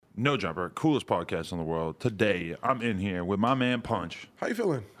No Jumper, coolest podcast in the world. Today, I'm in here with my man Punch. How you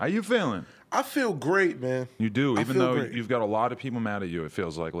feeling? How you feeling? I feel great, man. You do, even though great. You've got a lot of people mad at you, it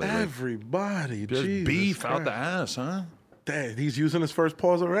feels like lately. Everybody, There's Jesus beef Christ. out the ass, huh? Dang, he's using his first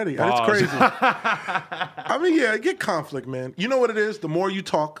pause already. Pause. That's crazy. I mean, yeah, get conflict, man. You know what it is? The more you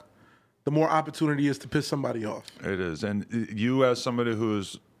talk, the more opportunity is to piss somebody off. It is. And you, as somebody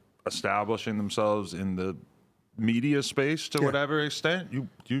who's establishing themselves in the media space to whatever extent, you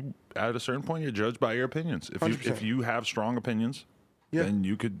at a certain point, you're judged by your opinions. If you have strong opinions, then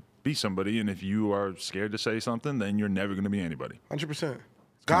you could be somebody. And if you are scared to say something, then you're never going to be anybody. 100%.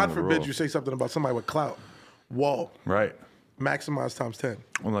 God forbid you say something about somebody with clout. Whoa. Right. Maximize times 10.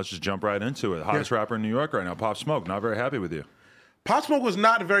 Well, let's just jump right into it. Hottest rapper in New York right now, Pop Smoke. Not very happy with you. Pop Smoke was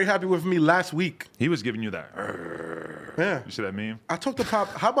not very happy with me last week. He was giving you that. Yeah. You see that meme? I talked to Pop.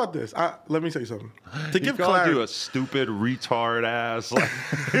 How about this? Let me say something. To give called clarity, you a stupid retard ass. Like,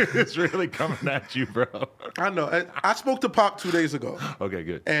 it's really coming at you, bro. I know. I spoke to Pop 2 days ago. Okay,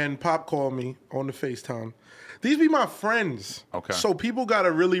 good. And Pop called me on the FaceTime. These be my friends. Okay. So people got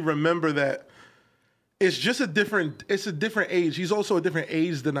to really remember that it's just a different age. He's also a different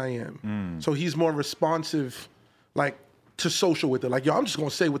age than I am. So he's more responsive, like, to social with it. Like, yo, I'm just going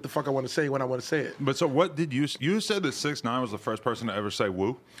to say what the fuck I want to say when I want to say it. But so what did you said that 6ix9ine was the first person to ever say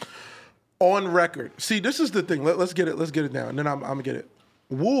woo? On record. See, this is the thing. Let's get it down. And then I'm going to get it.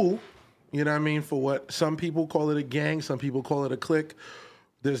 Woo, you know what I mean? For what some people call it a gang, some people call it a clique.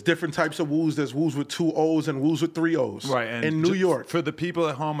 There's different types of woos. There's woos with 2 O's and woos with 3 O's. Right. And in New York. For the people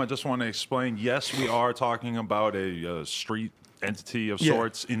at home, I just want to explain, yes, we are talking about a street entity of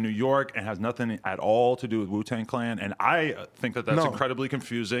sorts in New York and has nothing at all to do with Wu-Tang Clan. And I think that that's incredibly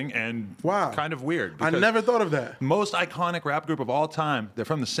confusing and kind of weird. I never thought of that. Most iconic rap group of all time, they're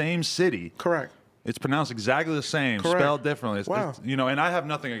from the same city. Correct. It's pronounced exactly the same, spelled differently. It's, you know, and I have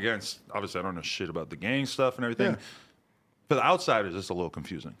nothing against, obviously I don't know shit about the gang stuff and everything. For the outsiders, it's a little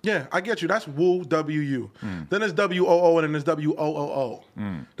confusing. Yeah, I get you. That's Woo, W-U. Then there's W-O-O and then there's W-O-O-O.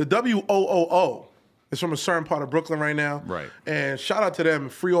 The W-O-O-O is from a certain part of Brooklyn right now. Right. And shout out to them,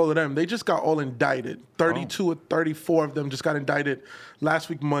 free all of them. They just got all indicted. 32 or 34 of them just got indicted last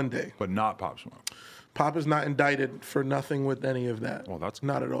week, Monday. But not Pop Smoke. Pop is not indicted for nothing with any of that. Well, that's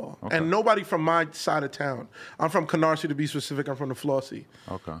not at all. Okay. And nobody from my side of town. I'm from Canarsie, to be specific. I'm from the Flossie.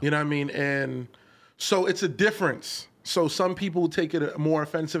 Okay. You know what I mean? And so it's a difference. So some people take it more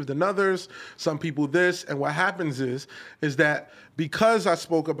offensive than others. Some people this. And what happens is that because I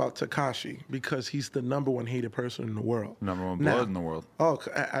spoke about Tekashi, because he's the number 1 hated person in the world. Number 1 blood in the world. Oh,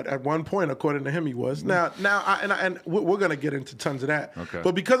 at one point, according to him, he was. Now, we're going to get into tons of that. Okay.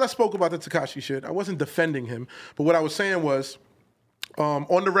 But because I spoke about the Tekashi shit, I wasn't defending him. But what I was saying was,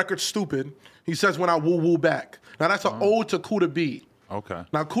 on the record, stupid, he says, when I woo back. Now, that's an ode to Kuda B. Okay.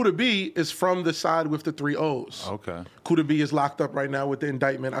 Now, Kuda B is from the side with the 3 O's. Okay. Kuda B is locked up right now with the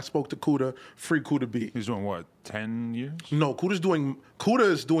indictment. I spoke to Kuda, free Kuda B. He's doing what, 10 years? No, Kuda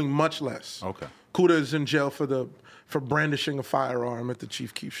is doing much less. Okay. Kuda is in jail for brandishing a firearm at the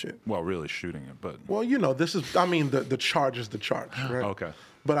Chief Keef shit. Well, really shooting it, but... Well, you know, the charge is the charge, right? Okay.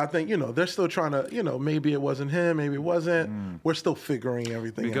 But I think, you know, they're still trying to, maybe it wasn't him, maybe it wasn't. We're still figuring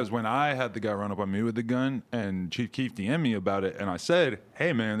everything out. Because when I had the guy run up on me with the gun and Chief Keef DM'd me about it, and I said,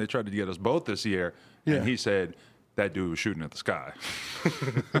 hey, man, they tried to get us both this year. Yeah. And he said, that dude was shooting at the sky.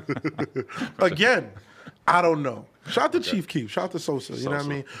 Again, I don't know. Shout out to Chief Keef. Shout out to Sosa. You know what I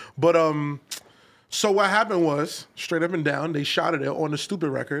mean? But so what happened was, straight up and down, they shot it on the Stupid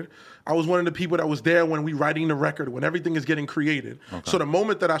record. I was one of the people that was there when we writing the record, when everything is getting created. Okay. So the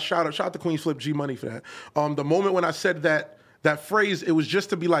moment that I shout out to Queens Flip G Money for that. The moment when I said that phrase, it was just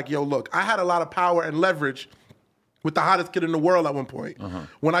to be like, yo, look, I had a lot of power and leverage with the hottest kid in the world at one point.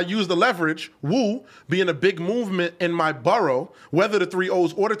 When I used the leverage, Woo, being a big movement in my borough, whether the 3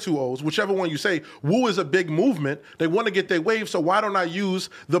 O's or the 2 O's, whichever one you say, Woo is a big movement. They want to get their wave, so why don't I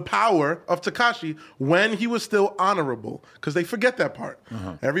use the power of Tekashi when he was still honorable? Because they forget that part.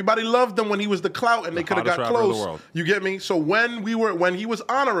 Everybody loved him when he was the clout and they could have got close. You get me? So when he was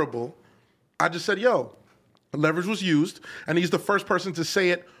honorable, I just said, yo, leverage was used, and he's the first person to say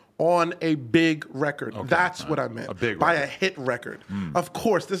it on a big record. Okay, that's what I meant. By a hit record. Of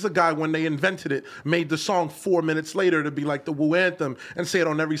course, this is a guy, when they invented it, made the song 4 minutes later to be like the Woo anthem and say it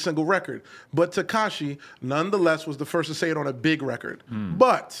on every single record. But Tekashi, nonetheless, was the first to say it on a big record.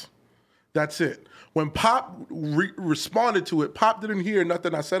 But that's it. When Pop responded to it, Pop didn't hear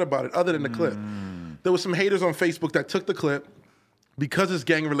nothing I said about it other than the clip. There was some haters on Facebook that took the clip, because it's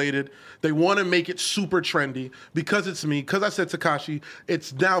gang related. They want to make it super trendy because it's me, because I said Tekashi.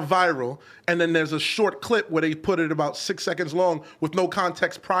 It's now viral. And then there's a short clip where they put it about 6 seconds long with no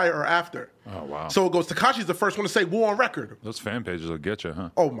context prior or after. Oh, wow. So it goes, Tekashi's the first one to say war on record. Those fan pages will get you,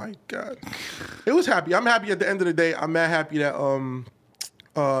 huh? Oh, my God. It was happy. I'm happy at the end of the day. I'm mad happy that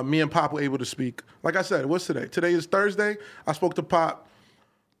me and Pop were able to speak. Like I said, what's today? Today is Thursday. I spoke to Pop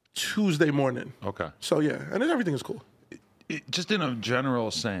Tuesday morning. Okay. So, yeah. And then everything is cool. Just in a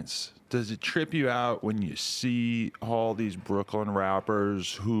general sense, does it trip you out when you see all these Brooklyn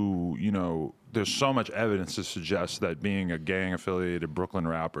rappers who, you know, there's so much evidence to suggest that being a gang-affiliated Brooklyn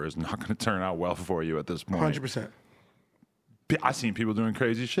rapper is not going to turn out well for you at this point? 100%. I've seen people doing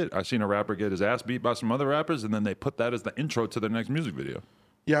crazy shit. I've seen a rapper get his ass beat by some other rappers, and then they put that as the intro to their next music video.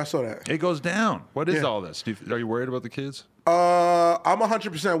 Yeah, I saw that. It goes down. What is all this? Are you worried about the kids? I'm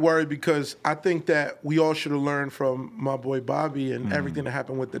 100% worried because I think that we all should have learned from my boy Bobby and everything that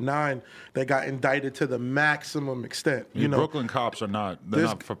happened with the 9 that got indicted to the maximum extent. You know, Brooklyn cops are not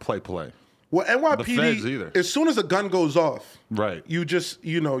for play. Well, The feds either. NYPD, as soon as a gun goes off, right, you just,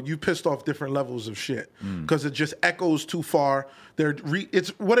 you know, you pissed off different levels of shit because it just echoes too far. It's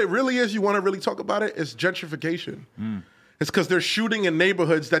what it really is. You want to really talk about it? It's gentrification. It's because they're shooting in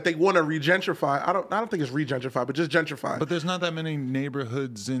neighborhoods that they want to re-gentrify. I don't think it's re-gentrify, but just gentrify. But there's not that many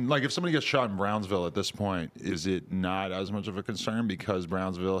neighborhoods in, like, if somebody gets shot in Brownsville at this point, is it not as much of a concern because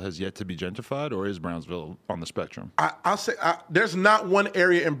Brownsville has yet to be gentrified, or is Brownsville on the spectrum? I'll say there's not one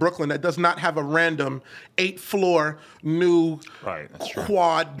area in Brooklyn that does not have a random 8-floor new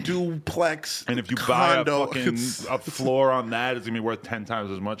quad duplex and if you condo. buy a floor on that, it's gonna be worth 10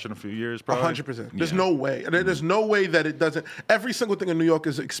 times as much in a few years, probably. 100%. There's no way. There's no way that it doesn't. Every single thing in New York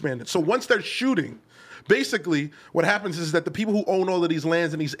is expanded. So once they're shooting, basically what happens is that the people who own all of these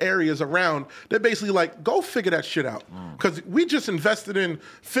lands in these areas around, they're basically like, go figure that shit out. Because we just invested in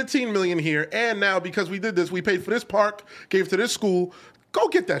 $15 million here, and now because we did this, we paid for this park, gave to this school. Go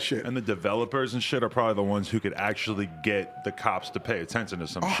get that shit. And the developers and shit are probably the ones who could actually get the cops to pay attention to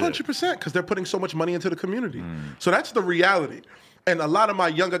some 100%, because they're putting so much money into the community. So that's the reality. And a lot of my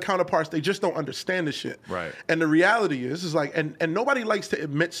younger counterparts, they just don't understand this shit. Right. And the reality is like, and nobody likes to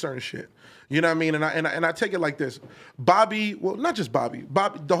admit certain shit. You know what I mean? And I take it like this. Bobby, well, not just Bobby,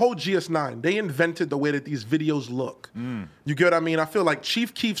 the whole GS9, they invented the way that these videos look. You get what I mean? I feel like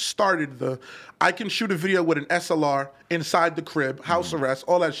Chief Keef started I can shoot a video with an SLR inside the crib, house arrest,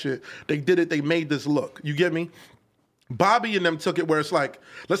 all that shit. They did it, they made this look. You get me? Bobby and them took it where it's like,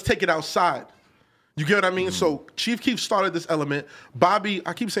 let's take it outside. You get what I mean? So Chief Keef started this element. Bobby,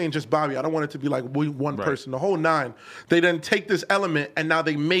 I keep saying just Bobby. I don't want it to be like one person. The whole 9. They then take this element and now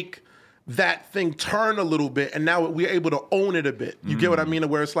they make that thing turn a little bit, and now we're able to own it a bit. You get what I mean?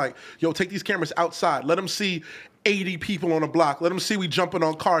 Where it's like, yo, take these cameras outside. Let them see 80 people on a block. Let them see we jumping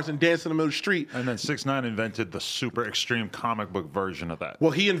on cars and dancing in the middle of the street. And then 6ix9ine invented the super extreme comic book version of that.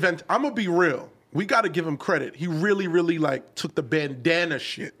 Well, I'm going to be real. We got to give him credit. He really, really, like, took the bandana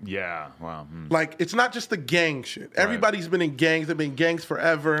shit. Yeah, wow. Like, it's not just the gang shit. Right. Everybody's been in gangs. They've been in gangs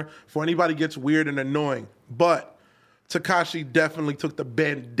forever before anybody gets weird and annoying. But Tekashi definitely took the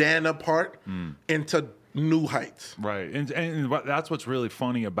bandana part into new heights. Right. And that's what's really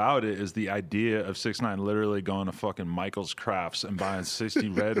funny about it is the idea of 6ix9ine literally going to fucking Michael's Crafts and buying 60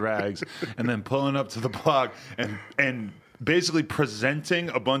 red rags and then pulling up to the block and basically presenting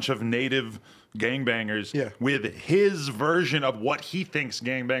a bunch of native gangbangers with his version of what he thinks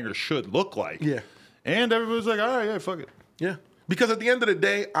gangbangers should look like. Yeah. And everybody's like, all right, yeah, fuck it. Yeah. Because at the end of the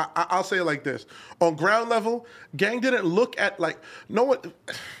day, I'll say it like this. On ground level, gang didn't look at like,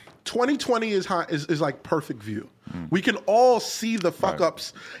 2020 is like perfect view. We can all see the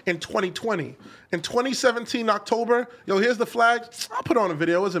fuck-ups in 2020. In 2017, October, yo, here's the flags. I'll put on a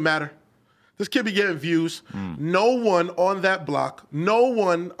video. It doesn't matter. This kid be getting views. No one on that block, no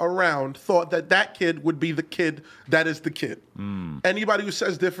one around thought that kid would be the kid that is the kid. Anybody who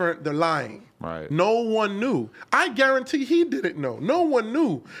says different, they're lying. Right. No one knew. I guarantee he didn't know. No one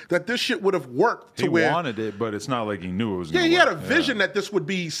knew that this shit would have worked to where... He wanted it, but it's not like he knew it was going to work. Yeah, he had a vision that this would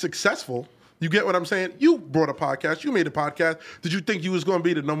be successful. You get what I'm saying? You brought a podcast. You made a podcast. Did you think you was going to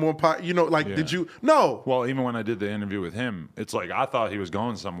be the number one did you... No. Well, even when I did the interview with him, it's like I thought he was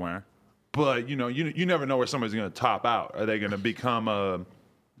going somewhere. But, you never know where somebody's going to top out. Are they going to become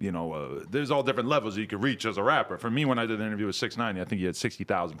there's all different levels you can reach as a rapper. For me, when I did the interview with 6ix9ine, I think he had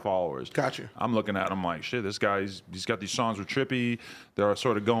 60,000 followers. Gotcha. I'm looking at him like, shit, this guy, he's got these songs with Trippy. They're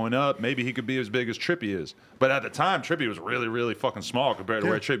sort of going up. Maybe he could be as big as Trippy is. But at the time, Trippy was really, really fucking small compared to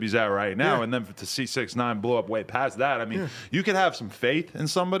where Trippy's at right now. And then to see 6ix9ine blow up way past that, I mean, you could have some faith in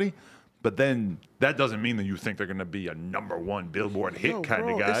somebody. But then that doesn't mean that you think they're going to be a #1 Billboard hit kind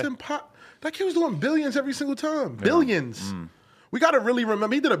of guy. That kid was doing billions every single time. Billions. We got to really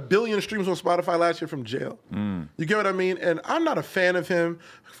remember, he did 1 billion streams on Spotify last year from jail. You get what I mean? And I'm not a fan of him.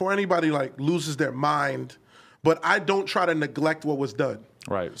 For anybody like loses their mind, but I don't try to neglect what was done.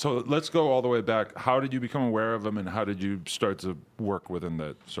 Right. So let's go all the way back. How did you become aware of him, and how did you start to work within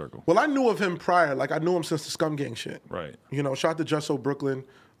that circle? Well, I knew of him prior. Like, I knew him since the Scum Gang shit. Right. You know, shout out to Just So Brooklyn,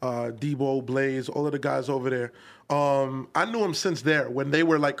 Debo, Blaze, all of the guys over there. I knew him since there when they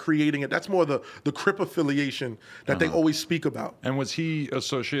were like creating it. That's more the Crip affiliation that they always speak about. And was he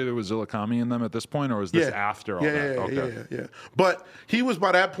associated with Zilla Kami and them at this point, or was this after all that? Yeah. But he was,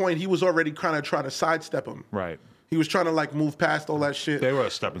 by that point, he was already kind of trying to sidestep him. Right. He was trying to like move past all that shit. They were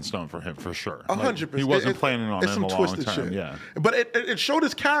a stepping stone for him, for sure. 100%. He wasn't planning on him a long time. Shit. Yeah. But it showed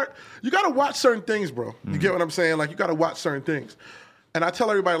his character. You got to watch certain things, bro. You get what I'm saying? Like, you got to watch certain things. And I tell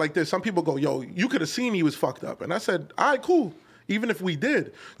everybody like this. Some people go, yo, you could have seen he was fucked up. And I said, all right, cool. Even if we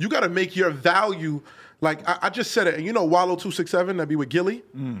did, you got to make your value. Like, I just said it. And you know Wallow 267, that be with Gilly?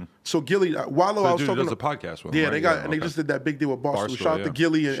 So Gilly, Wallow, I was talking to. There's a podcast with him, yeah, right? they got, and they just did that big deal with Barstool. Shout out to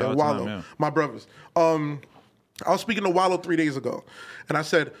Gilly and Wallow, my brothers. I was speaking to Wallow 3 days ago, and I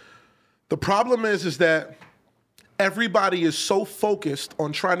said, the problem is that everybody is so focused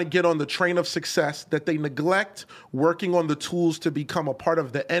on trying to get on the train of success that they neglect working on the tools to become a part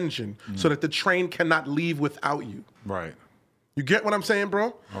of the engine so that the train cannot leave without you. Right. You get what I'm saying,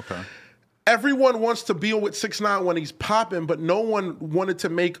 bro? Okay. everyone wants to be with 6ix9ine when he's popping, but no one wanted to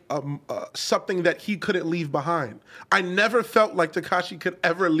make something that he couldn't leave behind. I never felt like Tekashi could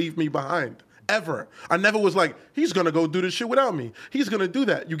ever leave me behind. Ever. I never was like, he's going to go do this shit without me. He's going to do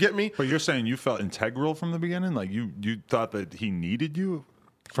that. You get me? But you're saying you felt integral from the beginning? Like you thought that he needed you?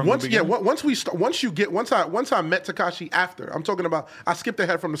 Once I met Tekashi after, I'm talking about, I skipped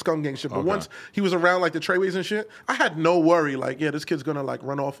ahead from the Scum Gang shit, but once he was around like the Tr3way's and shit, I had no worry, like, yeah, this kid's gonna like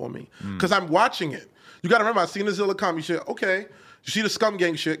run off on me. Because I'm watching it. You gotta remember, I seen the Zilla Kami shit, okay. You see the Scum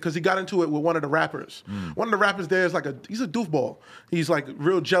Gang shit, because he got into it with one of the rappers. One of the rappers there is like he's a doofball. He's like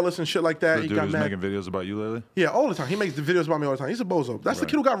real jealous and shit like that. The he dude got who's mad. making videos about you lately? Yeah, all the time. He makes the videos about me all the time. He's a bozo. That's the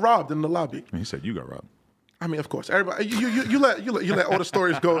kid who got robbed in the lobby. He said you got robbed. I mean, of course, everybody. You let all the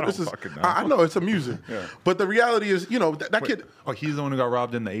stories go. This is I know it's amusing, but the reality is, that kid. Oh, he's the one who got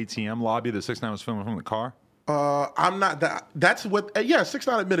robbed in the ATM lobby that 6ix9ine was filming from the car. I'm not that. That's what. Yeah,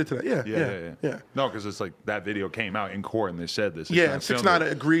 6ix9ine admitted to that. Yeah. No, because it's like that video came out in court and they said this. Yeah, and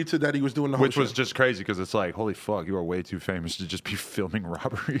 6ix9ine agreed to that he was doing the whole which was just crazy because it's like, holy fuck, you are way too famous to just be filming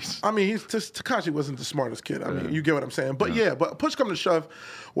robberies. I mean, Tekashi wasn't the smartest kid. I mean, you get what I'm saying. But but push come to shove,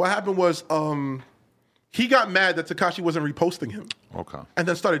 what happened was he got mad that Tekashi wasn't reposting him. Okay. And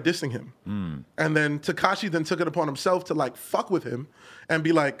then started dissing him. And then Tekashi then took it upon himself to like fuck with him and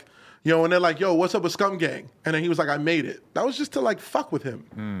be like, and they're like, yo, what's up with Scum Gang? And then he was like, I made it. That was just to like fuck with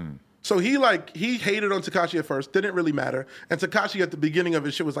him. So he hated on Tekashi at first, didn't really matter. And Tekashi at the beginning of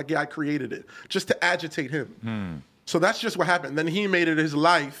his shit was like, yeah, I created it just to agitate him. So that's just what happened. Then he made it his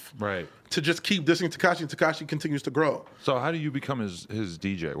life to just keep dissing Tekashi, and Tekashi continues to grow. So how do you become his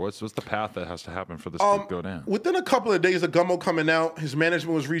DJ? What's the path that has to happen for this to go down? Within a couple of days of Gummo coming out, his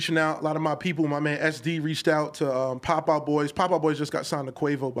management was reaching out. A lot of my people, my man SD reached out to Pop Out Boys. Pop Out Boys just got signed to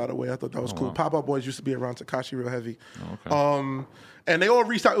Quavo, by the way. I thought that was cool. Wow. Pop Out Boys used to be around Tekashi real heavy. And they all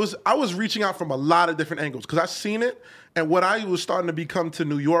reached out. I was reaching out from a lot of different angles because I seen it. And what I was starting to become to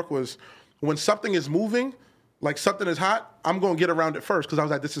New York was when something is moving, like something is hot, I'm going to get around it first because I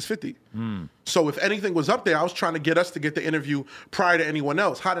was like, this is 50. So if anything was up there, I was trying to get us to get the interview prior to anyone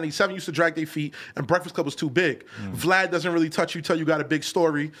else. Hot 97 used to drag their feet, and Breakfast Club was too big. Vlad doesn't really touch you till you got a big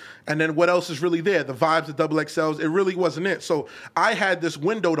story. And then what else is really there? The vibes, the double XLs, it really wasn't it. So I had this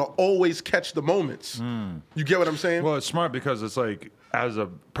window to always catch the moments. You get what I'm saying? Well, it's smart because it's like, as a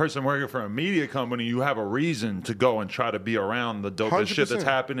person working for a media company, you have a reason to go and try to be around the dopest shit that's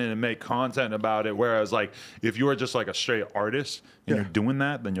happening and make content about it. Whereas, like, if you're just like a straight artist and you're doing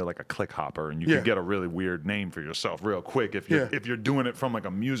that, then you're like a click hopper, and you can get a really weird name for yourself real quick if you're doing it from like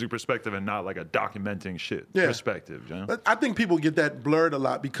a music perspective and not like a documenting shit perspective. You know? I think people get that blurred a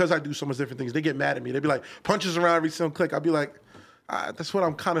lot because I do so much different things. They get mad at me. They be like, punches around every single click. I'll be like, that's what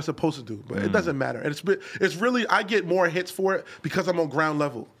I'm kind of supposed to do, but it doesn't matter. And it's really, I get more hits for it because I'm on ground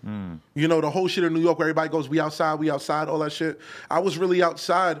level. The whole shit in New York where everybody goes, we outside, all that shit. I was really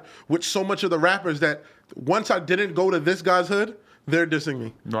outside with so much of the rappers that once I didn't go to this guy's hood, they're dissing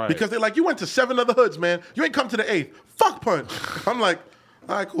me. Because they're like, you went to 7 other hoods, man. You ain't come to the 8th. Fuck punch. I'm like,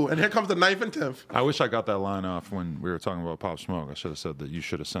 all right, cool. And here comes the 9th and 10th. I wish I got that line off when we were talking about Pop Smoke. I should have said that you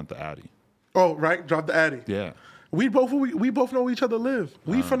should have sent the Addy. Oh, right? Drop the Addy. Yeah. We both know each other live.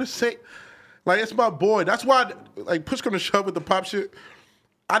 We from the same. Like, it's my boy. That's why, like, push come to shove with the pop shit.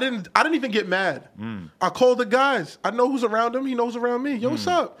 I didn't even get mad. I called the guys. I know who's around him. He knows around me. Yo, what's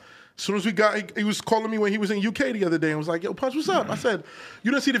up? As soon as we got, he was calling me when he was in UK the other day and was like, yo, Punch, what's up? I said,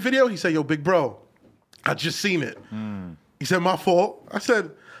 you didn't see the video? He said, yo, big bro, I just seen it. He said, my fault. I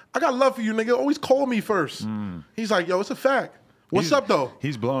said, I got love for you, nigga. Always call me first. He's like, yo, it's a fact. What's up, though?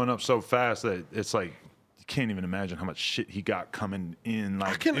 He's blowing up so fast that it's like, you can't even imagine how much shit he got coming in,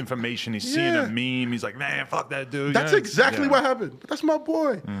 like information. He's seeing a meme. He's like, man, fuck that dude. That's exactly what happened. That's my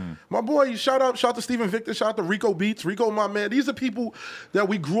boy. My boy, shout out to Steven Victor, shout out to Rico Beats. Rico, my man. These are people that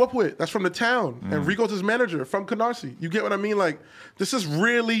we grew up with. That's from the town. And Rico's his manager from Canarsie. You get what I mean? Like, this is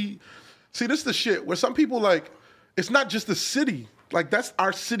really, see, this is the shit where some people, like, it's not just the city. Like, that's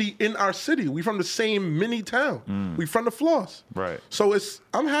our city in our city. We from the same mini town. We from the floss. Right. So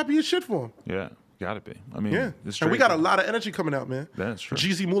I'm happy as shit for him. Yeah. Gotta be. I mean, and we got a lot of energy coming out, man. That's true.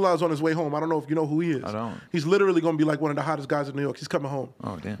 Jeezy Moolah is on his way home. I don't know if you know who he is. I don't. He's literally going to be like one of the hottest guys in New York. He's coming home.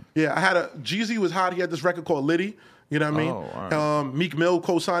 Oh, damn. Yeah, Jeezy was hot. He had this record called Liddy. You know what I mean? Oh, all right. Meek Mill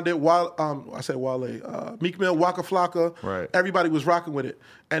co-signed it. Wale. Meek Mill, Waka Flocka. Right. Everybody was rocking with it.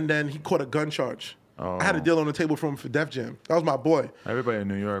 And then he caught a gun charge. Oh. I had a deal on the table for him for Def Jam. That was my boy. Everybody in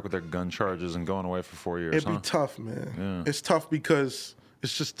New York with their gun charges and going away for 4 years. It'd be tough, man. Yeah. It's tough because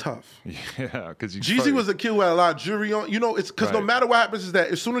it's just tough. Yeah, because Jeezy was a kid who had a lot of jury on. You know, it's because no matter what happens is that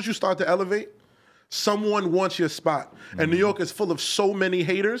as soon as you start to elevate, someone wants your spot. And New York is full of so many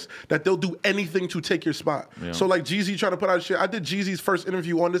haters that they'll do anything to take your spot. Yeah. So like Jeezy trying to put out shit. I did Jeezy's first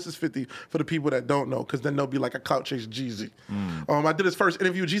interview on This Is 50 for the people that don't know, because then they'll be like, a clout chase Jeezy. I did his first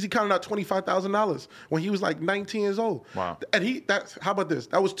interview. Jeezy counted out $25,000 when he was like 19 years old. Wow. And how about this?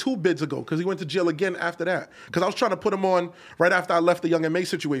 That was 2 bids ago, because he went to jail again after that. Because I was trying to put him on right after I left the Young M.A.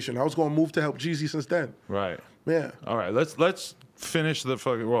 situation. I was going to move to help Jeezy since then. Right. Yeah. All right. Let's finish the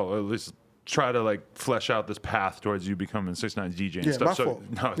fucking, well, at least try to like flesh out this path towards you becoming 6ix9ine's DJ and stuff. My fault.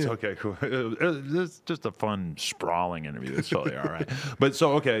 No, it's okay. Cool. It's just a fun sprawling interview. It's totally all right. But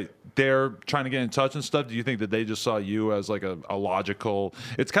so okay, they're trying to get in touch and stuff. Do you think that they just saw you as like a logical?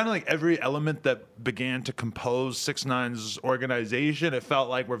 It's kind of like every element that began to compose 6ix9ine's organization. It felt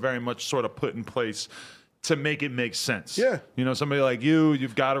like we're very much sort of put in place to make it make sense. Yeah. You know, somebody like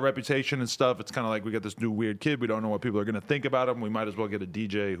you've got a reputation and stuff. It's kind of like we got this new weird kid. We don't know what people are going to think about him. We might as well get a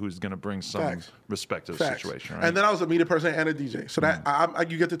DJ who's going to bring some respect to the situation. Right? And then I was a media person and a DJ. So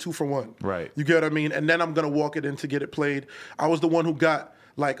that you get the 2 for 1. Right. You get what I mean? And then I'm going to walk it in to get it played. I was the one who got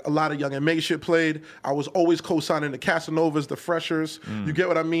like a lot of Young M.A. shit played. I was always co-signing the Casanovas, the Freshers. You get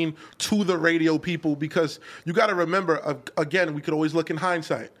what I mean? To the radio people, because you got to remember, again, we could always look in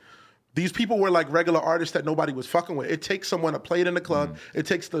hindsight. These people were like regular artists that nobody was fucking with. It takes someone to play it in the club. It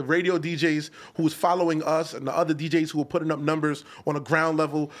takes the radio DJs who was following us and the other DJs who were putting up numbers on a ground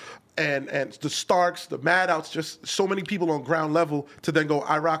level, and the Starks, the Mad Outs, just so many people on ground level to then go,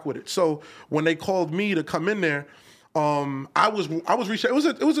 I rock with it. So when they called me to come in there, I was reaching. It was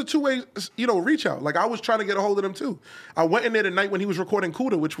a 2-way, reach out. Like I was trying to get a hold of them too. I went in there the night when he was recording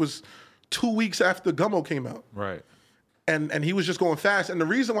Cuda, which was 2 weeks after Gummo came out. Right. And he was just going fast. And the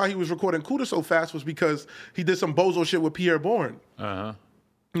reason why he was recording Cuda so fast was because he did some bozo shit with Pierre Bourne. Uh-huh.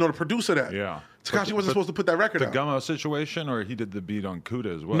 You know, the producer of that. Yeah. Tekashi wasn't supposed to put that record out. The Gummo situation, or he did the beat on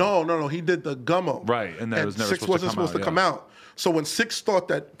Cuda as well? No. He did the Gummo. Right. And that was never supposed to come out. So when 6 thought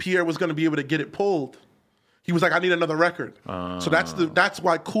that Pierre was going to be able to get it pulled, he was like, I need another record. So that's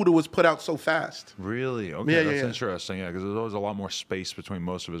why Cuda was put out so fast. Really? Okay, that's interesting. Yeah, because there's always a lot more space between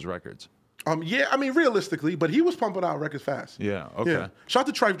most of his records. Yeah, I mean, realistically, but he was pumping out records fast. Yeah, okay. Yeah. Shout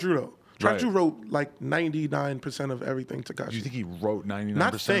out to Tr3yway, though. Tr3yway wrote like 99% of everything Tekashi. Do you think he wrote 99%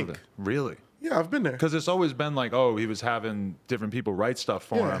 Not of think. it? Really? Yeah, I've been there. Because it's always been like, oh, he was having different people write stuff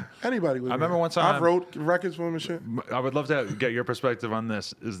for him. Anybody would. I remember one time I've wrote records for him and shit. I would love to get your perspective on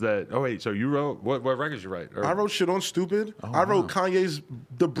this. Is that, oh wait, so you wrote, what records you write? I wrote shit on Stupid. I wrote Kanye's,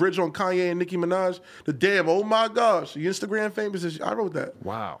 the bridge on Kanye and Nicki Minaj. The damn, oh my gosh, the Instagram famous is, I wrote that.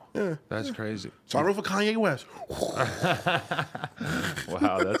 Wow. Yeah. That's crazy. So I wrote for Kanye West.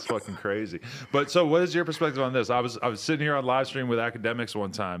 Wow, that's fucking crazy. But so what is your perspective on this? I was sitting here on live stream with Academics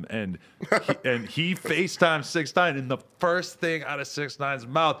one time, and he FaceTime 6ix9ine, and the first thing out of 6ix9ine's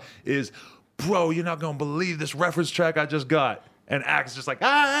mouth is, bro, you're not gonna believe this reference track I just got. And Axe just like,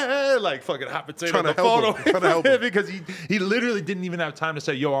 like fucking hot potato on the phone trying to help him. because he literally didn't even have time to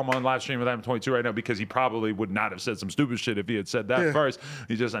say, yo, I'm on live stream with M22 right now, because he probably would not have said some stupid shit if he had said that first.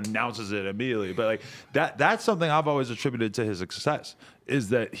 He just announces it immediately. But like that's something I've always attributed to his success, is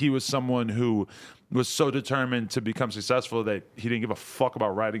that he was someone who was so determined to become successful that he didn't give a fuck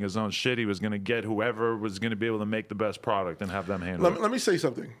about writing his own shit. He was going to get whoever was going to be able to make the best product and have them handle it. Let me say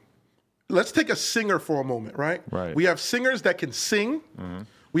something. Let's take a singer for a moment, right? Right. We have singers that can sing.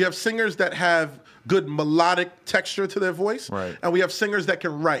 We have singers that have good melodic texture to their voice. Right. And we have singers that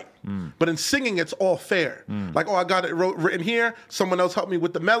can write. But in singing, it's all fair. Like, I got it written here. Someone else helped me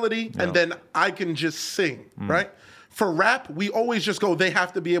with the melody. And then I can just sing, right? For rap, we always just go, they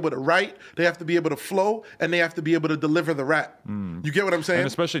have to be able to write, they have to be able to flow, and they have to be able to deliver the rap. You get what I'm saying? And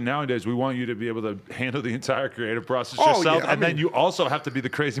especially nowadays, we want you to be able to handle the entire creative process yourself. Yeah, then you also have to be the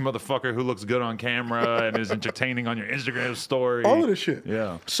crazy motherfucker who looks good on camera and is entertaining on your Instagram story. All of this shit.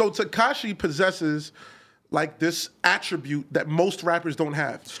 Yeah. So Tekashi possesses like this attribute that most rappers don't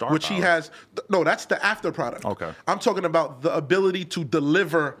have, which power. he has. No, that's the after product. Okay. I'm talking about the ability to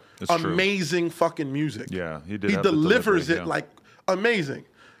deliver It's amazing fucking music. Yeah, he did. He have the delivers delivery, it yeah. like amazing.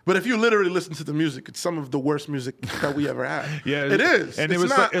 But if you literally listen to the music, it's some of the worst music that we ever had. Yeah, it is. And it's it was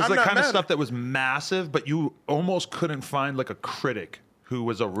not, it's I'm the not kind of mad stuff at that was massive, but you almost couldn't find like a critic who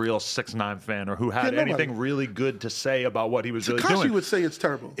was a real 6ix9ine fan or who had nobody. anything really good to say about what he was really Tekashi doing. would say it's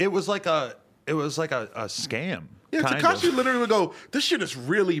terrible. It was like a scam. Yeah, kind Tekashi of. literally would go, this shit is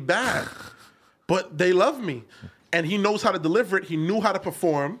really bad, but they love me. And he knows how to deliver it. He knew how to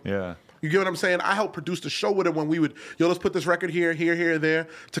perform. Yeah. You get what I'm saying? I helped produce the show with him when we would, let's put this record here, there.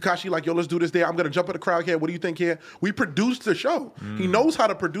 Tekashi like, let's do this there. I'm going to jump in the crowd here. What do you think here? We produced the show. He knows how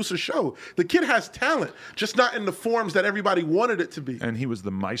to produce a show. The kid has talent, just not in the forms that everybody wanted it to be. And he was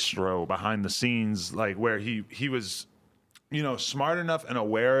the maestro behind the scenes, like where he was, smart enough and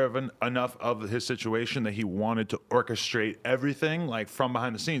aware of enough of his situation that he wanted to orchestrate everything like from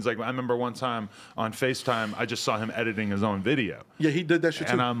behind the scenes. Like I remember one time on FaceTime, I just saw him editing his own video. Yeah, he did that shit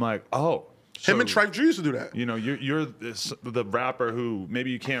too. And I'm like, oh. Him and Tr3yway used to do that. You're the rapper who maybe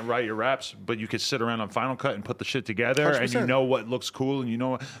you can't write your raps, but you could sit around on Final Cut and put the shit together, 100%. and you know what looks cool, and you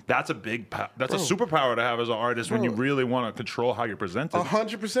know that's a that's a superpower to have as an artist when you really want to control how you're presented.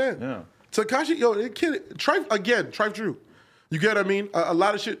 100%. Yeah. Tekashi, the kid, Tr3yway. You get what I mean? A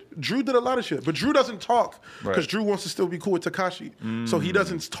lot of shit. Drew did a lot of shit, but Drew doesn't talk because Drew wants to still be cool with Tekashi. So he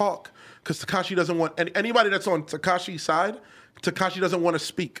doesn't talk because Tekashi doesn't want anybody that's on Tekashi's side. Tekashi doesn't want to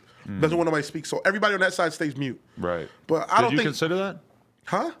speak. Doesn't want nobody to speak. So everybody on that side stays mute. Right. But I don't think. Did you consider that?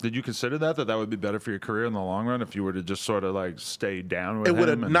 Huh? Did you consider that would be better for your career in the long run if you were to just sort of like stay down with him? It would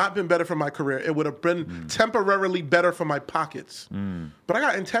have not been better for my career. It would have been temporarily better for my pockets. But I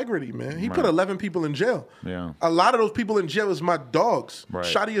got integrity, man. He put 11 people in jail. Yeah. A lot of those people in jail is my dogs. Right.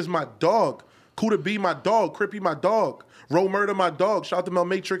 Shotty is my dog. Kuda B, my dog. Crippy, my dog. Roll Murder, my dog. Shout out to Mel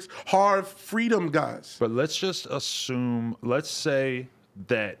Matrix. Harv, Freedom guys. But let's just assume, let's say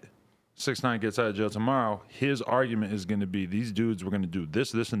that 6ix9ine gets out of jail tomorrow. His argument is going to be these dudes were going to do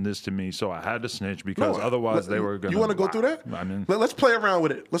this, this, and this to me, so I had to snitch because otherwise they were going to. You want to go through that? I mean, let's play around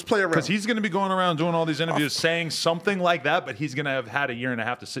with it. Let's play around. because he's going to be going around doing all these interviews saying something like that, but he's going to have had a year and a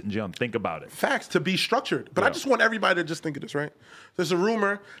half to sit in jail and think about it. Facts to be structured. But I just want everybody to just think of this, right? There's a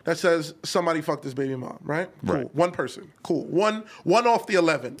rumor that says somebody fucked his baby mom, right? Cool. Right. One person. Cool. One off the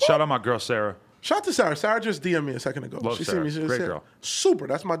 11. Shout out my girl Sarah. Shout out to Sarah. Sarah just DM'd me a second ago. Love Sarah. She Great said, girl. Super.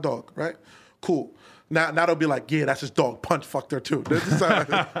 That's my dog, right? Cool. Now they'll be like, yeah, that's his dog. Punch fucked her too. This is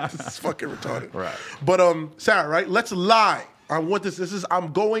fucking retarded. Right. But Sarah, right? Let's lie. I want this.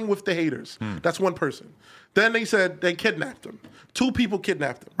 I'm going with the haters. That's one person. Then they said they kidnapped him. 2 people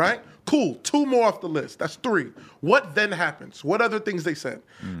kidnapped him, right? Cool. 2 more off the list. That's 3. What then happens? What other things they said?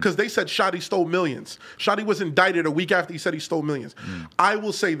 Because they said Shotty stole millions. Shotty was indicted a week after he said he stole millions. I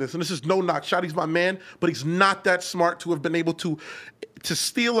will say this, and this is no knock. Shotty's my man, but he's not that smart to have been able to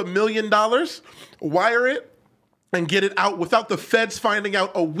steal $1 million, wire it, and get it out without the feds finding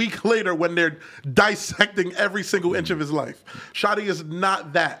out a week later when they're dissecting every single inch of his life. Shotty is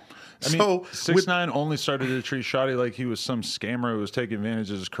not that. I mean, 6ix9ine only started to treat Shotty like he was some scammer who was taking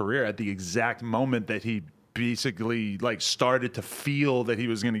advantage of his career at the exact moment that he basically like started to feel that he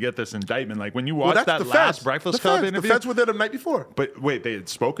was going to get this indictment. Like when you watched that last Breakfast Club interview, the feds were there the night before. But wait, they had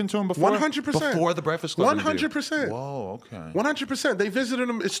spoken to him before? 100%. Before the Breakfast Club 100%. Whoa, okay. 100%. They visited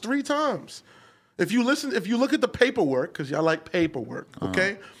him. It's 3 times. If you look at the paperwork, because y'all like paperwork,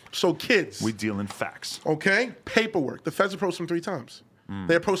 okay? So kids. We deal in facts. Okay? Paperwork. The feds approached him 3 times.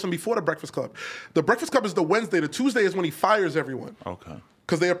 They approached him before the Breakfast Club. The Breakfast Club is the Wednesday. The Tuesday is when he fires everyone. Okay.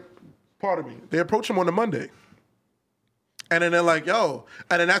 Because they approach him on the Monday. And then they're like, yo.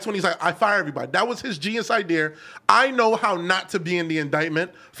 And then that's when he's like, I fire everybody. That was his genius idea. I know how not to be in the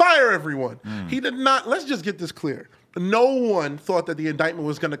indictment. Fire everyone. He did not. Let's just get this clear. No one thought that the indictment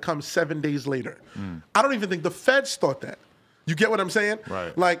was going to come 7 days later. I don't even think the feds thought that. You get what I'm saying?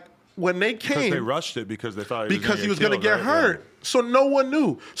 Right. Like, when they came, they rushed it because they thought he was going to get right? hurt. Yeah. So no one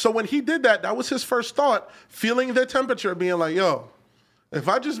knew. So when he did that, that was his first thought, feeling their temperature, being like, yo, if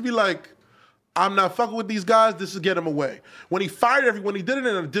I just be like, I'm not fucking with these guys, this is get him away. When he fired everyone, he did it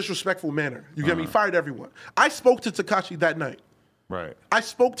in a disrespectful manner. You get me? He fired everyone. I spoke to Tekashi that night. Right. I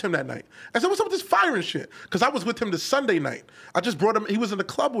spoke to him that night. I said, what's up with this firing shit? Because I was with him the Sunday night. I just brought him. He was in the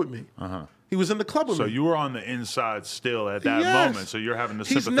club with me. He was in the club with me. So you were on the inside still at that moment. So you're having a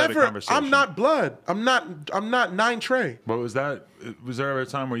sympathetic conversation. I'm not blood. I'm not 9 Trey. But was there ever a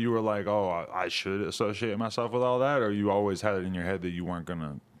time where you were like, oh, I should associate myself with all that? Or you always had it in your head that you weren't going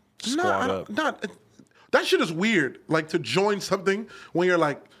to squat up? That shit is weird. Like to join something when you're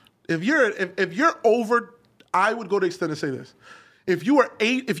like, if you're over, I would go to the extent to say this. If you were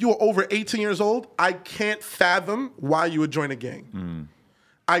over 18 years old, I can't fathom why you would join a gang.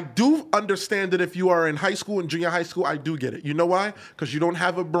 I do understand that if you are in high school and junior high school, I do get it. You know why? Because you don't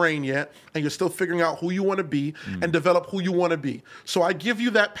have a brain yet, and you're still figuring out who you want to be and develop who you want to be. So I give you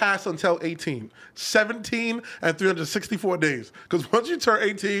that pass until 18, 17, and 364 days. Because once you turn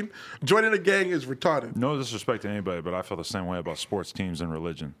 18, joining a gang is retarded. No disrespect to anybody, but I feel the same way about sports teams and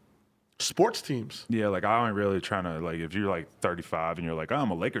religion. Sports teams. Yeah, like I ain't really trying to, like, if you're like 35 and you're like, oh, I'm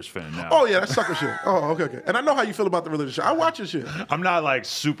a Lakers fan now. Oh yeah, that's sucker shit. Oh, okay. And I know how you feel about the religious shit. I watch your shit. I'm not like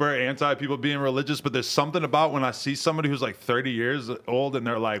super anti people being religious, but there's something about when I see somebody who's like 30 years old and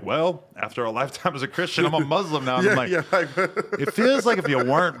they're like, well, after a lifetime as a Christian, I'm a Muslim now. And I'm like, it feels like if you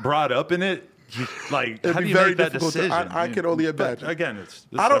weren't brought up in it, like, how do you make that decision? I can only imagine. Again, it's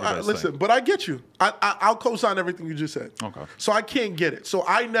listen, but I get you. I'll co-sign everything you just said. Okay. So I can't get it. So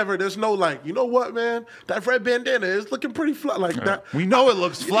there's no like, you know what, man? That red bandana is looking pretty fly. Like that. We know it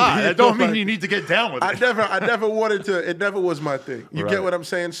looks fly. That don't mean you need to get down with it. I never wanted to. It never was my thing. You get what I'm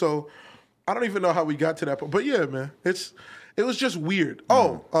saying? So I don't even know how we got to that point. But yeah, man, it was just weird.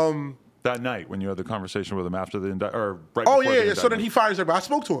 That night when you had the conversation with him after the or right before the yeah. indictment. So then he fires everybody. I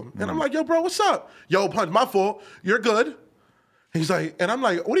spoke to him, and I'm like, yo, bro, what's up? Yo, Punch, my fault. You're good. He's like, and I'm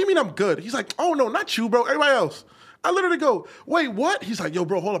like, what do you mean I'm good? He's like, oh, no, not you, bro. Everybody else. I literally go, wait, what? He's like, yo,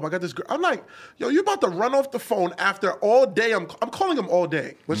 bro, hold up. I got this girl. I'm like, yo, you're about to run off the phone after all day. I'm calling him all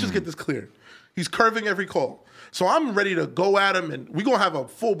day. Let's just get this clear. He's curving every call. So I'm ready to go at him, and we're going to have a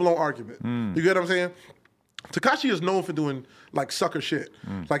full-blown argument. You get what I'm saying? Tekashi is known for doing like sucker shit,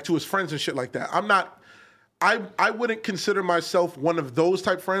 like to his friends and shit like that. I wouldn't consider myself one of those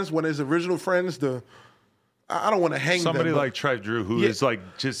type friends. When his original friends, I don't want to hang somebody them, like Tr3yway, who is like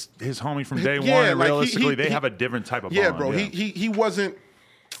just his homie from day one. And like realistically, they have a different type of bond. Yeah, bro. He wasn't.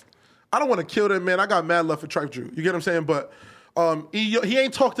 I don't want to kill that man. I got mad love for Tr3yway. You get what I'm saying? But he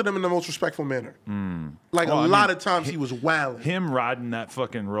ain't talked to them in the most respectful manner. Like a lot of times he was wilding. Him riding that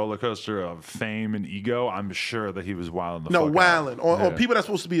fucking roller coaster of fame and ego, I'm sure that he was wilding wilding. Or people that's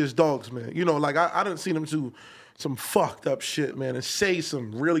supposed to be his dogs, man. You know, like I didn't see him do some fucked up shit, man, and say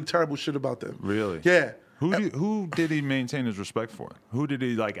some really terrible shit about them. Really? Yeah. Who did he maintain his respect for? Who did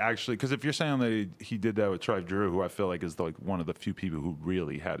he like actually? Because if you're saying that he did that with Tr3yway, who I feel like is like one of the few people who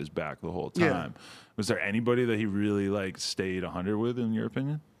really had his back the whole time, was there anybody that he really like stayed 100 with, in your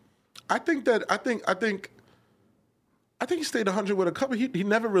opinion? I think he stayed 100 with a couple. He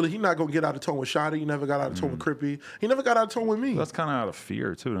never really. He not gonna get out of tone with Shotty. He never got out of tone with Crippy. He never got out of tone with me. That's kind of out of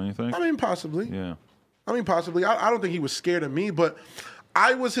fear too, don't you think? I mean, possibly. Yeah. I mean, possibly. I don't think he was scared of me, but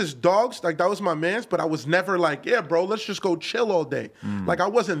I was his dogs. Like, that was my man's, but I was never like, yeah, bro, let's just go chill all day. Like, I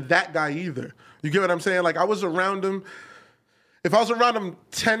wasn't that guy either. You get what I'm saying? Like, I was around him. If I was around him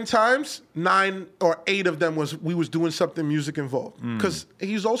 10 times, 9 or 8 of them we was doing something music involved. Because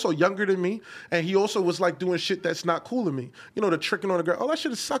he's also younger than me, and he also was like doing shit that's not cool to me. You know, the tricking on a girl. Oh, that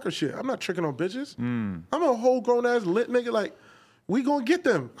shit is sucker shit. I'm not tricking on bitches. I'm a whole grown-ass lit nigga. Like, we gonna get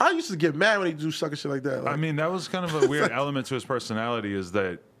them. I used to get mad when he do sucker shit like that. Like, I mean, that was kind of a weird element to his personality, is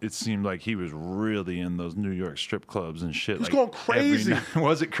that it seemed like he was really in those New York strip clubs and shit. He was going crazy.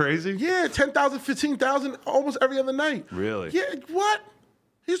 Was it crazy? Yeah, 10,000, 15,000 almost every other night. Really? Yeah, what?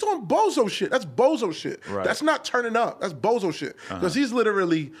 He's doing bozo shit. That's bozo shit. Right. That's not turning up. That's bozo shit. Because he's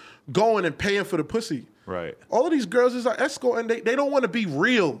literally going and paying for the pussy. Right. All of these girls is like escort, and they don't want to be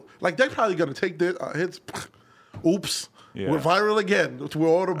real. Like, they're probably going to take their hits. Oops. Yeah. We're viral again. We're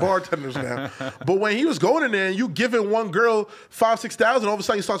all the bartenders now. But when he was going in there and you giving one girl 5,000-6,000, all of a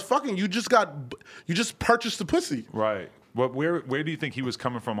sudden he starts fucking, you just purchased the pussy. Right. But where do you think he was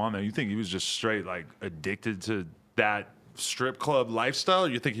coming from on that? You think he was just straight like addicted to that strip club lifestyle? Or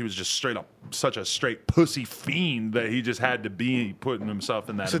you think he was just straight up such a straight pussy fiend that he just had to be putting himself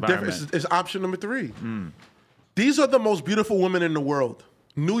in that environment? It's option number 3. These are the most beautiful women in the world.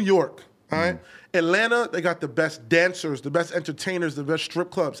 New York. All right. Atlanta, they got the best dancers, the best entertainers, the best strip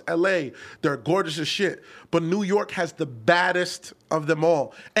clubs. LA, they're gorgeous as shit. But New York has the baddest of them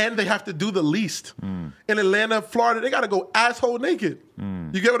all. And they have to do the least. In Atlanta, Florida, they got to go asshole naked.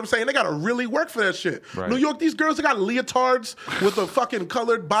 You get what I'm saying? They got to really work for that shit. Right. New York, these girls, they got leotards with a fucking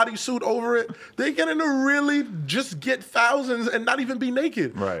colored bodysuit over it. They get into really just get thousands and not even be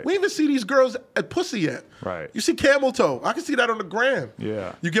naked. Right. We even see these girls at pussy yet. Right. You see camel toe. I can see that on the gram.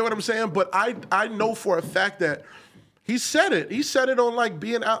 Yeah. You get what I'm saying? But I know for a fact that he said it. He said it on like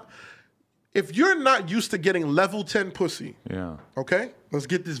being out. If you're not used to getting level 10 pussy, okay? Let's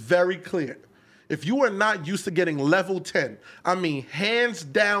get this very clear. If you are not used to getting level 10, I mean hands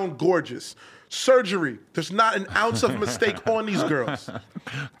down gorgeous, surgery, there's not an ounce of mistake on these girls.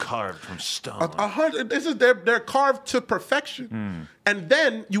 Carved from stone. 100. This is they're carved to perfection. And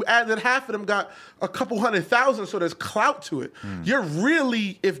then you add that half of them got a couple 100,000, so there's clout to it. You're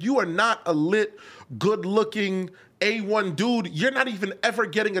really, if you are not a lit, good-looking A1 dude, you're not even ever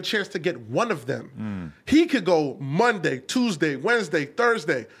getting a chance to get one of them. He could go Monday, Tuesday, Wednesday,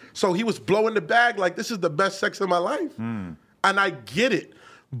 Thursday. So he was blowing the bag like this is the best sex of my life. And I get it,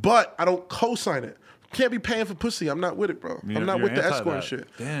 but I don't co-sign it. Can't be paying for pussy. I'm not with it, bro. I'm not with the escort shit.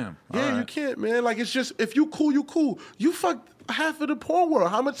 Damn. Yeah, you can't, man. Like, it's just, if you cool, you cool. You fucked half of the porn world.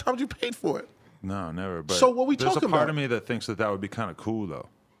 How much time you paid for it? No, never. But So what we there's talking a part about? of me that thinks that would be kind of cool, though.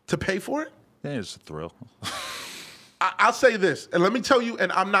 To pay for it? Yeah, it's a thrill. I'll say this, and let me tell you,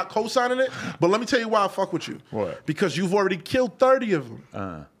 and I'm not co-signing it, but let me tell you why I fuck with you. What? Because you've already killed 30 of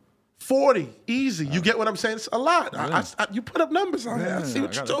them. 40, easy. You get what I'm saying? It's a lot. Yeah. You put up numbers on here. I see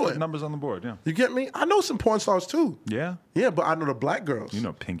what you're doing. Numbers on the board, yeah. You get me? I know some porn stars too. Yeah? Yeah, but I know the black girls. You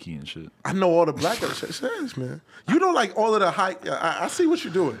know Pinky and shit. I know all the black girls. Serious, man. You know, like all of the high. I see what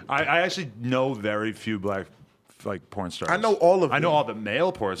you're doing. I actually know very few black porn stars. I know all of them. I know all the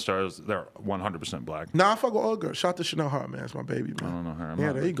male porn stars. They're 100% black. Nah, I fuck with all girls. Shout out to Chanel Hart, man. It's my baby, man. I don't know her.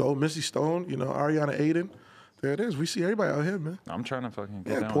 Yeah, there you go. Missy Stone, you know, Ariana Aiden. There it is. We see everybody out here, man. I'm trying to fucking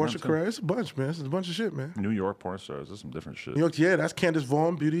get Yeah, down Portia with them, Carrera. It's a bunch, man. It's a bunch of shit, man. too. New York porn stars. That's some different shit. New York, yeah, that's Candace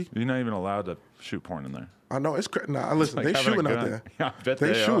Vaughn, beauty. You're not even allowed to shoot porn in there. I know it's nah. Listen, Like they having a shooting out gun. there. Yeah, I bet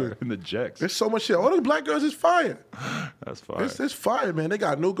They they shooting. are in the jacks. There's so much shit. All the black girls is fire. That's fire. It's fire, man. They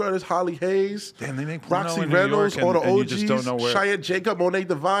got new girls, Holly Hayes, Damn, they make porno Roxy in New Reynolds, York all the and you OGs, just don't know where. Cheyenne Jacob, Monet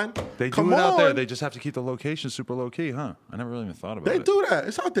Divine. They do Come it out there. on. They just have to keep the location super low key, huh? I never really even thought about They it. do that.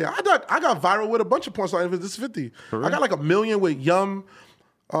 It's out there. I got viral with a bunch of porn stars. This is 50. real? I got like 1 million with Yum.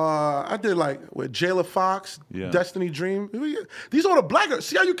 I did like with Jayla Fox, Yeah. Destiny Dream. These are the black girls.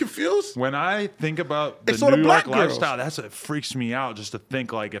 See how you confused? When I think about the It's all the New black York girls. lifestyle, that's what freaks me out. Just to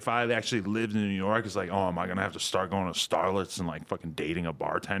think, like, if I actually lived in New York, it's like, oh, am I gonna have to start going to Starlets and like fucking dating a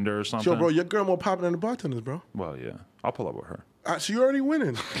bartender or something? Yo, bro, your girl more popular than the bartenders, bro. Well, yeah, I'll pull up with her. So you're already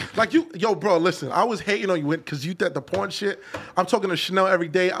winning. Like yo, bro, listen, I was hating on you because you did the porn shit. I'm talking to Chanel every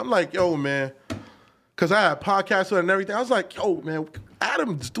day. I'm like, yo, man, because I had podcasts with her and everything. I was like, yo, man,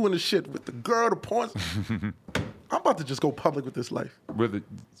 Adam's doing this shit with the girl, the porn. I'm about to just go public with this life. With it,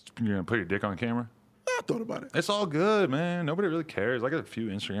 you're gonna put your dick on camera? I thought about it. It's all good, man. Nobody really cares. I got a few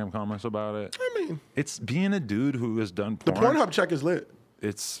Instagram comments about it. I mean, It's being a dude who has done the porn. Pornhub check is lit.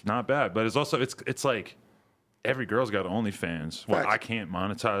 It's not bad, but it's also it's like every girl's got OnlyFans. Well, Facts. I can't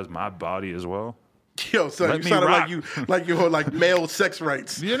monetize my body as well. Yo, son, Let you me sounded rock. like you hold like male sex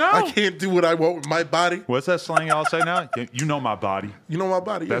rights. You know? I can't do what I want with my body. What's that slang y'all say now? You know my body. You know my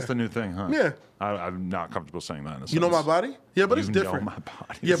body. That's yeah. the new thing, huh? Yeah. I'm not comfortable saying that. In a You know my sentence. body? Yeah, but it's You different. know my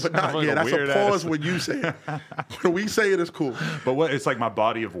body. Yeah, It but sounds not. like Yeah, that's a weird pause ass- when you say it. When we say it, it's cool. But what? It's like my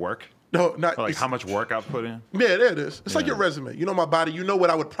body of work. No, not Like it's- how much work I've put in. Yeah, there it is. It's like Yeah. your resume. You know my body. You know what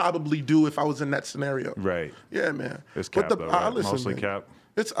I would probably do if I was in that scenario. Right. Yeah, man. It's But cap though, right? listen, Mostly man. cap.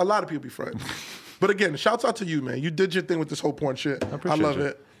 It's a lot of people be friends. But again, shouts out to you, man. You did your thing with this whole porn shit. I appreciate love you.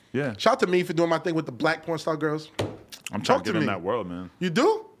 it. Yeah. Shout out to me for doing my thing with the black porn star girls. I'm trying Talk to to get in me. that world, man. You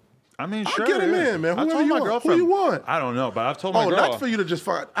do? I mean, I'll sure. get him yeah. in, man. I Whoever told you my want. Who girlfriend. you want? I don't know, but I've told my Oh, girl. not for you to just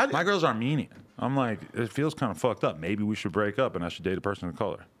find. My girl's Armenian. I'm like, it feels kind of fucked up. Maybe we should break up and I should date a person of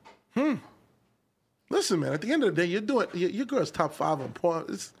color. Listen, man. At the end of the day, you're doing your girl's top 5 on porn.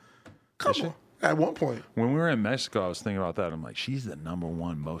 Come on. At one point, When we were in Mexico, I was thinking about that. I'm like, she's the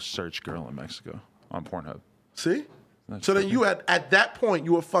 #1 most searched girl in Mexico on Pornhub. see. That's So then you at that point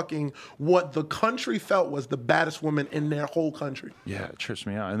you were fucking what the country felt was the baddest woman in their whole country. Yeah, it trips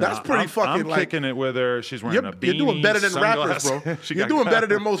me out. And That's then pretty I'm fucking, like- kicking it with her. She's wearing a beanie. You're doing better than rappers, bro. sunglasses. She You're got doing better cut.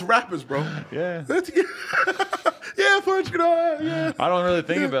 than most rappers, bro. Yeah. Yeah, Punch, you know, yeah. I don't really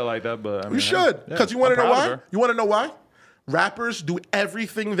think of it like that, but I mean, You should, yeah, because you want to I'm know proud of why? her. You want to know why? Rappers do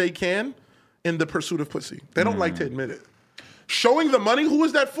everything they can in the pursuit of pussy. They don't like to admit it. Showing the money, who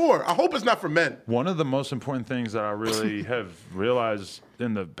is that for? I hope it's not for men. One of the most important things that I really have realized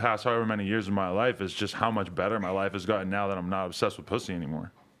in the past however many years of my life is just how much better my life has gotten now that I'm not obsessed with pussy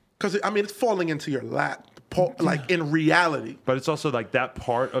anymore. Because, I mean, it's falling into your lap, like in reality. But it's also like that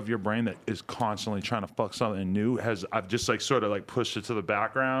part of your brain that is constantly trying to fuck something new I've just like sort of like pushed it to the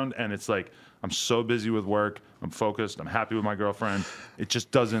background, and it's like I'm so busy with work, I'm focused, I'm happy with my girlfriend. It just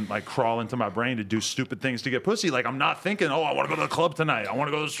doesn't like crawl into my brain to do stupid things to get pussy. Like I'm not thinking, oh, I want to go to the club tonight. I want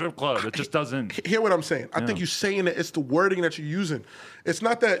to go to the strip club. It just doesn't. Hear what I'm saying? I think you're saying that it's the wording that you're using. It's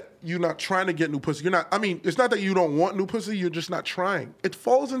not that you're not trying to get new pussy. It's not that you don't want new pussy. You're just not trying. It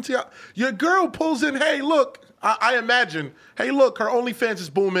falls into your girl pulls in, hey, look, I imagine, hey, look, her OnlyFans is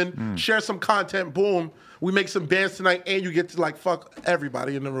booming. Share some content, boom. We make some bands tonight, and you get to like fuck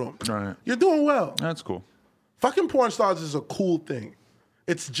everybody in the room. Right. You're doing well. That's cool. Fucking porn stars is a cool thing.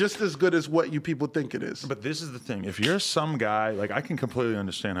 It's just as good as what you people think it is. But this is the thing. If you're some guy, like I can completely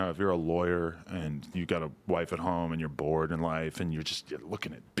understand how if you're a lawyer and you got a wife at home and you're bored in life and you're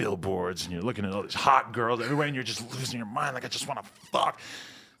looking at billboards and you're looking at all these hot girls everywhere and you're just losing your mind. Like I just want to fuck.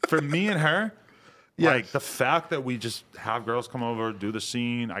 For me and her, like the fact that we just have girls come over, do the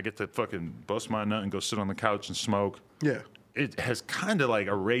scene, I get to fucking bust my nut and go sit on the couch and smoke. Yeah. It has kind of like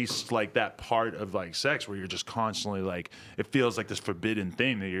erased like that part of like sex where you're just constantly like, it feels like this forbidden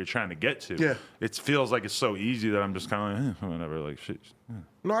thing that you're trying to get to. Yeah. It feels like it's so easy that I'm just kind of like, whatever, like shit.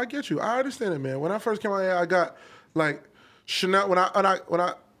 No, I get you. I understand it, man. When I first came out here, I got like Chanel. When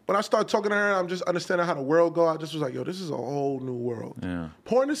I started talking to her, I'm just understanding how the world go. I just was like, yo, this is a whole new world. Yeah.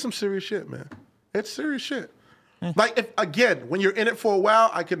 Porn is some serious shit, man. It's serious shit. Like, when you're in it for a while,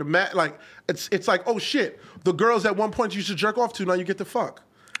 I can imagine, like, it's like, oh, shit, the girls at one point you used to jerk off to, now you get to fuck.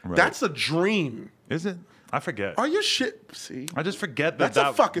 Right. That's a dream. Is it? I forget. Are you shit? See? I just forget that. That's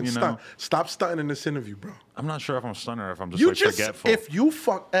a fucking stunt. Stop stunting in this interview, bro. I'm not sure if I'm a stunner or if I'm just forgetful. If you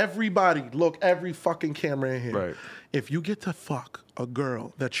fuck everybody, look, every fucking camera in here. Right. If you get to fuck a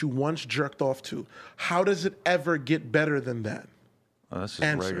girl that you once jerked off to, how does it ever get better than that? Oh, that's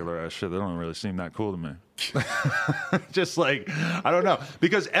just regular ass shit. They don't really seem that cool to me. Just like, I don't know.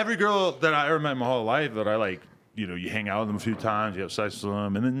 Because every girl that I ever met my whole life that I like, you hang out with them a few times, you have sex with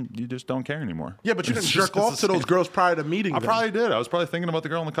them, and then you just don't care anymore. Yeah, but you didn't jerk off to those girls prior to meeting them. I probably did. I was probably thinking about the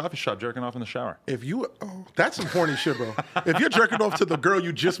girl in the coffee shop jerking off in the shower. That's some horny shit, bro. If you're jerking off to the girl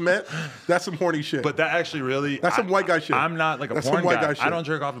you just met, that's some horny shit. But that actually really... That's some white guy shit. I'm not like a porn guy. I don't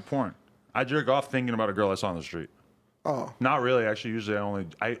jerk off to porn. I jerk off thinking about a girl I saw on the street. Oh. Not really. Actually, usually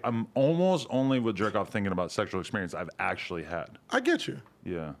I'm almost only would jerk off thinking about sexual experience I've actually had. I get you.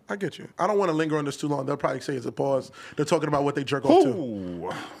 Yeah. I get you. I don't want to linger on this too long. They'll probably say it's a pause. They're talking about what they jerk off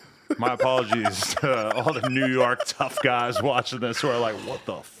to. My apologies to all the New York tough guys watching this who are like, what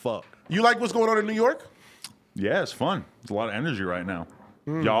the fuck? You like what's going on in New York? Yeah, it's fun. There's a lot of energy right now.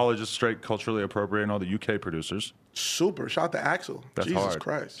 Y'all are just straight culturally appropriating all the UK producers. Super. Shout out to Axel. That's Jesus hard.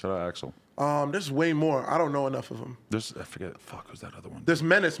 Christ. Shout out Axel. There's way more. I don't know enough of them. I forget. Fuck, who's that other one? There's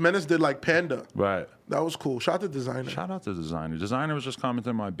Menace. Menace did like Panda. Right. That was cool. Shout out to Designer. Shout out to Designer. Designer was just commenting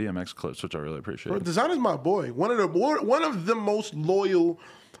on my BMX clips, which I really appreciate. Designer's my boy. One of the most loyal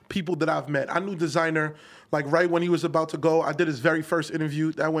people that I've met. I knew Designer like right when he was about to go. I did his very first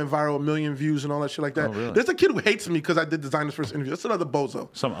interview. That went viral, 1 million views and all that shit like that. Oh, really? There's a kid who hates me because I did Designer's first interview. That's another bozo.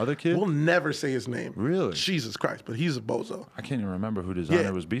 Some other kid? We'll never say his name. Really? Jesus Christ, but he's a bozo. I can't even remember who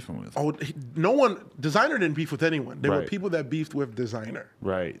Designer was beefing with. Oh, Designer didn't beef with anyone. There were people that beefed with Designer.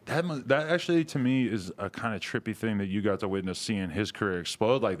 Right. That actually, to me, is a kind of trippy thing that you got to witness seeing his career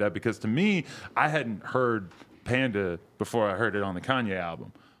explode like that. Because to me, I hadn't heard Panda before I heard it on the Kanye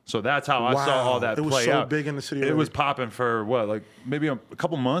album. So that's how I saw all that play out. It was so big in the city. It was popping for what, like maybe a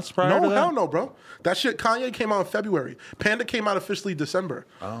couple months prior to that? No, hell no, bro. That shit, Kanye came out in February. Panda came out officially December.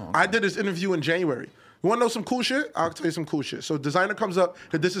 Oh, okay. I did his interview in January. You want to know some cool shit? I'll tell you some cool shit. So Designer comes up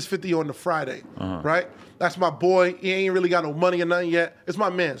that this is 50 on the Friday, right? That's my boy. He ain't really got no money or nothing yet. It's my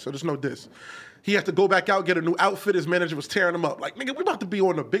man, so there's no diss. He had to go back out, get a new outfit. His manager was tearing him up. Like, nigga, we about to be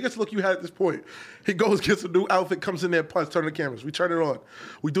on the biggest look you had at this point. He goes, gets a new outfit, comes in there, punch, turn the cameras. We turn it on.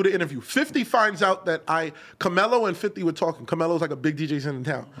 We do the interview. 50 finds out that Camelo and 50 were talking. Camelo's like a big DJ in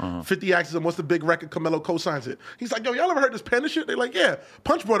town. 50 asks him, what's the big record? Camelo co-signs it. He's like, yo, y'all ever heard this Panda shit? They're like, yeah.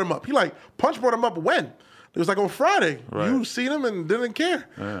 Punch brought him up. He like, Punch brought him up when? It was like on Friday. Right. You seen him and didn't care.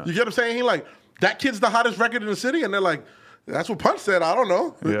 Yeah. You get what I'm saying? He like, that kid's the hottest record in the city? And they're like, that's what Punch said. I don't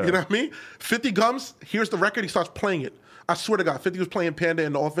know. Yeah. You know what I mean? 50 comes. Here's the record. He starts playing it. I swear to God, 50 was playing Panda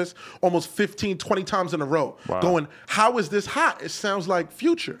in the office almost 15, 20 times in a row. Wow. Going, how is this hot? It sounds like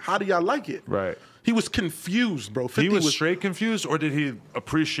Future. How do y'all like it? Right. He was confused, bro. 50 He was straight confused, or did he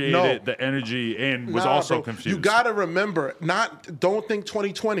appreciate it, the energy, and was also bro. confused? You got to remember, don't think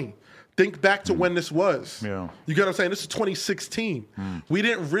 2020. Think back to when this was. Yeah. You get what I'm saying? This is 2016. We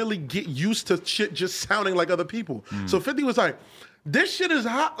didn't really get used to shit just sounding like other people. So 50 was like, this shit is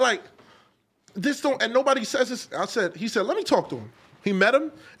hot. Like, this don't, and nobody says this. He said, let me talk to him. He met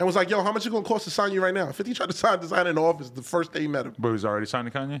him and was like, yo, how much it gonna cost to sign you right now? 50 tried to sign designer in the office the first day he met him. But he was already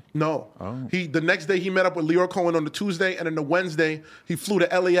signed to Kanye? No. Oh. The next day he met up with Leor Cohen on the Tuesday, and then the Wednesday he flew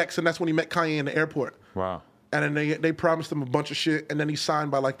to LAX, and that's when he met Kanye in the airport. Wow. And then they promised him a bunch of shit, and then he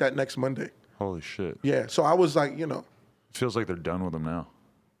signed by like that next Monday. Holy shit. Yeah, so I was like, you know. Feels like they're done with him now.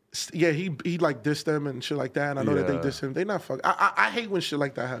 Yeah, he like dissed them and shit like that, and I know that they diss him. They not fuck. I hate when shit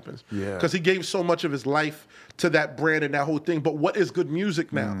like that happens. Yeah. Because he gave so much of his life to that brand and that whole thing. But what is good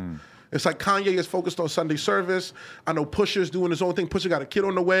music now? It's like Kanye is focused on Sunday service. I know Pusha's doing his own thing. Pusha got a kid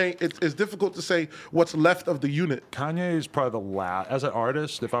on the way. It's difficult to say what's left of the unit. Kanye is probably the last, as an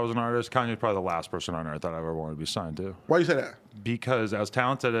artist, if I was an artist, Kanye is probably the last person on earth that I ever wanted to be signed to. Why you say that? Because as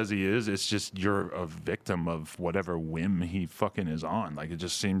talented as he is, it's just you're a victim of whatever whim he fucking is on. Like, it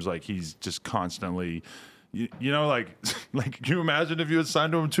just seems like he's just constantly... You know, like, can you imagine if you had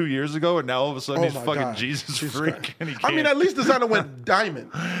signed to him 2 years ago and now all of a sudden he's fucking God. Jesus freak and he can't. I mean, at least Designer went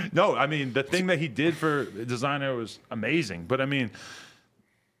diamond. No, I mean, the thing that he did for Designer was amazing. But I mean,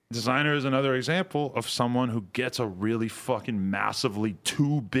 Designer is another example of someone who gets a really fucking massively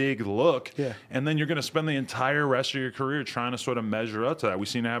too big look. Yeah. And then you're going to spend the entire rest of your career trying to sort of measure up to that. We've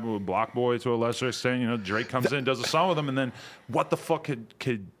seen it happen with Block Boy to a lesser extent. You know, Drake comes in, does a song with him, and then what the fuck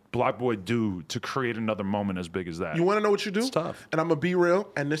could Block Boy do to create another moment as big as that? You want to know what you do? It's tough. And I'm going to be real,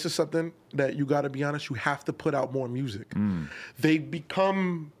 and this is something that you got to be honest, you have to put out more music. They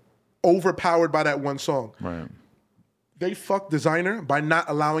become overpowered by that one song. Right. They fucked Designer by not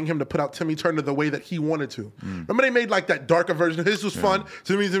allowing him to put out Timmy Turner the way that he wanted to. Remember they made like that darker version. His was fun.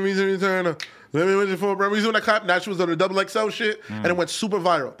 Timmy Turner. Let me wait for remember he's doing that clap. Now she was on the XXL shit, and it went super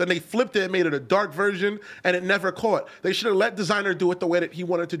viral. Then they flipped it and made it a dark version, and it never caught. They should have let Designer do it the way that he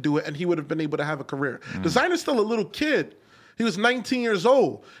wanted to do it, and he would have been able to have a career. Designer's still a little kid. He was 19 years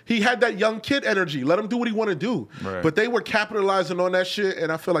old. He had that young kid energy. Let him do what he want to do. Right. But they were capitalizing on that shit, and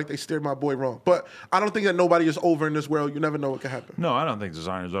I feel like they steered my boy wrong. But I don't think that nobody is over in this world. You never know what can happen. No, I don't think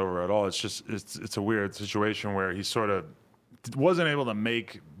Designer's over at all. It's just it's a weird situation where he sort of wasn't able to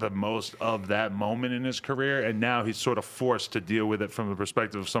make the most of that moment in his career, and now he's sort of forced to deal with it from the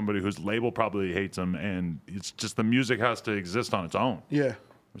perspective of somebody whose label probably hates him, and it's just the music has to exist on its own. Yeah.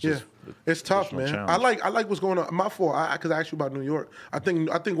 It's tough, man. Challenge. I like what's going on. My fault, because I asked you about New York. I think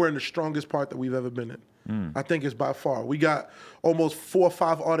we're in the strongest part that we've ever been in. I think it's by far. We got almost 4 or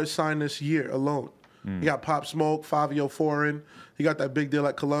 5 artists signed this year alone. You got Pop Smoke, Fabio Foreign. He got that big deal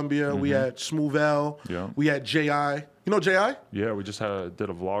at Columbia. We had Smooth L. Yeah. We had J.I. You know J.I.? Yeah, we just did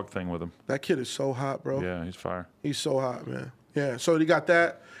a vlog thing with him. That kid is so hot, bro. Yeah, he's fire. He's so hot, man. Yeah, so they got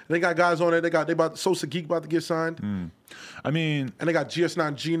that. They got guys on it. Sosa Geek about to get signed. I mean, and they got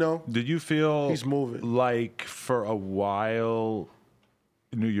GS9 Gino. Did you feel he's moving like for a while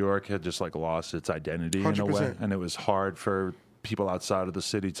New York had just like lost its identity 100%. In a way, and it was hard for people outside of the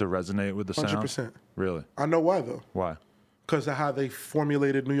city to resonate with the sound? 100%. Really? I know why though. Why? Because of how they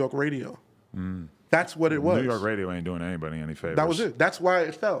formulated New York radio. That's what it was. New York radio ain't doing anybody any favors. That was it. That's why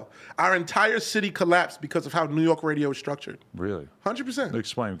it fell. Our entire city collapsed because of how New York radio is structured. Really? 100%.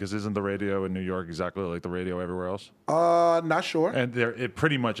 Explain, because isn't the radio in New York exactly like the radio everywhere else? Not sure. And it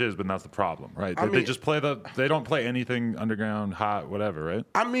pretty much is, but that's the problem, right? They just play they don't play anything underground, hot, whatever, right?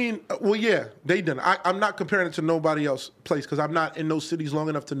 I mean, well, yeah, they didn't. I'm not comparing it to nobody else's place because I'm not in those cities long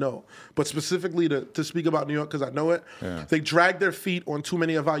enough to know. But specifically to speak about New York because I know it, they dragged their feet on too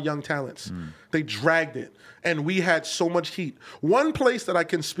many of our young talents. They dragged it. And we had so much heat. One place that I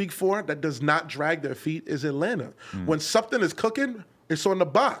can speak for that does not drag their feet is Atlanta. When something is cooking, it's on the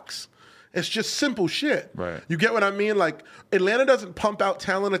box. It's just simple shit. Right. You get what I mean? Like, Atlanta doesn't pump out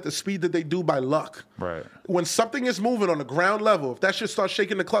talent at the speed that they do by luck. Right. When something is moving on the ground level, if that shit starts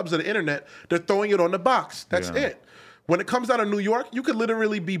shaking the clubs of the internet, they're throwing it on the box. That's it. When it comes out of New York, you could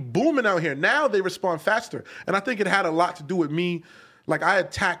literally be booming out here. Now they respond faster. And I think it had a lot to do with me. Like, I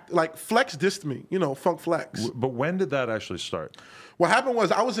attacked, like, Flex dissed me, Funk Flex. But when did that actually start? What happened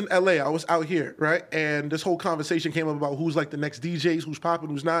was I was in LA. I was out here, right? And this whole conversation came up about who's like the next DJs, who's popping,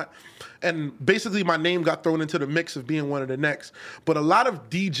 who's not. And basically my name got thrown into the mix of being one of the next. But a lot of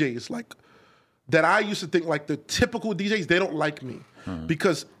DJs, like that I used to think like the typical DJs, they don't like me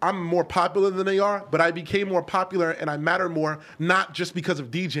because I'm more popular than they are, but I became more popular and I matter more, not just because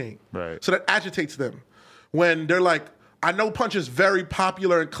of DJing. Right. So that agitates them when they're like, I know Punch is very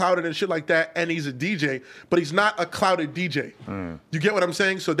popular and clouded and shit like that, and he's a DJ, but he's not a clouded DJ. You get what I'm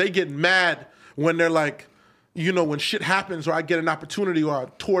saying? So they get mad when they're like, you know, when shit happens or I get an opportunity or I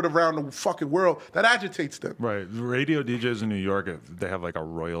toured around the fucking world, that agitates them. Right. Radio DJs in New York, they have like a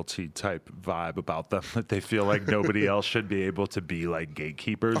royalty type vibe about them that they feel like nobody else should be able to be like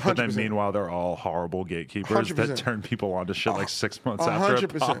gatekeepers. 100%. But then meanwhile, they're all horrible gatekeepers 100%. that turn people on to shit like 6 months after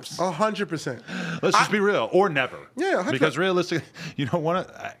it pops. 100%. Let's just be real, or never. Yeah, 100%. Because realistically, you don't want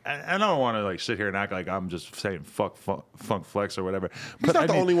to, I don't want to like sit here and act like I'm just saying fuck Funk Flex or whatever. He's not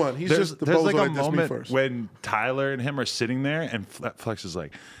the only one. He's just the bozo like that dissed me first. When Tyler and him are sitting there, and Flex is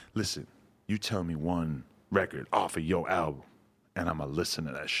like, listen, you tell me one record off of your album, and I'm going to listen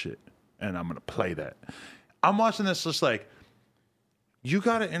to that shit, and I'm going to play that. I'm watching this just like, you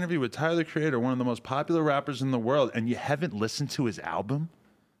got an interview with Tyler, the Creator, one of the most popular rappers in the world, and you haven't listened to his album?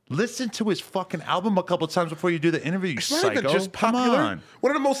 Listen to his fucking album a couple times before you do the interview, you psycho. Not just popular. Come on.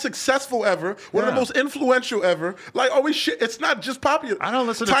 One of the most successful ever. One of the most influential ever. Like, always shit. It's not just popular. I don't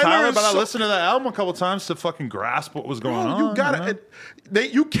listen to Tyler, but I listened to that album a couple times to fucking grasp what was going on. You gotta.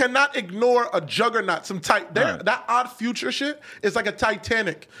 You cannot ignore a juggernaut. That Odd Future shit is like a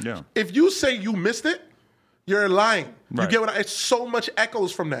Titanic. Yeah. If you say you missed it, you're lying. Right. You get what it's so much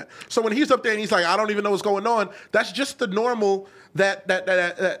echoes from that. So when he's up there and he's like, I don't even know what's going on, that's just the normal that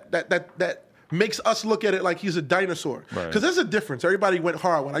makes us look at it like he's a dinosaur. Because there's a difference. Everybody went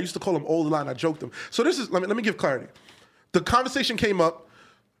hard when I used to call him old line. I joked him. So this is let me give clarity. The conversation came up.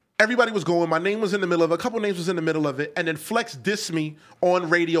 Everybody was going. My name was in the middle of it. A couple names was in the middle of it. And then Flex dissed me on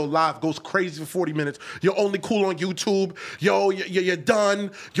radio live. Goes crazy for 40 minutes. You're only cool on YouTube. Yo, you're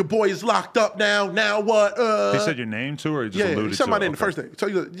done. Your boy is locked up now. Now what? He said your name too, or he just alluded to it? He said my name the first day. So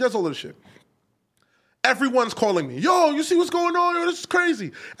he does all of this shit. Everyone's calling me, yo, you see what's going on? Yo, this is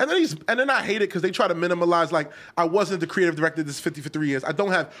crazy. And then I hate it because they try to minimalize, like, I wasn't the creative director of this 50 for 3 years. I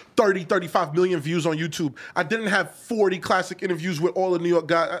don't have 30, 35 million views on YouTube. I didn't have 40 classic interviews with all the New York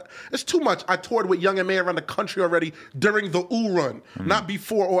guys. It's too much. I toured with Young M.A. around the country already during the OO run, not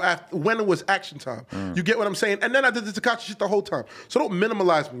before or after, when it was action time. You get what I'm saying? And then I did the Tekashi shit the whole time. So don't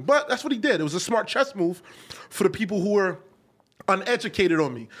minimalize me. But that's what he did. It was a smart chess move for the people who were uneducated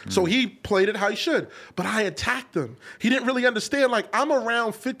on me. So he played it how he should. But I attacked him. He didn't really understand. Like, I'm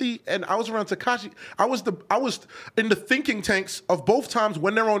around 50 and I was around Tekashi. I was in the thinking tanks of both times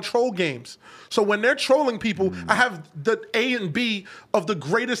when they're on troll games. So when they're trolling people, I have the A and B of the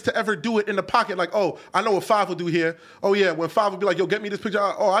greatest to ever do it in the pocket. Like, oh, I know what 5 will do here. Oh yeah, when 5 will be like, yo, get me this picture.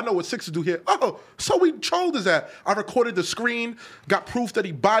 Oh, I know what 6 will do here. Oh, so we trolled his ass. I recorded the screen, got proof that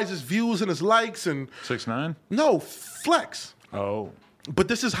he buys his views and his likes and 6ix9ine? No, Flex. Oh. But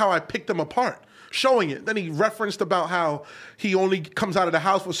this is how I picked them apart, showing it. Then he referenced about how he only comes out of the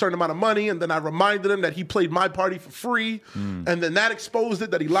house for a certain amount of money, and then I reminded him that he played my party for free, and then that exposed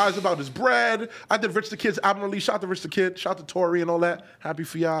it, that he lies about his bread. I did Rich the Kid's album release, shout to Rich the Kid, shout to Tory and all that. Happy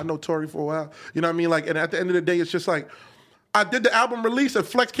for y'all, I know Tory for a while. You know what I mean? Like, and at the end of the day, it's just like, I did the album release and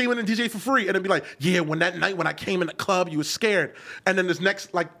Flex came in and DJ for free. And it'd be like, yeah, when that night when I came in the club, you was scared. And then this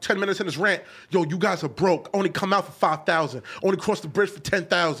next like 10 minutes in this rant, yo, you guys are broke. Only come out for 5,000. Only cross the bridge for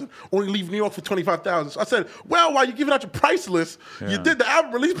 10,000. Only leave New York for 25,000. So I said, well, while you're giving out your price list, you did the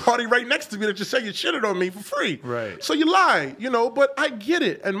album release party right next to me that just said you shitted on me for free. Right. So you lie, you know, but I get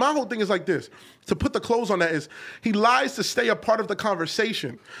it. And my whole thing is like this. To put the close on that is he lies to stay a part of the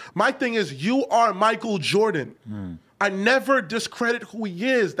conversation. My thing is you are Michael Jordan. I never discredit who he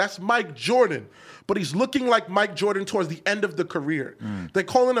is. That's Mike Jordan. But he's looking like Mike Jordan towards the end of the career. They're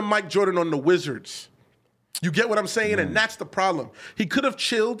calling him Mike Jordan on the Wizards. You get what I'm saying? And that's the problem. He could have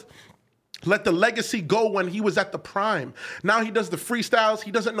chilled, let the legacy go when he was at the prime. Now he does the freestyles.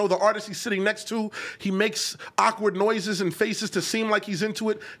 He doesn't know the artist he's sitting next to. He makes awkward noises and faces to seem like he's into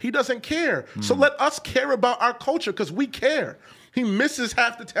it. He doesn't care. So let us care about our culture because we care. He misses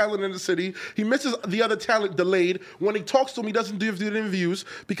half the talent in the city. He misses the other talent delayed. When he talks to him, he doesn't do the interviews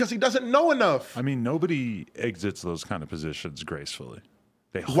because he doesn't know enough. I mean, nobody exits those kind of positions gracefully.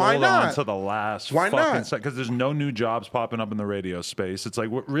 They hold Why not? on to the last Why fucking not? second because there's no new jobs popping up in the radio space. It's like,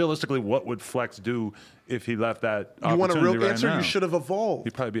 realistically, what would Flex do if he left that You want a opportunity real right answer? now? You should have evolved.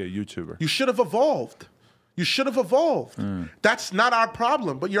 He'd probably be a YouTuber. You should have evolved. You should have evolved. That's not our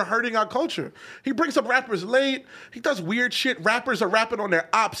problem, but you're hurting our culture. He brings up rappers late. He does weird shit. Rappers are rapping on their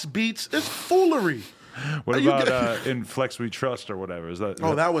ops beats. It's foolery. What about in Flex We Trust or whatever? Is that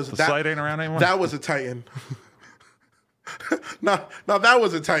the site ain't around anymore? That was a titan. now that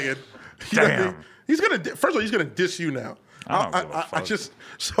was a titan. You know what I mean? He's gonna first of all, he's gonna diss you now. I just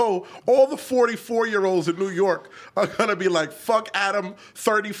so all the 44-year-olds in New York are gonna be like, "Fuck Adam,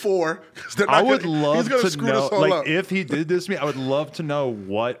 34." They're not I would love he's gonna to screw know, us all like, up. if he did this to me, I would love to know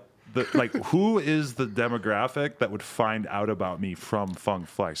what the like who is the demographic that would find out about me from Funk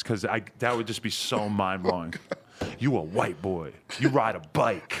Flex, because that would just be so mind blowing. You a white boy, you ride a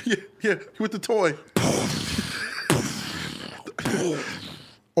bike, yeah, with the toy.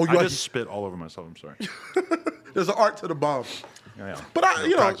 Oh, I just spit all over myself. I'm sorry. There's an art to the bomb. Yeah. But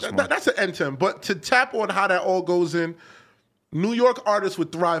that's an end to him. But to tap on how that all goes in, New York artists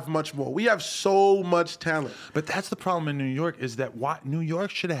would thrive much more. We have so much talent. But that's the problem in New York, is that New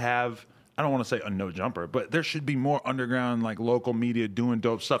York should have, I don't want to say a no jumper, but there should be more underground, like, local media doing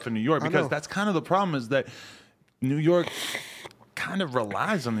dope stuff in New York, because that's kind of the problem, is that New York kind of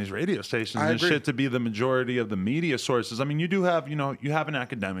relies on these radio stations and shit to be the majority of the media sources. I mean, you do have, you have an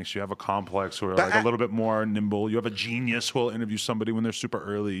academics, you have a complex who are like a little bit more nimble. You have a genius who will interview somebody when they're super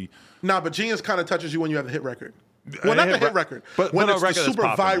early. Nah, but genius kind of touches you when you have the hit record. Well, not the hit record, but when it's the super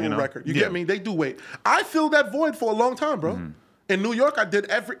viral record. You get me? They do wait. I filled that void for a long time, bro. Mm-hmm. In New York, I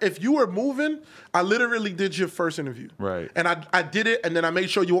did if you were moving, I literally did your first interview. Right. And I did it, and then I made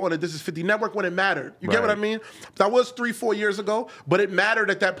sure you were on the This Is 50 network when it mattered. You get what I mean? That was 3-4 years ago, but it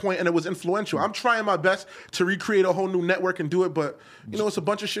mattered at that point, and it was influential. I'm trying my best to recreate a whole new network and do it, but, it's a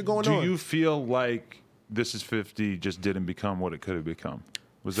bunch of shit going on. Do you feel like This Is 50 just didn't become what it could have become?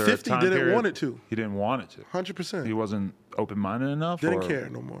 Was there 50 a time didn't period want it to. He didn't want it to. 100%. He wasn't open-minded enough? Didn't care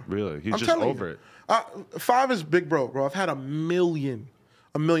no more. Really? He's just over it. 5 is big bro. I've had a million.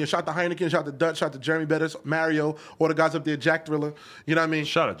 Shout to Heineken, shout to Dutch, shout to Jeremy Bettis, Mario, all the guys up there, Jack Thriller. You know what I mean?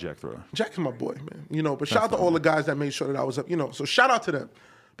 Shout out Jack Thriller. Jack's my boy, man. But shout out to all the guys that made sure that I was up, So shout out to them.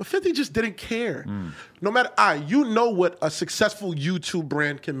 But 50 just didn't care. No matter, you know what a successful YouTube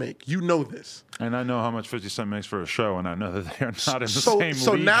brand can make. You know this. And I know how much 50 Cent makes for a show, and I know that they're not in the same league.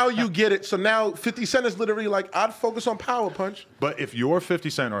 So now you get it. So now 50 Cent is literally like, I'd focus on Power Punch. But if you're 50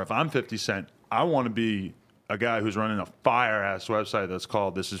 Cent, or if I'm 50 Cent, I want to be a guy who's running a fire-ass website that's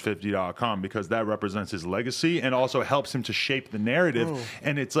called thisis50.com, because that represents his legacy and also helps him to shape the narrative. Oh.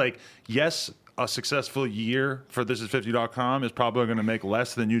 And it's like, yes, a successful year for thisis50.com is probably going to make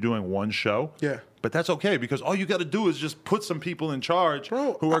less than you doing one show. Yeah. But that's okay, because all you got to do is just put some people in charge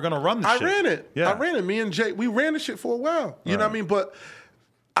who are going to run the shit. I ran it. Yeah. I ran it. Me and Jay, we ran the shit for a while. You know what I mean? But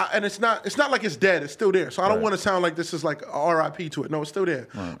and it's not like it's dead. It's still there. So I don't want to sound like this is like a RIP to it. No, it's still there.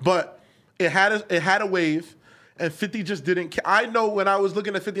 Right. But it had a wave. And 50 just didn't care. I know when I was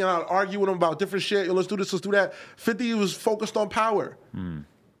looking at 50 and I'd argue with him about different shit, let's do this, let's do that. 50 was focused on power.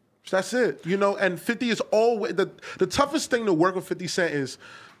 So that's it, And 50 is always the toughest thing to work with 50 Cent is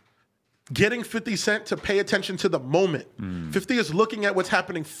getting 50 Cent to pay attention to the moment. 50 is looking at what's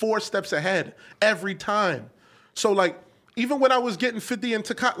happening 4 steps ahead every time. So like even when I was getting 50 and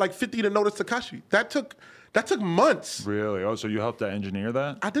 50 to notice Tekashi, that took months. Really? Oh, so you helped to engineer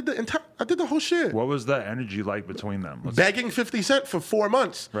that? I did the whole shit. What was that energy like between them? Begging 50 Cent for 4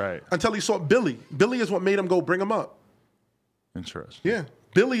 months. Right. Until he saw Billy. Billy is what made him go bring him up. Interesting. Yeah.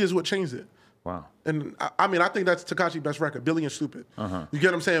 Billy is what changed it. Wow. And I mean, I think that's Tekashi's best record. Billy and Stupid. You get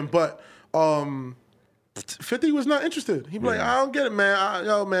what I'm saying? But 50 was not interested. He'd be like, I don't get it,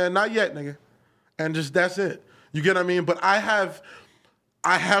 man. Man, not yet, nigga. And just that's it. You get what I mean? But I have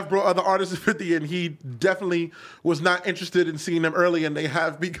brought other artists to 50, and he definitely was not interested in seeing them early, and they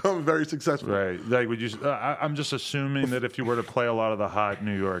have become very successful. Right. Like, I'm just assuming that if you were to play a lot of the hot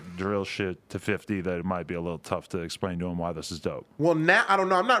New York drill shit to 50, that it might be a little tough to explain to him why this is dope. Well, now, I don't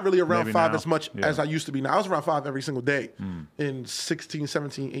know. I'm not really around Maybe 5 now. as much as I used to be. Now, I was around 5 every single day in 16,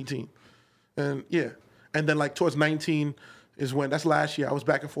 17, 18. And, yeah. And then, like, towards 19 is when, that's last year, I was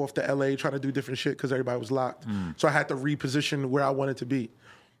back and forth to LA trying to do different shit because everybody was locked. So I had to reposition where I wanted to be.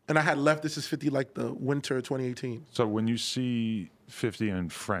 And I had left This Is 50 like the winter of 2018. So when you see 50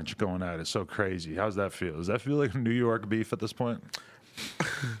 and French going at it so crazy, how's that feel? Does that feel like New York beef at this point?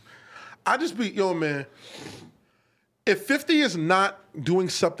 I just be, man, if 50 is not doing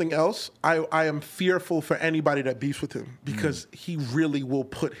something else, I am fearful for anybody that beefs with him because he really will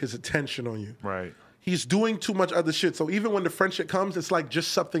put his attention on you. Right. He's doing too much other shit. So even when the friendship comes, it's like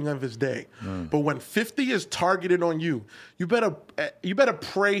just something of his day. But when 50 is targeted on you, you better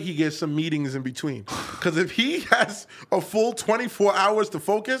pray he gets some meetings in between. Because if he has a full 24 hours to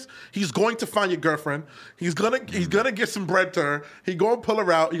focus, he's going to find your girlfriend. He's gonna get some bread to her. He gonna pull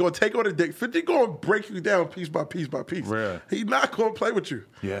her out. He gonna take her on a date. 50 gonna break you down piece by piece by piece. Really? He's not gonna play with you.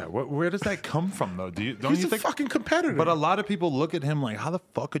 Yeah. Where does that come from though? Don't He's you a think? Fucking competitor. But a lot of people look at him like, how the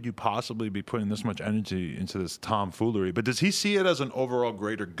fuck could you possibly be putting this much energy energy into this tomfoolery. But does he see it as an overall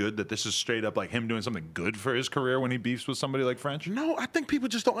greater good that this is straight up like him doing something good for his career when he beefs with somebody like Pvnch? No, I think people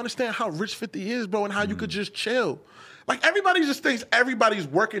just don't understand how rich 50 is, bro, and how you could just chill. Like, everybody just thinks everybody's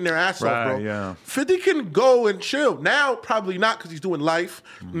working their ass off, bro. Yeah. 50 can go and chill. Now, probably not, because he's doing Life.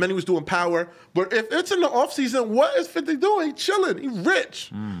 And then he was doing Power. But if it's in the offseason, what is 50 doing? He's chilling. He's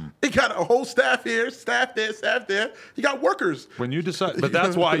rich. He got a whole staff here, staff there, staff there. He got workers. When you decide, but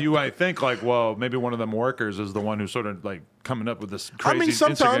that's why you, I think, like, well, maybe one of them workers is the one who's sort of like coming up with this crazy. I mean,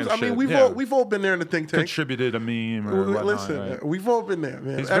 sometimes, Instagram we've all been there in the think tank. Contributed a meme or whatnot. Listen, right? we've all been there,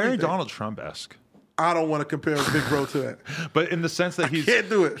 man. He's very Donald Trump-esque. I don't want to compare Big Bro to that. But in the sense that can't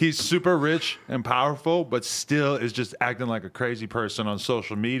do it. He's super rich and powerful, but still is just acting like a crazy person on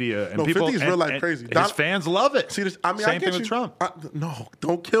social media. And No, people, 50's real life crazy. His fans love it. See this? I mean, Same I get thing you. with Trump. No,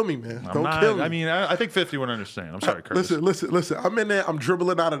 don't kill me, man. I'm Don't not- kill me. I mean, I think 50 would understand. I'm sorry, Curtis. Listen. I'm in there. I'm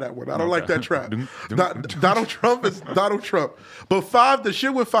dribbling out of that one. I don't like that trap. Dun, Donald Trump is Donald Trump. But the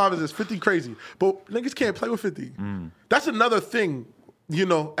shit with 5 is this 50 crazy. But niggas can't play with 50. That's another thing, you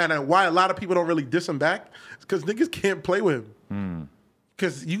know, and why a lot of people don't really diss him back. It's because niggas can't play with him.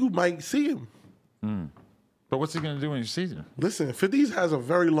 Because you might see him. But what's he going to do when he sees you? Listen, 50 has a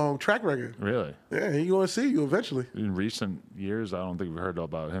very long track record. Really? Yeah, he's going to see you eventually. In recent years, I don't think we've heard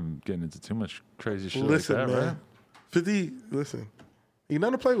about him getting into too much crazy shit Listen, like that, man. right? 50, listen. He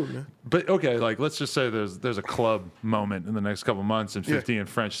nothing to play with, man. But okay, like let's just say there's a club moment in the next couple months, and 50 and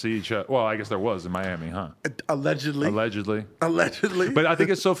Pvnch see each other. Well, I guess there was in Miami, huh? Allegedly. But I think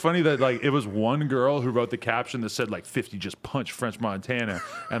it's so funny that like it was one girl who wrote the caption that said like 50 just punched Pvnch Montana,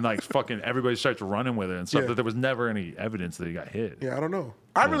 and like fucking everybody starts running with it and stuff. Yeah. That there was never any evidence that he got hit. Yeah, I don't know.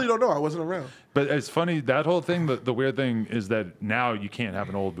 I really don't know. I wasn't around. But it's funny that whole thing. The weird thing is that now you can't have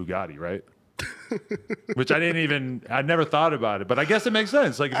an old Bugatti, right? Which I never thought about it, but I guess it makes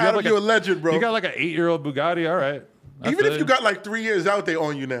sense. Like if you have like you're a legend, bro. You got like an 8-year-old Bugatti, all right. Even if you got like 3 years out there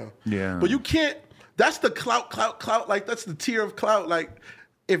on you now. Yeah. But you can't, that's the clout. Like that's the tier of clout. Like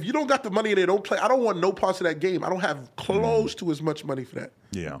if you don't got the money and they don't play, I don't want no parts of that game. I don't have close to as much money for that.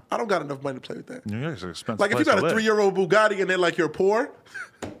 Yeah. I don't got enough money to play with that. Yeah, it's an expensive Like if you place got to a live. 3-year-old Bugatti and they're like you're poor,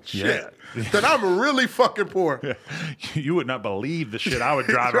 shit. Then I'm really fucking poor. Yeah. You would not believe the shit I would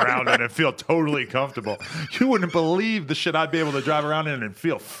drive around in and feel totally comfortable. You wouldn't believe the shit I'd be able to drive around in and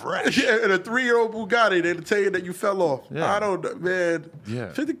feel fresh. Yeah, and a 3-year-old Bugatti, they'll tell you that you fell off. Yeah. I don't, man.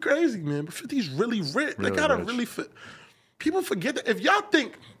 Yeah. 50 crazy, man. But 50's really rich. They Really gotta rich. really fit. People forget that. If y'all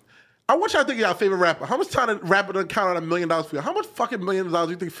think, I want y'all to think of y'all favorite rapper. How much time a rapper done count on $1 million for you? How much fucking $1 million do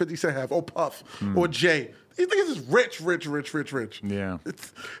you think 50 Cent have? Or Puff? Or Jay? These niggas is rich. Yeah.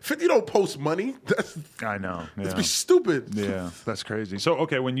 50 don't post money. I know. Yeah. Let's be stupid. Yeah, that's crazy. So,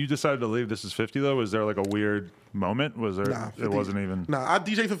 okay, when you decided to leave This Is 50, though, was there like a weird moment? Was there? Nah, 50, it wasn't even. Nah, I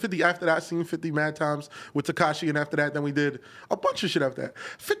DJed for 50 after that. I seen 50 mad times with Tekashi, and after that, then we did a bunch of shit after that.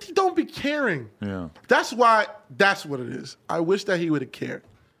 50 don't be caring. Yeah. That's why, that's what it is. I wish that he would have cared.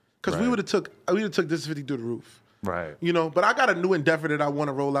 Because we Right. would have took This Is 50 through the roof. Right. You know, but I got a new endeavor that I want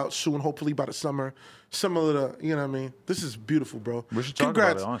to roll out soon, hopefully by the summer. Similar to, you know what I mean? This is beautiful, bro. We should talk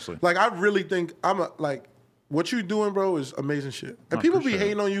about it, honestly. Like, I really think what you're doing, bro, is amazing shit. And people be appreciate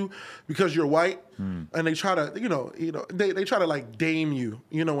hating on you because you're white, and they try to, they try to like dame you,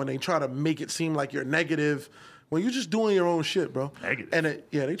 when they try to make it seem like you're negative when you're just doing your own shit, bro. Negative. And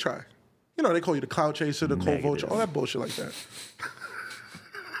they try. They call you the cloud chaser, the cold vulture, all that bullshit like that.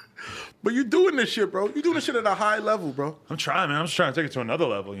 But you doing this shit, bro. You doing this shit at a high level, bro. I'm trying, man. I'm just trying to take it to another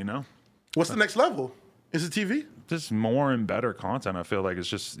level, What's the next level? Is it TV? Just more and better content. I feel like it's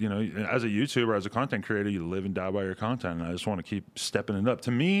just, as a YouTuber, as a content creator, you live and die by your content. And I just want to keep stepping it up.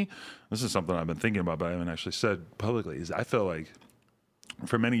 To me, this is something I've been thinking about, but I haven't actually said publicly, is I feel like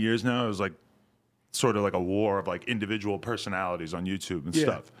for many years now, it was like sort of like a war of like individual personalities on YouTube and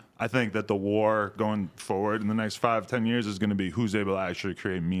stuff. I think that the war going forward in the next 5-10 years is going to be who's able to actually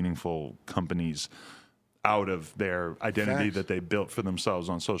create meaningful companies out of their identity Facts. that they built for themselves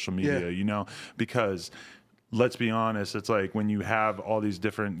on social media, because let's be honest, it's like when you have all these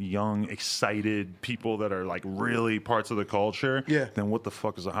different young, excited people that are like really parts of the culture, then what the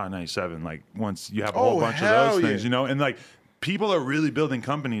fuck is a Hot 97? Like once you have a whole bunch of those things, and like people are really building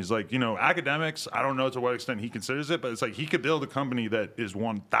companies like, academics, I don't know to what extent he considers it, but it's like he could build a company that is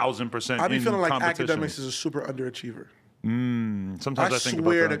 1,000% I be in feeling like competition. academics is a super underachiever. Sometimes I think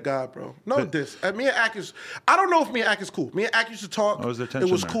swear about to that. God, bro. No, me and Ak is, I don't know if me and Ak is cool. Me and Ak used to talk. Oh, is there it tension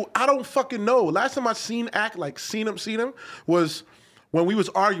was there? cool. I don't fucking know. Last time I seen Ak, like seen him, was when we was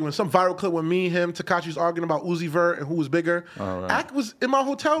arguing, some viral clip when me, him, Tekashi was arguing about Uzi Vert and who was bigger. Oh, right. Ak was in my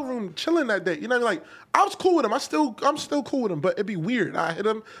hotel room chilling that day. You know, like I was cool with him. I'm still cool with him, but it'd be weird. I hit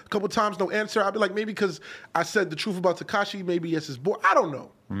him a couple times, no answer. I'd be like, maybe because I said the truth about Tekashi, maybe it's his boy. I don't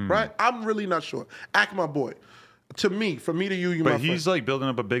know, right? I'm really not sure. Ak, my boy. From me to you, my friend. But he's like building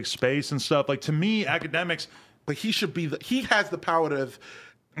up a big space and stuff. Like to me, academics. But he should be he has the power to.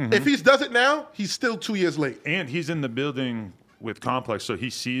 If he does it now, he's still 2 years late. And he's in the building with Complex, so he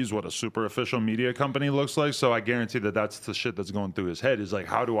sees what a super official media company looks like. So I guarantee that that's the shit that's going through his head. Is like,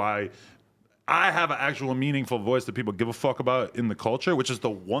 how do I have an actual meaningful voice that people give a fuck about in the culture, which is the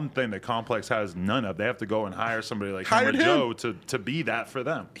one thing that Complex has none of. They have to go and hire somebody like him or Joe to be that for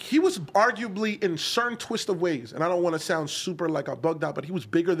them. He was arguably in certain twist of ways, and I don't want to sound super like I bugged out, but he was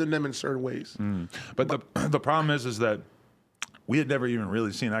bigger than them in certain ways. But the problem is that we had never even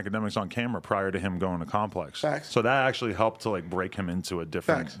really seen academics on camera prior to him going to Complex. Facts. So that actually helped to like break him into a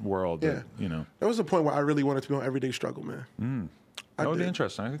different world. Yeah. That, you know. There was a point where I really wanted to be on Everyday Struggle, man. That would be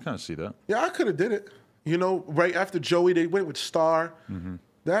interesting. I can kind of see that. Yeah, I could have did it. You know, right after Joey, they went with Star.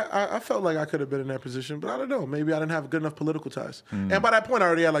 That I felt like I could have been in that position, but I don't know. Maybe I didn't have good enough political ties. And by that point, I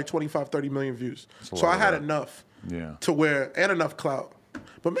already had like 25, 30 million views. So I had enough to where, and enough clout.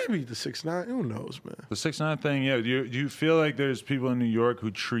 But maybe the 6ix9ine, who knows, man? The 6ix9ine thing, yeah. Do you feel like there's people in New York who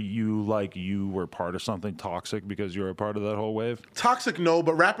treat you like you were part of something toxic because you're a part of that whole wave? Toxic, no,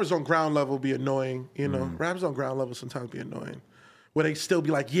 but rappers on ground level be annoying. You know, rappers on ground level sometimes be annoying. Where they still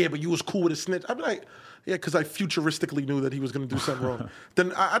be like, yeah, but you was cool with a snitch. I'd be like, yeah, because I futuristically knew that he was going to do something wrong.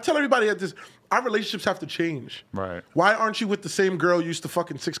 Then I tell everybody that our relationships have to change. Right. Why aren't you with the same girl you used to fuck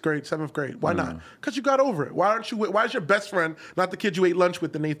in 6th grade, 7th grade? Why not? Because you got over it. Why is your best friend not the kid you ate lunch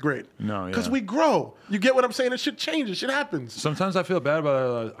with in 8th grade? No, yeah. Because we grow. You get what I'm saying? And shit changes. Shit happens. Sometimes I feel bad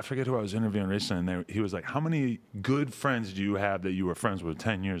about it. I forget who I was interviewing recently, and he was like, how many good friends do you have that you were friends with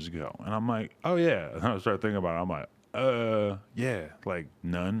 10 years ago? And I'm like, oh, yeah. And I started thinking about it. I'm like, yeah, like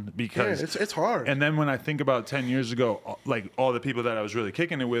none, because it's hard. And then when I think about 10 years ago, like all the people that I was really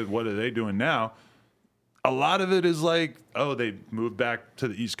kicking it with, what are they doing now? A lot of it is like, oh, they moved back to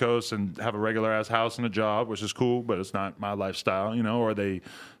the East Coast and have a regular ass house and a job, which is cool, but it's not my lifestyle, you know, or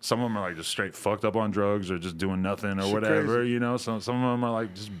some of them are like just straight fucked up on drugs or just doing nothing or whatever, crazy. You know, some of them are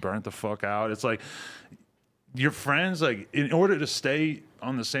like just burnt the fuck out. It's like your friends, like in order to stay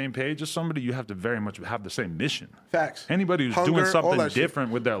on the same page as somebody, you have to very much have the same mission. Facts. Anybody who's doing something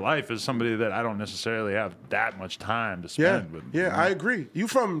different with their life is somebody that I don't necessarily have that much time to spend with. Yeah, I agree. You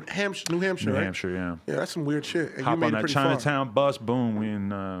from New Hampshire, right? New Hampshire, yeah. Yeah, that's some weird shit. And Hop you made on it that pretty Chinatown far. bus, boom,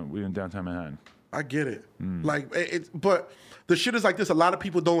 we in downtown Manhattan. I get it. Like but the shit is like this. A lot of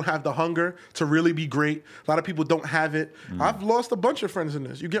people don't have the hunger to really be great. A lot of people don't have it. I've lost a bunch of friends in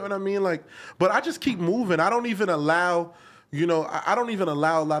this. You get what I mean? Like, but I just keep moving. I don't even allow, I don't even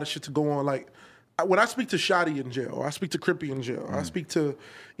allow a lot of shit to go on. Like, when I speak to Shotty in jail, or I speak to Crippy in jail, I speak to,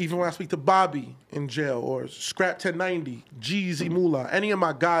 even when I speak to Bobby in jail, or Scrap 1090, Jeezy Moolah, any of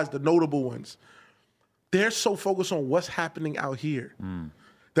my guys, the notable ones, they're so focused on what's happening out here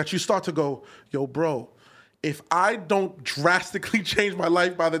that you start to go, yo, bro, if I don't drastically change my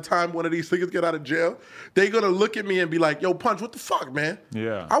life by the time one of these niggas get out of jail, they're going to look at me and be like, yo, Punch, what the fuck, man?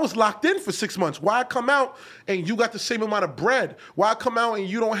 Yeah. I was locked in for 6 months. Why I come out and you got the same amount of bread? Why I come out and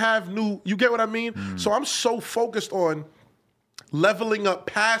you don't have you get what I mean? So I'm so focused on leveling up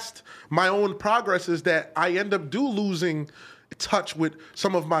past my own progresses that I end up losing touch with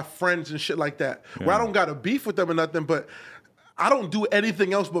some of my friends and shit like that. Yeah. Where I don't got a beef with them or nothing, but I don't do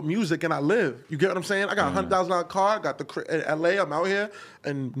anything else but music, and I live. You get what I'm saying? I got a $100,000 car. I got in LA. I'm out here.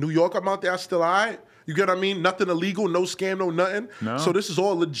 In New York, I'm out there. I still all right. You get what I mean? Nothing illegal, no scam, no nothing. No. So this is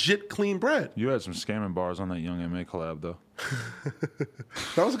all legit, clean bread. You had some scamming bars on that Young M.A. collab, though.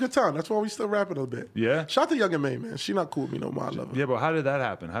 That was a good time. That's why we still rapping a bit. Yeah? Shout out to Young M.A., man. She not cool with me no more. I love her. Yeah, but how did that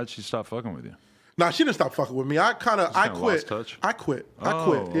happen? How did she stop fucking with you? Nah, she didn't stop fucking with me. I quit. Lost touch? I quit.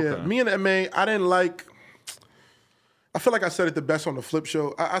 Oh, Yeah. okay. Me and M.A., I didn't like... I feel like I said it the best on the Flip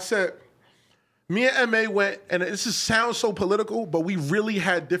Show. I said, me and M.A. went, and this just sounds so political, but we really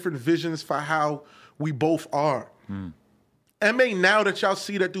had different visions for how we both are. M.A., now that y'all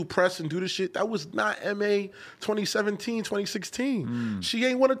see that do press and do this shit, that was not M.A. 2017, 2016. She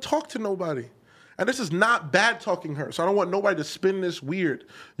ain't want to talk to nobody. And this is not bad talking her, so I don't want nobody to spin this weird.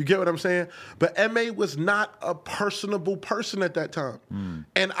 You get what I'm saying? But M.A. was not a personable person at that time.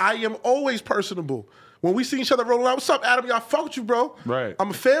 And I am always personable. When we see each other rolling out, what's up, Adam? I fuck with you, bro. Right. I'm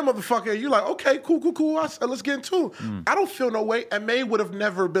a fan, motherfucker. You're like, okay, cool. Let's get into it. I don't feel no way. And May would have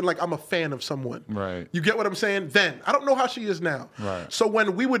never been like, I'm a fan of someone. Right. You get what I'm saying? Then. I don't know how she is now. Right. So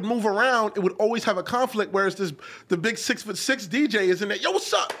when we would move around, it would always have a conflict, whereas the big 6'6" DJ is in there. Yo,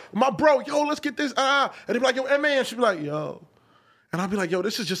 what's up? My bro, yo, let's get this. And he'd be like, yo, MA. And she'd be like, yo. And I'd be like, yo,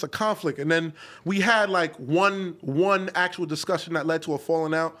 this is just a conflict. And then we had like one actual discussion that led to a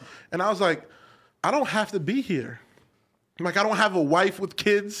falling out. And I was like, I don't have to be here. Like, I don't have a wife with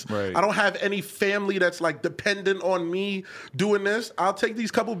kids. Right. I don't have any family that's like dependent on me doing this. I'll take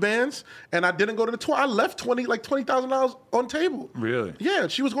these couple bands, and I didn't go to the tour. I left $20,000 on table. Really? Yeah,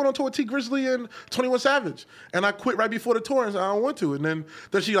 she was going on tour with T Grizzly and 21 Savage, and I quit right before the tour and said I don't want to. And then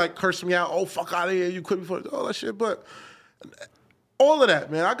she like cursed me out. Oh, fuck out of here! You quit before all that shit. But all of that,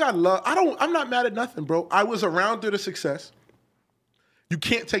 man, I got love. I'm not mad at nothing, bro. I was around through the success. You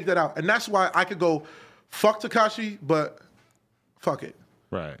can't take that out. And that's why I could go, fuck Tekashi, but fuck it.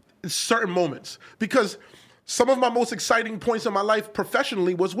 Right. In certain moments. Because some of my most exciting points in my life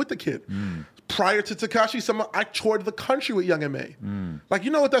professionally was with the kid. Prior to Tekashi, I toured the country with Young M.A. Like,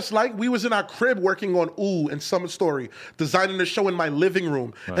 you know what that's like? We was in our crib working on Ooh and Summer Story, designing the show in my living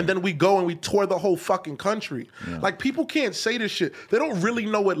room. Right. And then we go and we tour the whole fucking country. Yeah. Like, people can't say this shit. They don't really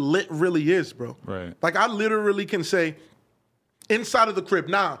know what lit really is, bro. Right. Like, I literally can say, inside of the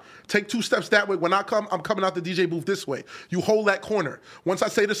crib, take 2 steps that way. When I come, I'm coming out the DJ booth this way. You hold that corner. Once I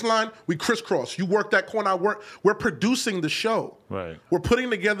say this line, we crisscross. You work that corner, I work. We're producing the show. Right. We're putting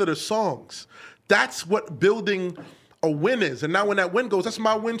together the songs. That's what building a win is. And now when that win goes, that's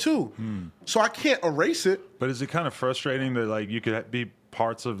my win too. So I can't erase it. But is it kind of frustrating that like you could be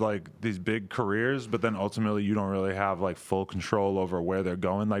parts of like these big careers, but then ultimately you don't really have like full control over where they're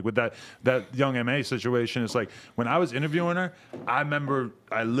going? Like with that Young M.A. situation, it's like when I was interviewing her, I remember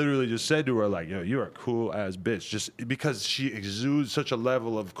I literally just said to her like, yo, you're a cool ass bitch, just because she exudes such a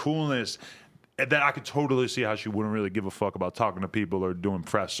level of coolness that I could totally see how she wouldn't really give a fuck about talking to people or doing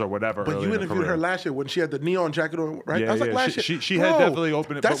press or whatever. But you interviewed her last year when she had the neon jacket on, right? Yeah, I was like, last year. She had definitely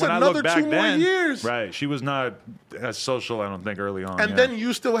opened it. That's but when another I look back 2 then, more years. Right. She was not as social, I don't think, early on. And then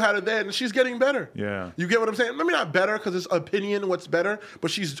you still had her there, and she's getting better. Yeah. You get what I'm saying? Maybe not better because it's opinion what's better, but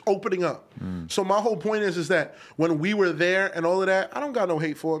she's opening up. So my whole point is that when we were there and all of that, I don't got no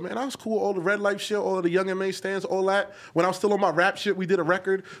hate for it, man. I was cool. All the Red Life shit, all of the Young M.A. stands, all that. When I was still on my rap shit, we did a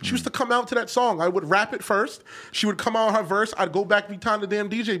record. She used to come out to that song. I would rap it first. She would come out on her verse. I'd go back behind the damn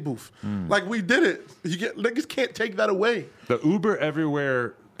DJ booth. Like, we did it. Niggas can't take that away. The Uber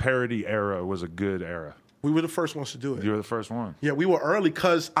Everywhere parody era was a good era. We were the first ones to do it. You were the first one. Yeah, we were early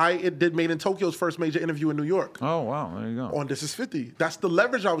because it did Made in Tokyo's first major interview in New York. Oh, wow. There you go. On This Is 50. That's the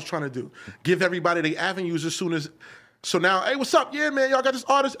leverage I was trying to do. Give everybody the avenues as soon as... So now, hey, what's up? Yeah, man, y'all got this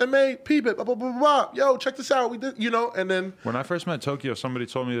artist, M.A., P-Bit, blah, blah, blah, blah. Yo, check this out. We did, and then... When I first met Tokyo, somebody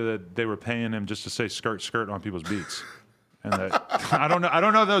told me that they were paying him just to say skirt, skirt on people's beats. And that, I don't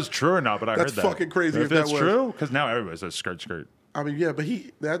know if that was true or not, but I heard that. That's fucking crazy if that's true, because now everybody says skirt, skirt. I mean, yeah,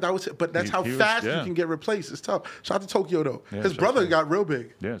 but that's how fast you can get replaced. It's tough. Shout out to Tokyo, though. Yeah, his brother got real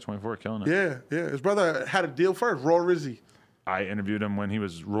big. Yeah, 24, killing it. Yeah. His brother had a deal first, Raw Rizzy. I interviewed him when he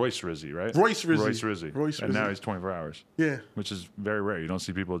was Royce Rizzy, right? Royce Rizzy. And now he's 24 Hours. Yeah. Which is very rare. You don't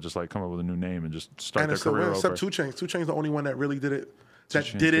see people just like come up with a new name and just start their career over. Except 2 Chainz. 2 Chainz the only one that really did it.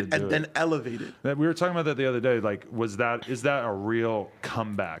 Then elevated. We were talking about that the other day. Like, is that a real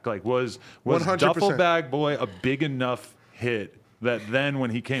comeback? Like, was 100%. Duffel Bag Boy a big enough hit that then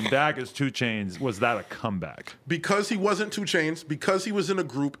when he came back as 2 Chainz, was that a comeback? Because he wasn't 2 Chainz, because he was in a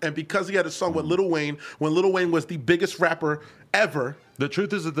group, and because he had a song with Lil Wayne, when Lil Wayne was the biggest rapper ever. The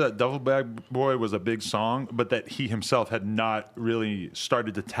truth is that Duffel Bag Boy was a big song, but that he himself had not really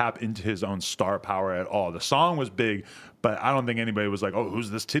started to tap into his own star power at all. The song was big, but I don't think anybody was like, oh,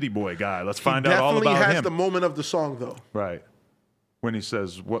 who's this Titty Boy guy? Let's find out all about him. He definitely has the moment of the song, though. Right. When he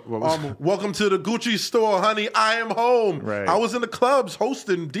says, what was welcome to the Gucci store, honey, I am home. Right. I was in the clubs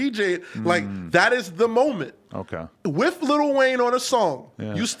hosting, DJ. Like, that is the moment. Okay. With Lil Wayne on a song,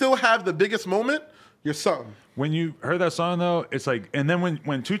 yeah. You still have the biggest moment, you're something. When you heard that song, though, it's like, and then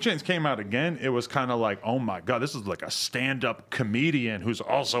when 2 Chainz came out again, it was kind of like, oh my God, this is like a stand-up comedian who's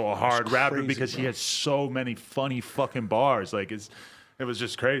also a hard rapper because he has so many funny fucking bars. Like, it was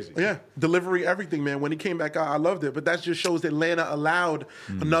just crazy. Yeah, delivery, everything, man. When he came back out, I loved it. But that just shows that Atlanta allowed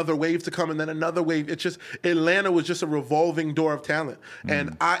another wave to come and then another wave. It's just, Atlanta was just a revolving door of talent.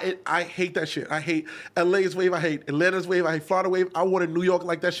 And I hate that shit. I hate LA's wave. I hate Atlanta's wave. I hate Florida wave. I wanted New York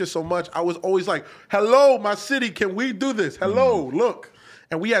like that shit so much. I was always like, hello, my city, can we do this? Hello, look.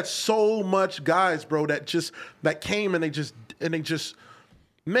 And we had so much guys, bro, that came and they just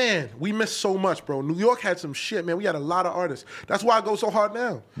Man, we missed so much, bro. New York had some shit, man. We had a lot of artists. That's why I go so hard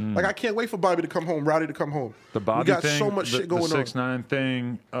now. Like, I can't wait for Bobby to come home, Rowdy to come home. The Bobby we got thing, so much shit going the on. 6ix9ine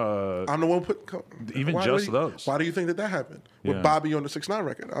thing. I'm the one even those. Why do you think that happened? With Bobby on the 6ix9ine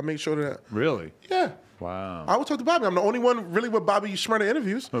record. I made sure that. Really? Yeah. Wow. I would talk to Bobby. I'm the only one really with Bobby Schmurda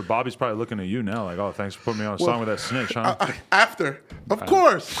interviews. But Bobby's probably looking at you now like, oh, thanks for putting me on a song with that snitch, huh? After. Of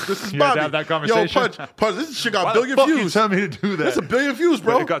course. This is you Bobby. had to have that conversation? Yo, Punch, this shit got Why a billion the fuck views. You tell me to do that? That's a billion views,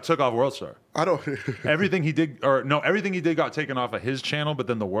 bro. But it took off WorldStar. I don't. Everything he did got taken off of his channel, but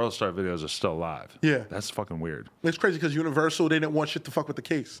then the WorldStar videos are still live. Yeah. That's fucking weird. It's crazy because Universal, they didn't want shit to fuck with the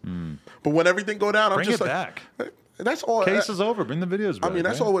case. But when everything go down, I'm just like. Back. That's all. Case is over. Bring the videos back. I mean,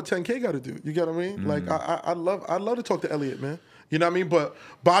 that's all what 10K got to do. You get what I mean? Like, I'd love to talk to Elliot, man. You know what I mean? But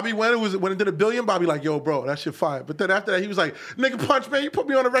Bobby, when it did a billion, Bobby like, yo, bro, that shit fire. But then after that, he was like, nigga, Punch, man, you put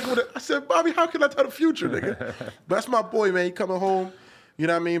me on the record with it. I said, Bobby, how can I tell the future, nigga? But that's my boy, man. He coming home. You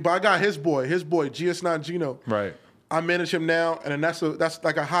know what I mean? But I got his boy, GS9 Gino. Right. I manage him now, and then that's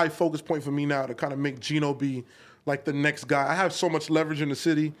like a high focus point for me now to kind of make Gino be like the next guy. I have so much leverage in the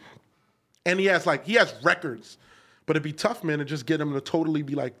city, and he has records. But it'd be tough, man, to just get him to totally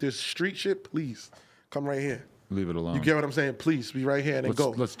be like, this street shit, please, come right here. Leave it alone. You get what I'm saying? Please, be right here and then go.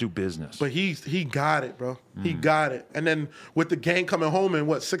 Let's do business. But he got it, bro. He got it. And then with the gang coming home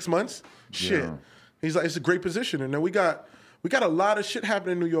in, 6 months? Shit. Yeah. He's like, it's a great position. And then we got a lot of shit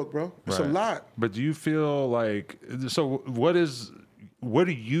happening in New York, bro. It's a lot. But do you feel like, so what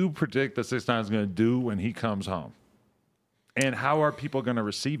do you predict that 6ix9ine is going to do when he comes home? And how are people going to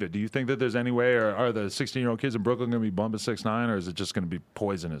receive it? Do you think that there's any way, or are the 16-year-old kids in Brooklyn going to be bumping 6ix9ine, or is it just going to be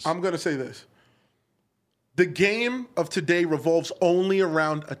poisonous? I'm going to say this. The game of today revolves only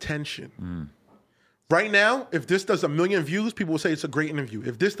around attention. Right now, if this does 1 million views, people will say it's a great interview.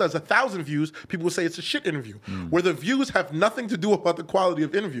 If this does 1,000 views, people will say it's a shit interview. Where the views have nothing to do about the quality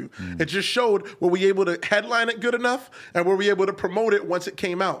of interview. It just showed were we able to headline it good enough, and were we able to promote it once it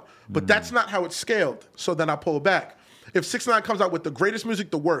came out. But that's not how it scaled. So then I pull back. If 6ix9ine comes out with the greatest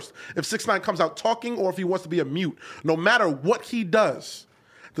music, the worst. If 6ix9ine comes out talking, or if he wants to be a mute, no matter what he does,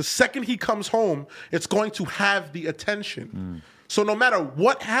 the second he comes home, it's going to have the attention. So no matter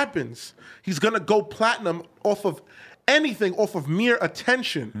what happens, he's going to go platinum off of anything, off of mere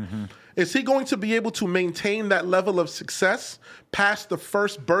attention. Is he going to be able to maintain that level of success past the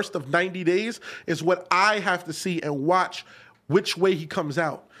first burst of 90 days is what I have to see and watch which way he comes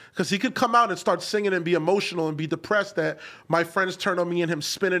out. Because he could come out and start singing and be emotional and be depressed that my friends turn on me and him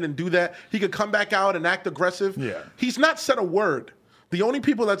spinning and do that. He could come back out and act aggressive. Yeah. He's not said a word. The only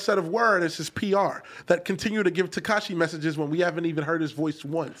people that said a word is his PR that continue to give Tekashi messages when we haven't even heard his voice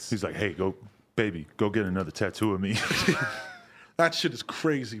once. He's like, hey, go get another tattoo of me. That shit is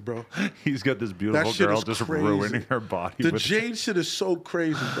crazy, bro. He's got this beautiful girl just ruining her body. The Jade shit is so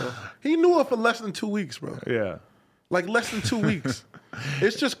crazy, bro. He knew her for less than 2 weeks, bro. Yeah. Like less than 2 weeks.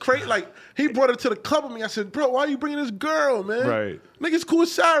 It's just crazy. Like, he brought her to the club with me. I said, bro, why are you bringing this girl, man? Right. Nigga's cool with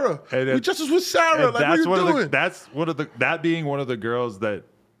Sarah. We just was with Sarah. Like, what are you doing? That being one of the girls that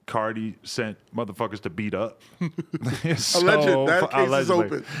Cardi sent motherfuckers to beat up. Alleged. That case is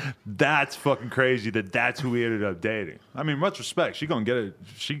open. That's fucking crazy that's who he ended up dating. I mean, much respect. She's gonna get it.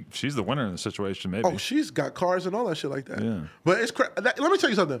 She's the winner in the situation, maybe. Oh, she's got cars and all that shit like that. Yeah. But it's let me tell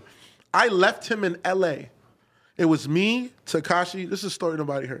you something. I left him in L.A. It was me, Tekashi. This is a story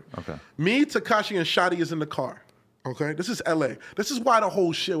nobody heard. Okay. Me, Tekashi, and Shotty is in the car. Okay? This is L.A. This is why the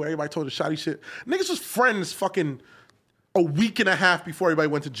whole shit where everybody told the Shotty shit. Niggas was friends fucking a week and a half before everybody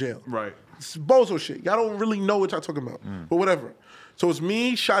went to jail. Right. It's bozo shit. Y'all don't really know what y'all talking about. But whatever. So it's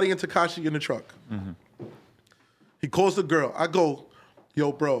me, Shotty, and Tekashi in the truck. He calls the girl. I go,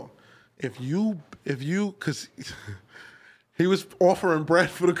 yo, bro, if you, because he was offering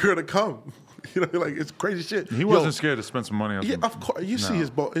bread for the girl to come. You know, like, it's crazy shit. He wasn't scared to spend some money on of course. You see his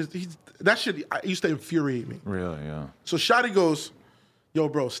boat. That shit used to infuriate me. Really, yeah. So Shotty goes, yo,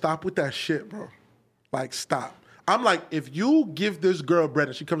 bro, stop with that shit, bro. Like, stop. I'm like, if you give this girl bread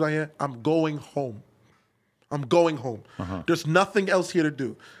and she comes out here, I'm going home. I'm going home. There's nothing else here to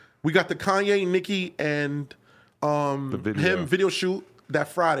do. We got the Kanye, Nicki, and him video shoot that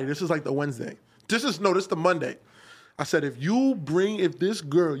Friday. This is like the Wednesday. This is the Monday. I said, if this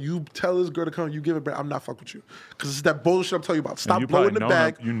girl, you tell this girl to come, you give her bread, I'm not fucking with you. Because it's that bullshit I'm telling you about. Stop blowing the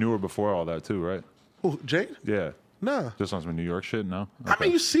bag. You knew her before all that too, right? Who, Jade? Yeah. Nah. Just on some New York shit, no? Okay. I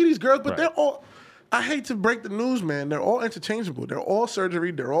mean, you see these girls, but they're all, I hate to break the news, man. They're all interchangeable. They're all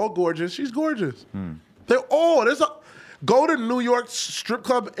surgery. They're all gorgeous. She's gorgeous. They're all, go to New York strip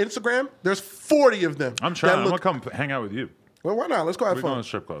club Instagram. There's 40 of them. I'm trying. I'm going to come hang out with you. Well, why not? Let's go have fun. We're going to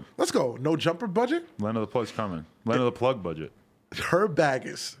strip club. Let's go. No jumper budget? Land of the Plug's coming. Land of the Plug budget. Her bag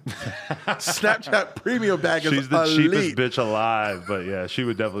is Snapchat premium bag is She's the elite. cheapest bitch alive, but yeah, she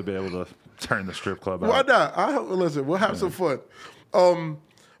would definitely be able to turn the strip club out. Why not? Listen, we'll have some fun.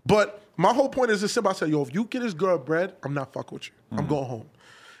 But my whole point is this simple. I said, yo, if you get this girl bread, I'm not fucking with you. I'm going home.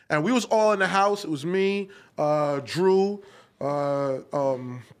 And we was all in the house. It was me, Drew,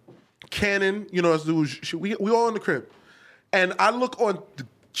 Cannon, you know, we all in the crib. And I look on the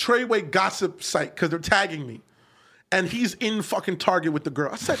Tr3yway gossip site because they're tagging me. And he's in fucking Target with the girl.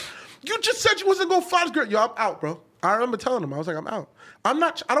 I said, you just said you wasn't going to find this girl. Yo, I'm out, bro. I remember telling him. I was like, I'm out. I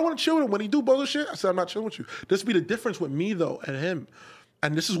don't want to chill with him. When he do bullshit, I said, I'm not chilling with you. This be the difference with me, though, and him.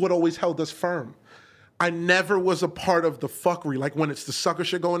 And this is what always held us firm. I never was a part of the fuckery. Like, when it's the sucker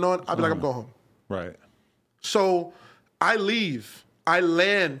shit going on, I'd be like, I'm going home. Right. So I leave. I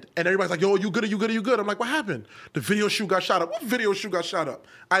land, and everybody's like, yo, you good, you good, you good? I'm like, what happened? The video shoot got shot up. What video shoot got shot up?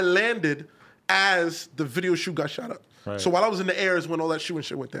 I landed as the video shoot got shot up. Right. So while I was in the air is when all that shooting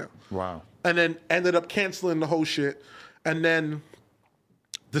shit went down. Wow. And then ended up canceling the whole shit. And then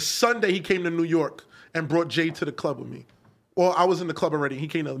the Sunday he came to New York and brought Jay to the club with me. Well, I was in the club already. He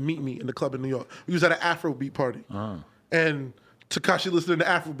came to meet me in the club in New York. We was at an Afrobeat party. And Tekashi listening to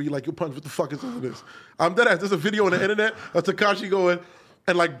Afrobeat like, yo, Punch, what the fuck is this? I'm dead ass. There's a video on the internet of Tekashi going,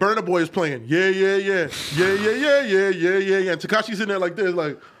 and like Burna Boy is playing. Yeah. And Tekashi's in there like this,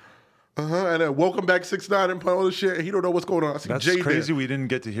 like, and then welcome back 6ix9ine and all this shit. And he don't know what's going on. I see That's Jay crazy. there. We didn't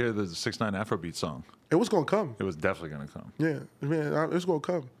get to hear the 6ix9ine Afrobeat song. It was gonna come. It was definitely gonna come. Yeah, man, it was gonna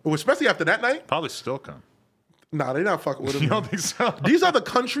come. Well, especially after that night. Probably still come. Nah, they not fucking with him. You don't think so? These other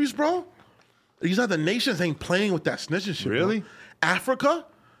countries, bro. These other nations ain't playing with that snitching shit. Really? Bro. Africa,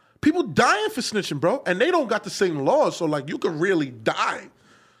 people dying for snitching, bro, and they don't got the same laws. So like, you could really die.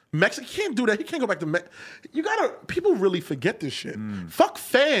 Mexico can't do that. He can't go back to Mexico. People really forget this shit. Fuck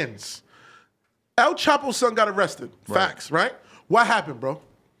fans. El Chapo's son got arrested. Facts, right? What happened, bro?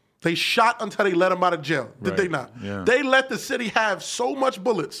 They shot until they let him out of jail. Did they not? Yeah. They let the city have so much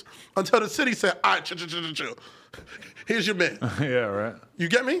bullets until the city said, all right, chill. Here's your man. Yeah, right. You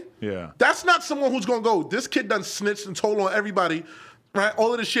get me? Yeah. That's not someone who's gonna go, this kid done snitched and told on everybody, right?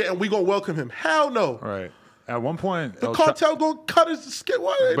 All of this shit, and we gonna welcome him. Hell no. Right. At one point, The cartel gonna cut his skin.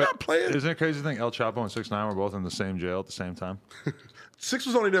 Why they not playing? Isn't it crazy to think El Chapo and 6ix9ine were both in the same jail at the same time? 6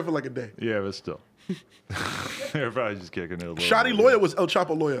 was only there for like a day. Yeah, but still. They're probably just kicking it a little. Shotty lawyer was El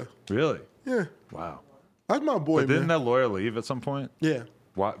Chapo lawyer. Really? Yeah. Wow. That's my boy, But didn't man. that lawyer leave at some point? Yeah.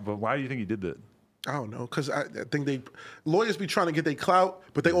 Why? But why do you think he did that? I don't know, because I think lawyers be trying to get their clout,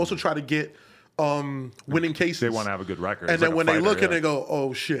 but they also try to get winning cases. They want to have a good record. And It's then like a when fighter, they look and yeah. they go,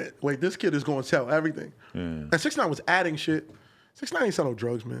 oh shit, wait, this kid is going to tell everything. Yeah. And 6ix9ine was adding shit. 6ix9ine ain't sell no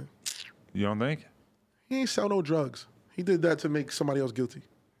drugs, man. You don't think? He ain't sell no drugs. He did that to make somebody else guilty.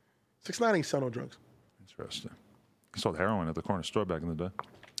 6ix9ine ain't sell no drugs. Interesting. He sold heroin at the corner store back in the day.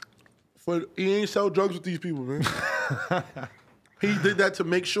 But he ain't sell drugs with these people, man. He did that to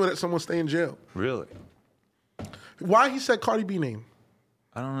make sure that someone stay in jail. Really? Why he said Cardi B name?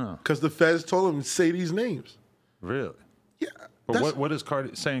 I don't know. Because the feds told him to say these names. Really? Yeah. But what does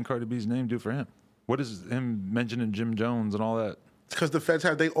saying Cardi B's name do for him? What is him mentioning Jim Jones and all that? Because the feds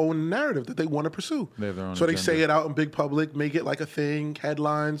have their own narrative that they want to pursue. They have their own so they agenda. say it out in big public, make it like a thing,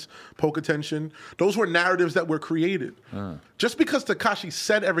 headlines, poke attention. Those were narratives that were created. Just because Tekashi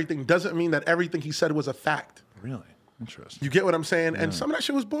said everything doesn't mean that everything he said was a fact. Really? Interesting. You get what I'm saying? And some of that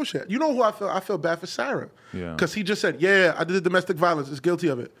shit was bullshit. You know who I feel? I feel bad for Sarah. Yeah. Because he just said, yeah, I did domestic violence. Is guilty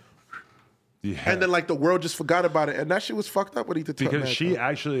of it. Yeah. And then like the world just forgot about it. And that shit was fucked up what he did to because her. she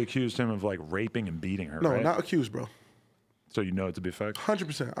actually accused him of like raping and beating her. No, right? not accused, bro. So you know it to be a fact.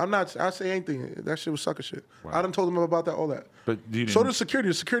 100%. I say anything. That shit was sucker shit. Wow. I done told him about that, all that. But you so did security.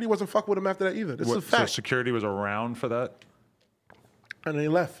 The security wasn't fuck with him after that either. This is a So fact. security was around for that? And they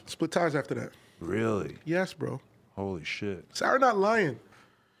left. Split ties after that. Really? Yes, bro. Holy shit. Sarah not lying.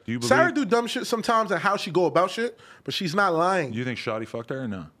 Do you believe? Sarah do dumb shit sometimes and how she go about shit, but she's not lying. Do you think Shotty fucked her or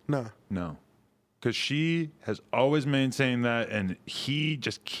no? Nah. No. Because she has always maintained that, and he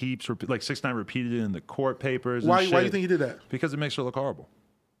just keeps like 6ix9ine repeated it in the court papers. Why and do you shit. think he did that? Because it makes her look horrible.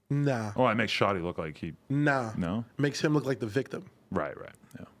 Nah. Oh, it makes Shotty look like he. Nah. No? Makes him look like the victim. Right.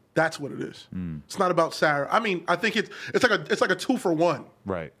 Yeah. That's what it is. It's not about Sarah. I mean, I think it's like a 2-for-1.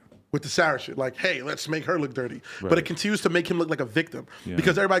 Right. With the Sarah shit, like, hey, let's make her look dirty. Right. But it continues to make him look like a victim. Yeah.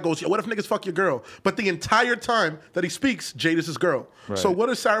 Because everybody goes, yo, what if niggas fuck your girl? But the entire time that he speaks, Jade is his girl. Right. So what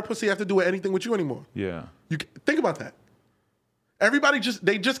does Sarah Pussy have to do with anything with you anymore? Yeah. You think about that. Everybody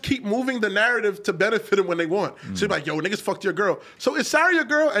they just keep moving the narrative to benefit them when they want. So you're like, yo, niggas fucked your girl. So is Sarah your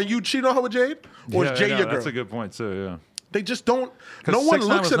girl and you cheat on her with Jade? Or is Jade your girl? That's a good point too, yeah. They just don't. No one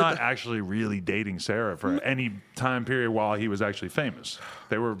looks was at not it. actually really dating Sarah for any time period while he was actually famous.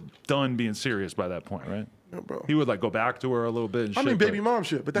 They were done being serious by that point, right? Yeah, bro. He would like go back to her a little bit. And I mean, shit, baby mom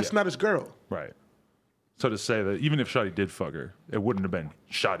shit, but that's not his girl. Right. So to say that even if Shotty did fuck her, it wouldn't have been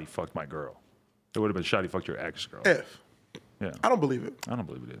Shotty fucked my girl. It would have been Shotty fucked your ex girl. Yeah. I don't believe it. I don't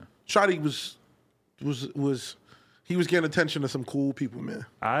believe it either. Shotty he was getting attention to some cool people, man.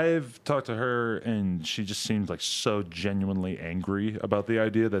 I've talked to her, and she just seems like so genuinely angry about the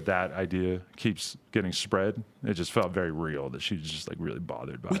idea that idea keeps getting spread. It just felt very real that she's just like really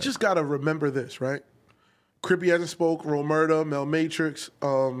bothered by it. We just got to remember this, right? Crippy hasn't spoke, Romerta, Mel Matrix.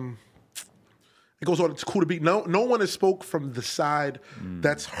 It goes on. It's cool to be. No one has spoke from the side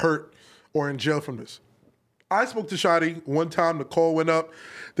that's hurt or in jail from this. I spoke to Shotty one time. The call went up.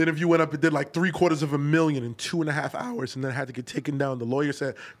 The interview went up. It did like $750,000 in 2.5 hours, and then had to get taken down. The lawyer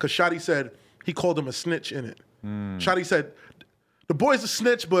said, because Shotty said he called him a snitch in it. Shotty said, the boy's a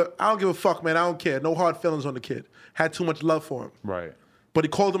snitch, but I don't give a fuck, man. I don't care. No hard feelings on the kid. Had too much love for him. Right. But he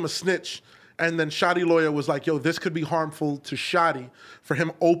called him a snitch. And then Shotty lawyer was like, yo, this could be harmful to Shotty for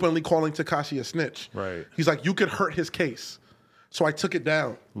him openly calling Tekashi a snitch. Right. He's like, you could hurt his case. So I took it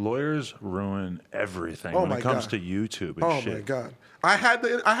down. Lawyers ruin everything when it comes to YouTube and shit. Oh my God. I had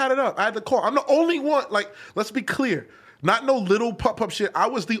it up. I had the call. I'm the only one, like, let's be clear. Not no little pop-up shit. I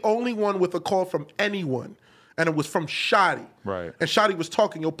was the only one with a call from anyone. And it was from Shotty. Right. And Shotty was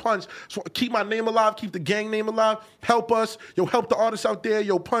talking, yo, Punch, so keep my name alive, keep the gang name alive, help us, yo, help the artists out there,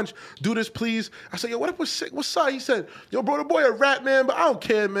 yo, Punch, do this, please. I said, yo, what up with sick? What's up? He said, yo, bro, the boy a rap, man, but I don't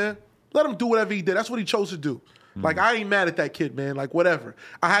care, man. Let him do whatever he did. That's what he chose to do. Like, I ain't mad at that kid, man. Like, whatever.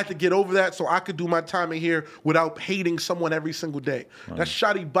 I had to get over that so I could do my time in here without hating someone every single day. That's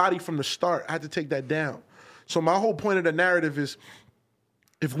Shotty body from the start. I had to take that down. So my whole point of the narrative is,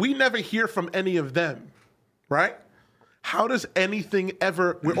 if we never hear from any of them, right? How does anything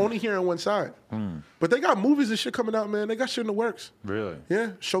ever... We're only hearing one side. But they got movies and shit coming out, man. They got shit in the works. Really?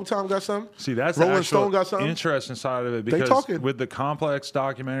 Yeah. Showtime got some. See, that's Rolling the Stone got something. Interesting side of it, because with the Complex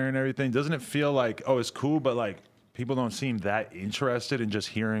documentary and everything, doesn't it feel like, oh, it's cool, but like people don't seem that interested in just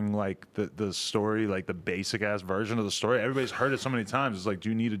hearing like the story, like the basic ass version of the story? Everybody's heard it so many times. It's like, do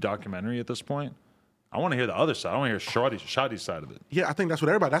you need a documentary at this point? I want to hear the other side. I want to hear Shotty's side of it. Yeah, I think that's what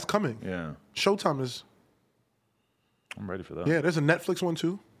everybody... That's coming. Yeah. Showtime is... I'm ready for that. Yeah, there's a Netflix one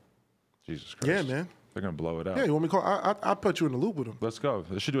too. Jesus Christ. Yeah, man. They're going to blow it out. Yeah, you want me to call? I'll put you in the loop with them. Let's go.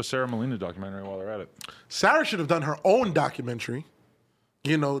 They should do a Sarah Molina documentary while they're at it. Sarah should have done her own documentary,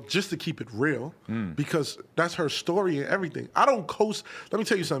 you know, just to keep it real, because that's her story and everything. I don't coast. Let me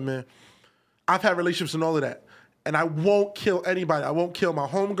tell you something, man. I've had relationships and all of that. And I won't kill anybody. I won't kill my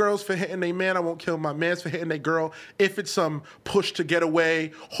homegirls for hitting their man. I won't kill my mans for hitting their girl. If it's some push to get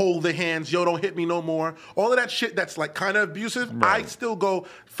away, hold their hands, yo, don't hit me no more. All of that shit that's like kind of abusive, right. I still go,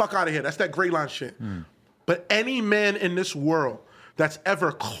 fuck out of here. That's that gray line shit. But any man in this world that's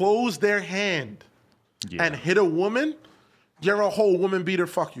ever closed their hand and hit a woman, you're a whole woman beater.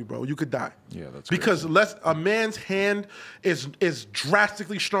 Fuck you, bro. You could die. Yeah, that's because a man's hand is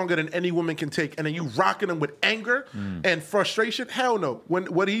drastically stronger than any woman can take, and then you rocking him with anger and frustration. Hell no.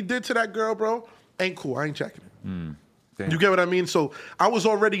 What he did to that girl, bro, ain't cool. I ain't checking it. You get what I mean? So I was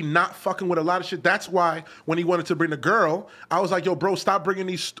already not fucking with a lot of shit. That's why when he wanted to bring the girl, I was like, yo, bro, stop bringing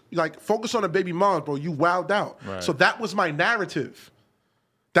these. Like, focus on the baby moms, bro. You wilded out. Right. So that was my narrative.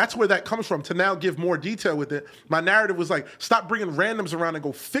 That's where that comes from, to now give more detail with it. My narrative was like, stop bringing randoms around and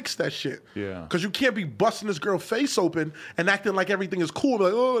go fix that shit. Yeah. Because you can't be busting this girl face open and acting like everything is cool.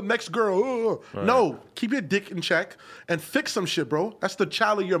 Like, oh, next girl. Oh. Right. No, keep your dick in check and fix some shit, bro. That's the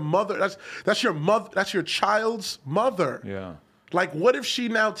child of your mother. That's your mother. That's your child's mother. Yeah. Like, what if she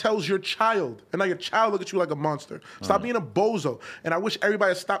now tells your child, and now your child look at you like a monster? Stop being a bozo. And I wish everybody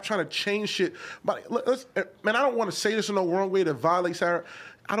would stop trying to change shit. But man, I don't want to say this in no wrong way to violate Sarah.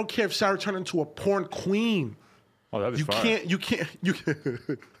 I don't care if Sarah turned into a porn queen. Oh, that'd be fine. You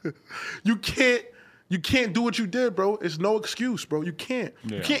can't do what you did, bro. It's no excuse, bro. You can't.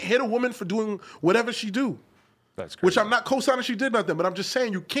 Yeah. You can't hit a woman for doing whatever she do. That's crazy. Which I'm not co-signing she did nothing, but I'm just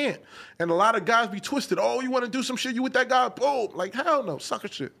saying you can't. And a lot of guys be twisted. Oh, you want to do some shit? You with that guy? Boom. Like, hell no. Sucker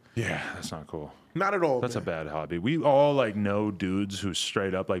shit. Yeah, that's not cool. Not at all. That's a bad hobby. We all like know dudes who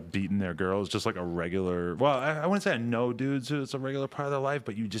straight up like beating their girls, just like a regular. Well, I wouldn't say I know dudes who it's a regular part of their life,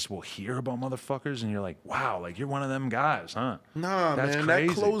 but you just will hear about motherfuckers, and you're like, wow, like you're one of them guys, huh? Nah, that's man,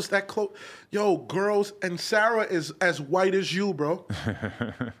 crazy. that close. Yo, girls, and Sarah is as white as you, bro.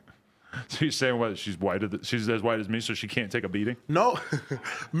 So you're saying what? She's as white as me, so she can't take a beating? No,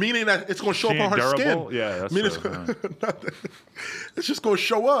 meaning that it's going to show up on her durable? skin. Yeah, that's it's just going to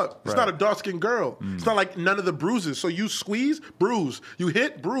show up. It's Right. not a dark-skinned girl. It's not like none of the bruises. So you squeeze, bruise. You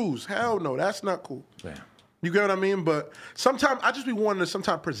hit, bruise. Hell no, that's not cool. Damn. You get what I mean? But sometimes I just be wanting to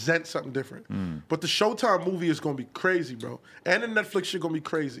sometimes present something different. But the Showtime movie is going to be crazy, bro. And the Netflix shit going to be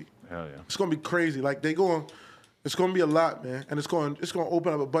crazy. Hell yeah. It's going to be crazy. Like it's going to be a lot, man. And it's going to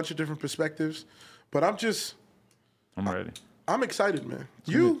open up a bunch of different perspectives. But I'm ready. I'm excited, man.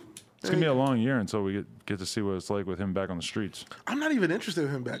 It's going to be a long year until we get to see what it's like with him back on the streets. I'm not even interested in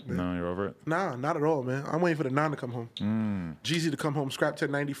him back, man. No, you're over it? Nah, not at all, man. I'm waiting for the 9 to come home. Jeezy to come home. Scrap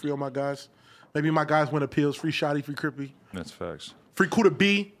 1090 free on my guys. Maybe my guys win appeals. Free Shotty, free Crippy. That's facts. Free Kuda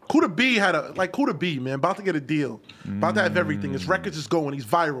B. Kuda B had Kuda B, man. About to get a deal. About to have everything. His records is going. He's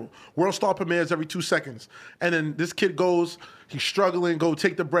viral. World Star premieres every 2 seconds. And then this kid goes, he's struggling, go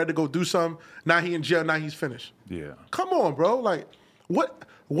take the bread to go do something. Now he in jail. Now he's finished. Yeah. Come on, bro. Like, what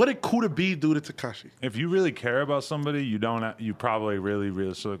did Kuda B do to Tekashi? If you really care about somebody, you probably really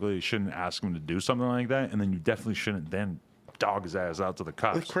realistically shouldn't ask him to do something like that, and then you definitely shouldn't then dog his ass out to the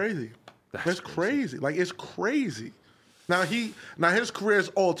cops. It's crazy. That's It's crazy. Like, it's crazy. Now his career is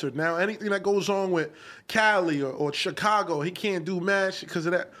altered. Now anything that goes on with Cali or Chicago, he can't do mad shit because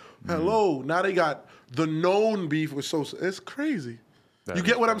of that. Hello, now they got the known beef with Sosa. It's crazy. You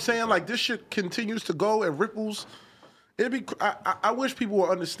get what I'm saying? Like, this shit continues to go and ripples. I wish people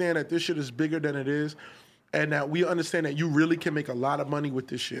would understand that this shit is bigger than it is, and that we understand that you really can make a lot of money with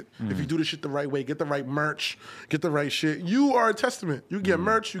this shit. If you do this shit the right way, get the right merch, get the right shit. You are a testament. You get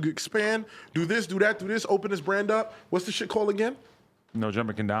merch, you can expand, do this, do that, do this, open this brand up. What's the shit called again? No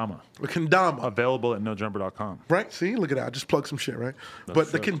Jumper Kendama. The Kendama. Available at nojumper.com. Right? See, look at that. I just plugged some shit, right?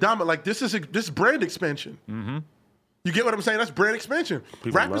 But the Kendama, like, this is brand expansion. You get what I'm saying? That's brand expansion.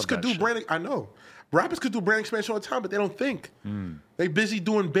 People Rappers love could that do shit. brand. I know. Rappers could do brand expansion all the time, but they don't think. They busy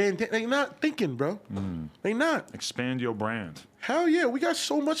doing band. They not thinking, bro. They not. Expand your brand. Hell yeah, we got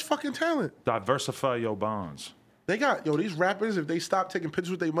so much fucking talent. Diversify your bonds. They got, these rappers, if they stop taking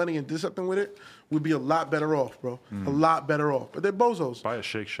pictures with their money and did something with it, we'd be a lot better off, bro. A lot better off. But they're bozos. Buy a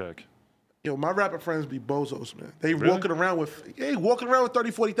Shake Shack. My rapper friends be bozos, man. They walking around with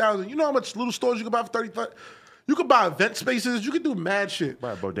 30, 40,000. You know how much little stores you can buy for 30? You can buy event spaces. You can do mad shit.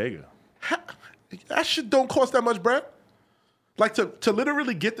 Buy a bodega. That shit don't cost that much, bruh. Like, to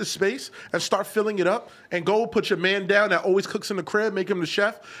literally get the space and start filling it up and go put your man down that always cooks in the crib, make him the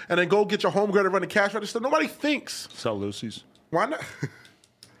chef, and then go get your homegirl to run the cash register. Nobody thinks. Sell Lucy's. Why not?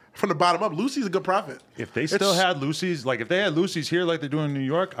 From the bottom up, Lucy's a good profit. If they still had Lucy's, like if they had Lucy's here like they do in New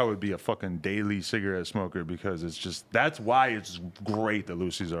York, I would be a fucking daily cigarette smoker because it's just, that's why it's great that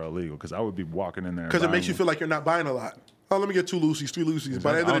Lucy's are illegal, because I would be walking in there. Because it makes you feel like you're not buying a lot. Oh, let me get 2 Lucy's, 3 Lucy's.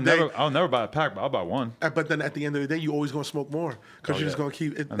 By the end of the day, I'll never buy a pack, but I'll buy one. But then at the end of the day, you always gonna smoke more because you're just gonna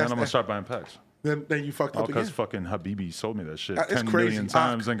keep it. And then I'm gonna start buying packs. Then you fucked up again. Because fucking Habibi sold me that shit It's 10 crazy. million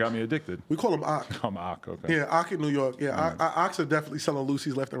times and got me addicted. We call them Ak. I'm Ak, okay. Yeah, Ak in New York. Yeah, Ox are definitely selling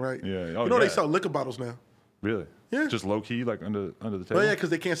Lucy's left and right. Yeah. You know they sell liquor bottles now. Really? Yeah. Just low key, like under the table? Oh yeah,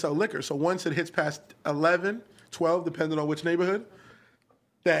 because they can't sell liquor. So once it hits past 11, 12, depending on which neighborhood,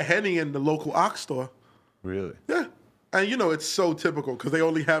 that Henny in the local Ox store. Really? Yeah. And it's so typical because they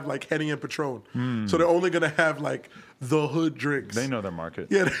only have like Henny and Patron. So they're only going to have like the hood drinks. They know their market.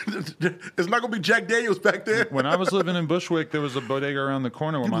 Yeah, it's not going to be Jack Daniels back there. When I was living in Bushwick, there was a bodega around the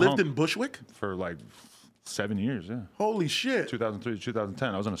corner where You my lived home, in Bushwick? for like 7 years, yeah. Holy shit. 2003 to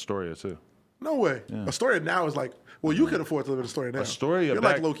 2010. I was in Astoria too. No way. Astoria now is like, well, you can afford to live in Astoria now. Astoria, You're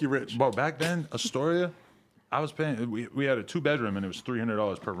like low-key rich. Well, back then, Astoria, I was paying, we had a 2-bedroom and it was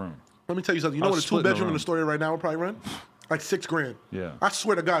 $300 per room. Let me tell you something. You know what a 2-bedroom in Astoria right now would probably run? Like $6,000. Yeah. I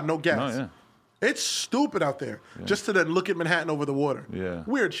swear to God, no gas. No, yeah. It's stupid out there. Just to then look at Manhattan over the water. Yeah.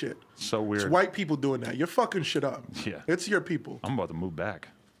 Weird shit. So weird. It's white people doing that. You're fucking shit up. Yeah. It's your people. I'm about to move back.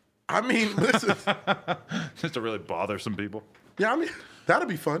 I mean, listen. Just to really bother some people. Yeah, I mean, that'd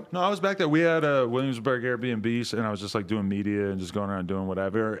be fun. No, I was back there. We had a Williamsburg Airbnb, and I was just like doing media and just going around doing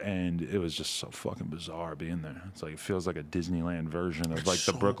whatever, and it was just so fucking bizarre being there. It's like, it feels like a Disneyland version of like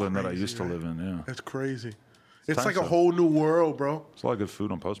the so Brooklyn that I crazy, used to live in. Yeah. That's crazy. It's times like a up. whole new world, bro. It's a lot of good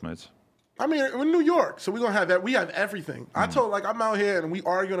food on Postmates. I mean, we're in New York, so we're going to have that. We have everything. I told, like, I'm out here and we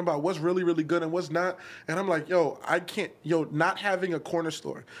arguing about what's really, really good and what's not. And I'm like, I can't, not having a corner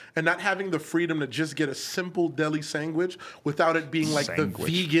store and not having the freedom to just get a simple deli sandwich without it being like the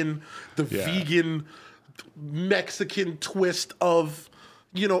vegan Mexican twist of,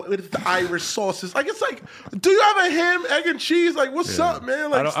 with the Irish sauces. Like, it's like, do you have a ham, egg, and cheese? Like, what's up,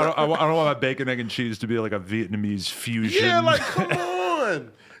 man? Like, I don't want my bacon, egg, and cheese to be like a Vietnamese fusion. yeah, like, come on.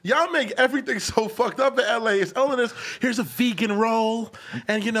 on. Y'all make everything so fucked up in LA. It's only this, here's a vegan roll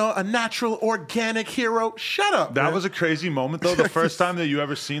and, you know, a natural organic hero. Shut up, That man. was a crazy moment, though. The first time that you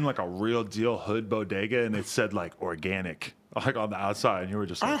ever seen, like, a real deal hood bodega and it said, like, organic, like, on the outside. And you were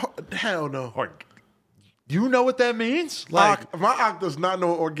just like, hell no. You know what that means? Like, my Ock does not know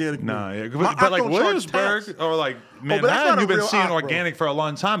what organic means. yeah, My but Ock like don't charge Williamsburg tax. or like but that's Manhattan, not a you've been real seeing Ock, bro. organic for a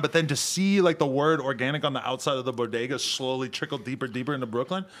long time. But then to see like the word organic on the outside of the bodega slowly trickle deeper into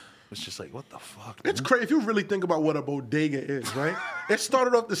Brooklyn, it's just like, what the fuck? It's crazy. If you really think about what a bodega is, right? It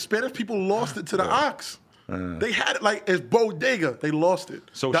started off the Spanish people lost it to the Ox. They had it like it's bodega. They lost it.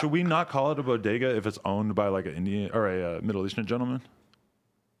 So should we not call it a bodega if it's owned by like an Indian or a Middle Eastern gentleman?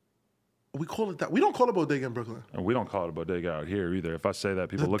 We call it that. We don't call it bodega in Brooklyn. And we don't call it a bodega out here either. If I say that,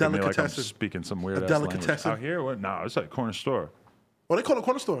 people It's a look at me like I'm delicatessen. speaking some weird A ass language. delicatessen. Out here, what? No, it's like a corner store, Well, they call it a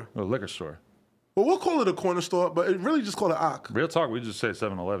corner store. a liquor store. Well, we'll call it a corner store, but it really just call it Ock. Real talk, we just say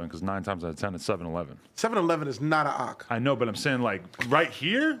 7-Eleven because 9 times out of 10 it's 7-Eleven. 7-Eleven is not an Ock. I know, but I'm saying like right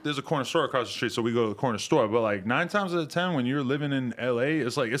here, there's a corner store across the street, so we go to the corner store. But like 9 times out of 10, when you're living in LA,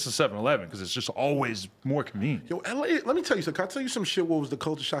 it's like it's a 7-Eleven because it's just always more convenient. Yo, LA, let me tell you something. Can I tell you some shit? What was the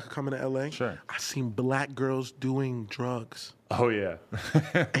culture shock of coming to LA? Sure. I seen black girls doing drugs. Oh yeah,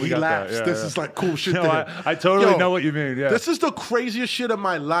 He laughs. This is like cool shit. No, to him. I totally Yo, know what you mean. Yeah, This is the craziest shit of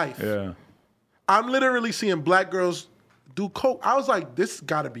my life. yeah. I'm literally seeing black girls do coke. I was like, this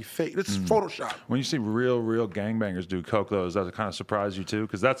gotta be fake. This is Photoshop. When you see real gangbangers do coke, though, does that kind of surprise you too?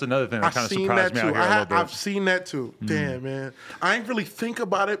 Because that's another thing that kind of surprised me out here a little bit. I've seen that too. Damn, man. I ain't really think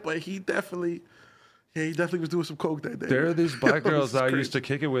about it, but he definitely was doing some coke that day. There are these black girls that I crazy. used to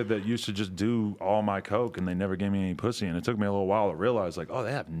kick it with that used to just do all my coke and they never gave me any pussy. And it took me a little while to realize, like, oh,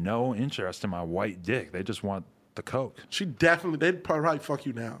 they have no interest in my white dick. They just want the coke. They'd probably fuck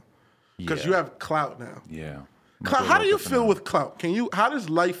you now. Because Yeah. you have clout now. Yeah. Clout, how do you feel with clout? How does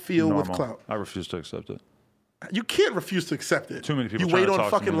life feel with Normal. clout? I refuse to accept it. You can't refuse to accept it. Too many people You trying wait to on talk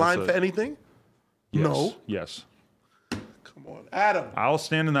to fucking me, line that's for it. anything? Yes. No. Yes. Come on, Adam. I'll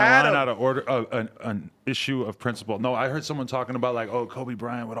stand in that Adam. line out of order, an issue of principle. No, I heard someone talking about like, oh, Kobe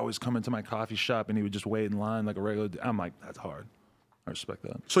Bryant would always come into my coffee shop and he would just wait in line like a regular. I'm like, that's hard. I respect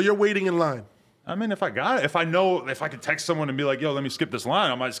that. So you're waiting in line. I mean, if I got it, if I could text someone and be like, yo, let me skip this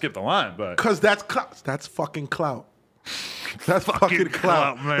line, I might skip the line. But Because that's clout. That's fucking clout. That's fucking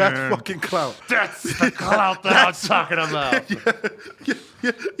clout. man. That's fucking clout. that's the clout that I'm talking about.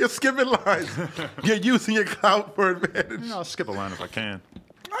 You're skipping lines. You're using your clout for advantage. I'll skip a line if I can.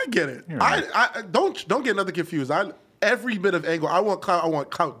 I get it. You're right. I don't get nothing confused. Every bit of angle. I want clout. I want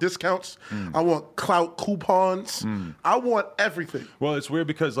clout discounts. I want clout coupons. I want everything. Well, it's weird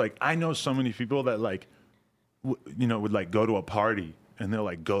because like I know so many people that like, would like go to a party and they'll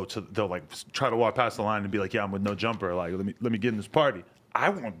like they'll like try to walk past the line and be like, yeah, I'm with no jumper. Like let me get in this party. I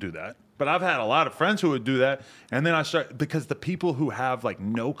won't do that. But I've had a lot of friends who would do that, and then I start because the people who have like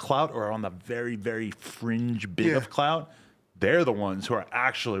no clout or are on the very very fringe bit of clout, they're the ones who are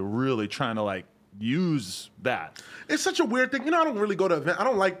actually really trying to like use that. It's such a weird thing. I don't really go to events. I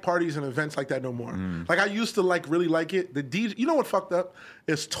don't like parties and events like that no more. Like I used to really like it. The DJ, you know what fucked up?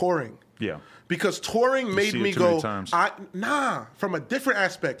 Is touring. Yeah. Because touring made see it me too go, many times. from a different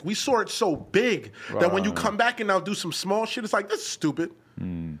aspect. We saw it so big that when you come back and now do some small shit, it's like, this is stupid.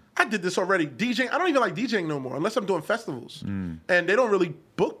 I did this already. DJing, I don't even like DJing no more unless I'm doing festivals. And they don't really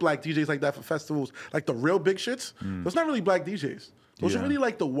book black DJs like that for festivals. Like the real big shits, those not really black DJs. Those are really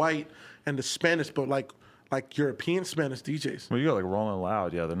like the white and the Spanish, but like European Spanish DJs. Well, you got like Rolling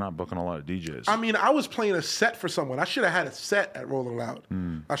Loud. Yeah, they're not booking a lot of DJs. I mean, I was playing a set for someone. I should have had a set at Rolling Loud.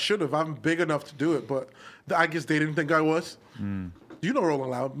 I should have. I'm big enough to do it, but I guess they didn't think I was. You know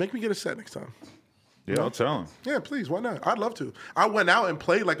Rolling Loud. Make me get a set next time. Yeah, I'll tell them. Yeah, please. Why not? I'd love to. I went out and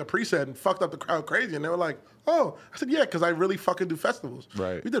played like a preset and fucked up the crowd crazy, and they were like, oh. I said, yeah, because I really fucking do festivals.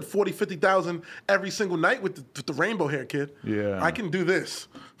 Right. We did 40, 50,000 every single night with the rainbow hair, kid. Yeah. I can do this.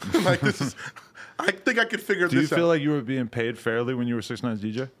 Like, this is... I think I could figure Do you this out. feel like you were being paid fairly when you were 6ix9ine's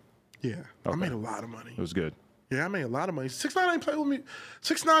DJ? Yeah. I made a lot of money. It was good. Yeah, I made a lot of money. 6ix9ine ain't play with me.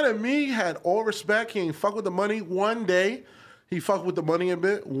 6ix9ine and me had all respect. He ain't fuck with the money. One day, he fucked with the money a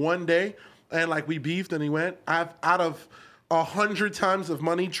bit. One day, and like we beefed, and he went. Out of 100 times of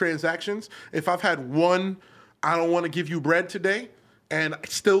money transactions, if I've had one, I don't want to give you bread today, and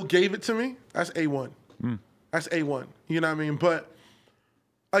still gave it to me, that's A1. That's A1. You know what I mean? But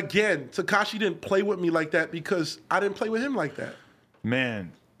again, Tekashi didn't play with me like that because I didn't play with him like that.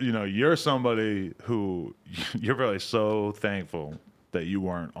 Man, you're somebody who you're really so thankful that you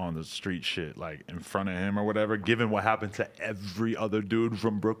weren't on the street shit like in front of him or whatever, given what happened to every other dude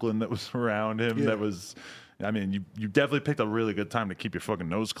from Brooklyn that was around him that was I mean, you definitely picked a really good time to keep your fucking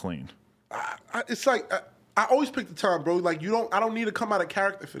nose clean. It's like I always pick the time, bro. Like I don't need to come out of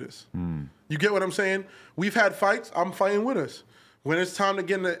character for this. You get what I'm saying? We've had fights. I'm fighting with us. When it's time to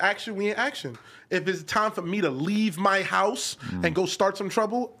get into action, we in action. If it's time for me to leave my house and go start some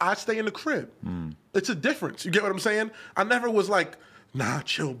trouble, I stay in the crib. It's a difference. You get what I'm saying? I never was like, nah,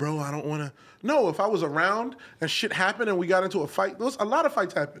 chill, bro. I don't want to. No, if I was around and shit happened and we got into a fight, a lot of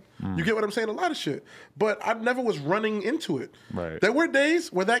fights happened. You get what I'm saying? A lot of shit. But I never was running into it. Right. There were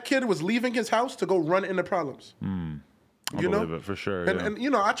days where that kid was leaving his house to go run into problems. I believe it for sure. And you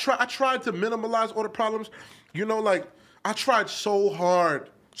know, I tried to minimize all the problems. You know, like I tried so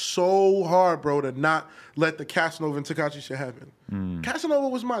hard, bro, to not let the Casanova and Tekashi shit happen. Casanova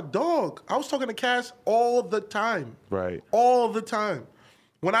was my dog. I was talking to Cass all the time. Right. All the time.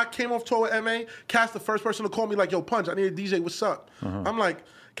 When I came off tour with MA, Cass the first person to call me like, yo, Punch, I need a DJ, what's up? I'm like,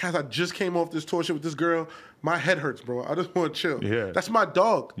 Cass, I just came off this tour shit with this girl. My head hurts, bro. I just want to chill. Yeah. That's my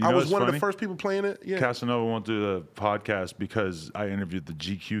dog. You know I was one funny? of the first people playing it. Yeah. Casanova won't do the podcast because I interviewed the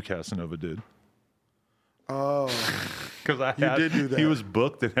GQ Casanova dude. Oh. Because You did do that. He was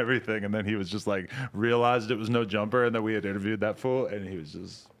booked and everything, and then he was just like, realized it was no jumper, and then we had interviewed that fool, and he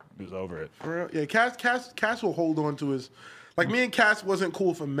was over it. For real? Yeah, Cass will hold on to his... Like, me and Cass wasn't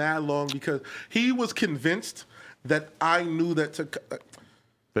cool for mad long because he was convinced that I knew that...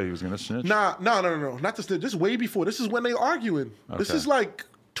 That he was going to snitch? No. Not to snitch. This is way before. This is when they arguing. Okay. This is like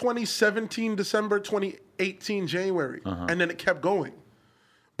 2017 December, 2018 January. And then it kept going.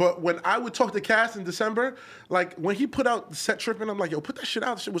 But when I would talk to Cass in December, like, when he put out the set tripping, I'm like, yo, put that shit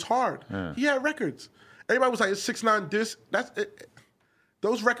out. That shit was hard. Yeah. He had records. Everybody was like, it's 6ix9ine this. That's it.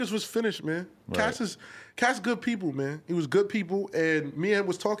 Those records was finished, man. Right. Cass good people, man. He was good people, and me and him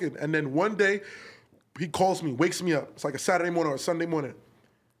was talking. And then one day, he calls me, wakes me up. It's like a Saturday morning or a Sunday morning.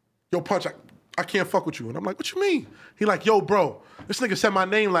 Yo, Punch, I can't fuck with you. And I'm like, what you mean? He like, yo, bro, this nigga said my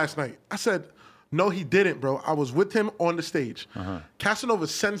name last night. I said, no, he didn't, bro. I was with him on the stage. Casanova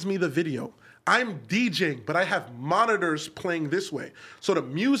sends me the video. I'm DJing, but I have monitors playing this way. So the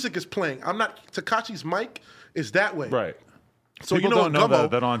music is playing. Tekashi's mic is that way. Right. So people don't know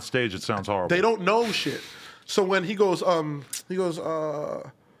that on stage it sounds horrible. They don't know shit. So when he goes, fuck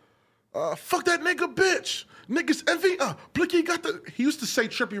that nigga bitch. Niggas envy, Blicky got the... He used to say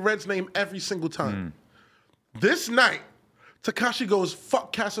Trippie Redd's name every single time. This night, Tekashi goes,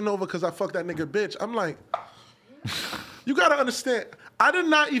 fuck Casanova because I fucked that nigga bitch. I'm like, you gotta understand, I did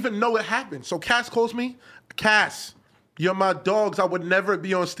not even know it happened. So Cass calls me, Cass, you're my dogs. I would never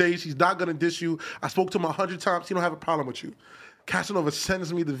be on stage. He's not gonna diss you. I spoke to him 100 times. He don't have a problem with you. Casanova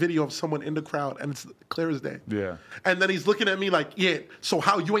sends me the video of someone in the crowd, and it's clear as day. Yeah. And then he's looking at me like, yeah, so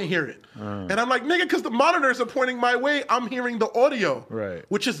how you ain't hear it? And I'm like, nigga, because the monitors are pointing my way, I'm hearing the audio. Right.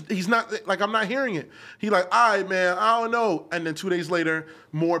 Which is, he's not, like, I'm not hearing it. He like, all right, man, I don't know. And then 2 days later,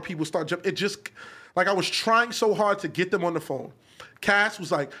 more people start jumping. It just, like, I was trying so hard to get them on the phone. Cass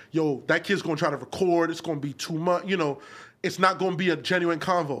was like, yo, that kid's going to try to record. It's going to be too much. You know, it's not going to be a genuine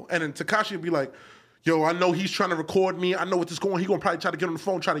convo. And then Tekashi would be like, yo, I know he's trying to record me. I know what this going on. He's going to probably try to get on the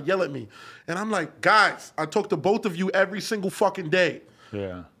phone, try to yell at me. And I'm like, guys, I talk to both of you every single fucking day.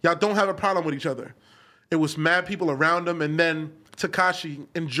 Yeah. Y'all don't have a problem with each other. It was mad people around him, and then Tekashi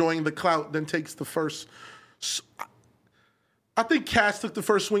enjoying the clout then takes the first. I think Cass took the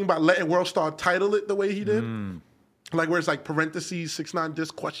first swing by letting World Star title it the way he did. Like where it's like parentheses, 6ix9ine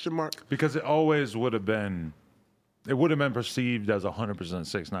disc, question mark. Because it always would have been... It would have been perceived as 100%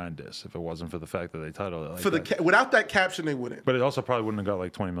 6ix9ine diss if it wasn't for the fact that they titled it like that. Without that caption, they wouldn't. But it also probably wouldn't have got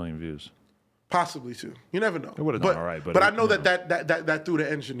like 20 million views. Possibly too. You never know. It would have done all right. But I know that threw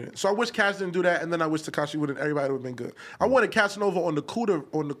the engine in. So I wish Cass didn't do that, and then I wish Tekashi wouldn't. Everybody would have been good. I wanted Casanova on the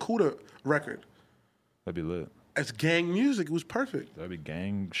Cuda record. That'd be lit. It's gang music. It was perfect. That'd be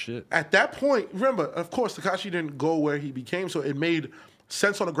gang shit. At that point, remember, of course, Tekashi didn't go where he became, so it made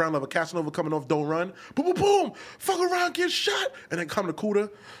sense on the ground level. Casanova coming off Don't Run. Boom, boom, boom. Fuck around, get shot. And then come to Cuda.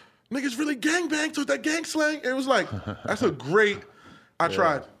 Niggas really gangbang to that gang slang. It was like, that's a great... I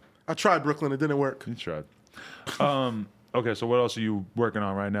tried Brooklyn. It didn't work. You tried. Okay, so what else are you working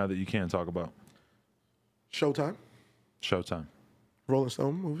on right now that you can't talk about? Showtime. Rolling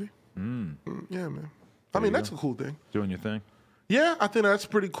Stone movie. Yeah, man. I mean, that's a cool thing. Doing your thing? Yeah, I think that's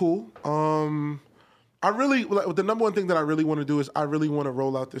pretty cool. I really, the number one thing that I really want to do is I really want to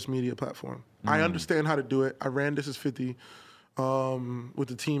roll out this media platform. I understand how to do it. I ran This Is 50 with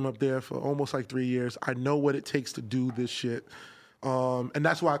the team up there for almost like 3 years. I know what it takes to do this shit. And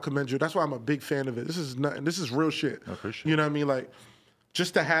that's why I commend you. That's why I'm a big fan of it. This is real shit. I appreciate it. You know what I mean? Like,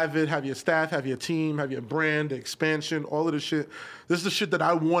 just to have your staff, have your team, have your brand, the expansion, all of the shit. This is the shit that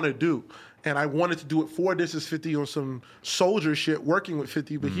I want to do. And I wanted to do it for This Is 50 on some soldier shit, working with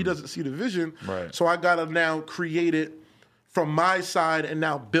 50, but he doesn't see the vision. Right. So I got to now create it from my side and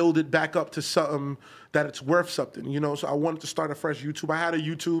now build it back up to something that it's worth something, you know? So I wanted to start a fresh YouTube. I had a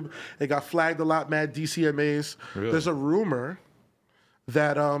YouTube. It got flagged a lot, mad DCMAs. Really? There's a rumor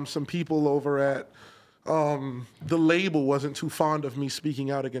that some people over at the label wasn't too fond of me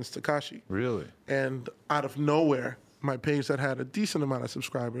speaking out against Tekashi. Really? And out of nowhere, my page that had a decent amount of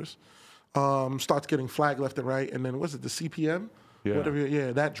subscribers starts getting flagged left and right. And then, was it the CPM? Yeah. Whatever.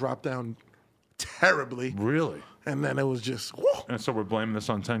 Yeah, that dropped down terribly. Really? And then it was just, whoo. And so we're blaming this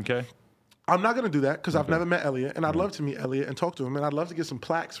on 10K? I'm not going to do that because I've never met Elliot, and I'd love to meet Elliot and talk to him, and I'd love to get some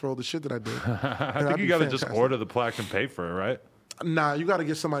plaques for all the shit that I did. I think you got to just order the plaque and pay for it, right? Nah, you got to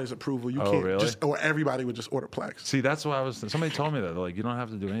get somebody's approval. You can't really? just, or everybody would just order plaques. See, that's what I was. Somebody told me that. They're like, you don't have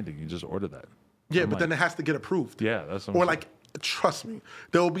to do anything. You just order that. Yeah, I'm but like, then it has to get approved. Yeah, that's what Or I'm like, trust me,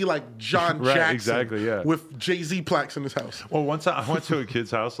 there will be like John Right, Jackson exactly, yeah. with Jay-Z plaques in his house. Well, one time I went to a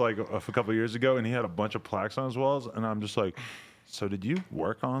kid's house like a couple of years ago, and he had a bunch of plaques on his walls, and I'm just like, so did you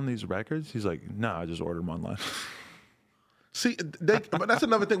work on these records? He's like, no, I just ordered them online. See, but that's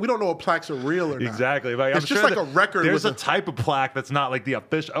another thing. We don't know if plaques are real or not. Exactly. Like, It's I'm just sure like a record. There's with a type of plaque that's not like the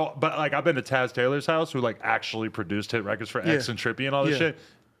official. Oh, but like I've been to Taz Taylor's house, who like actually produced hit records for X and Trippy and all this shit.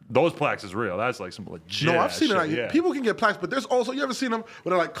 Those plaques is real. That's like some legit. No, I've seen shit. it. Like, Yeah. people can get plaques, but there's also, you ever seen them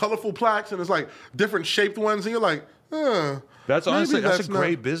where they're like colorful plaques and it's like different shaped ones, and you're like, That's honestly that's a not-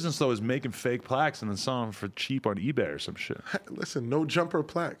 great business though, is making fake plaques and then selling them for cheap on eBay or some shit. Listen, no jumper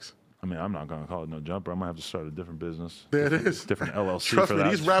plaques. I mean, I'm not gonna call it no jumper. I'm gonna have to start a different business. There it is. Different LLC. Trust for me,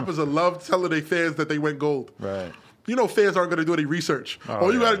 that. these rappers are love telling their fans that they went gold. Right. You know, fans aren't going to do any research.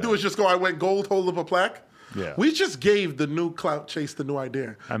 All you got to do is just go, I went gold, hold up a plaque. Yeah. We just gave the new Clout Chase the new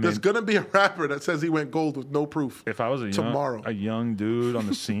idea. There's going to be a rapper that says he went gold with no proof. If I was tomorrow. a young dude on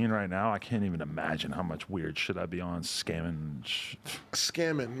the scene right now, I can't even imagine how much weird shit I'd be on scamming.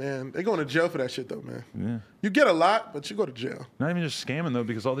 Scamming, man. They're going to jail for that shit, though, man. Yeah. You get a lot, but you go to jail. Not even just scamming, though,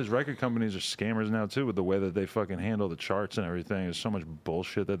 because all these record companies are scammers now, too, with the way that they fucking handle the charts and everything. There's so much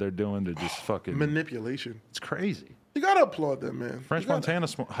bullshit that they're doing to just fucking... Manipulation. It's crazy. You got to applaud them, man. French Montana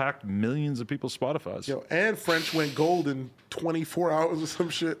hacked millions of people's Spotifys. Yo, and French went gold in 24 hours or some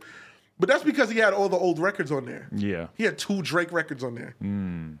shit. But that's because he had all the old records on there. Yeah. He had 2 Drake records on there.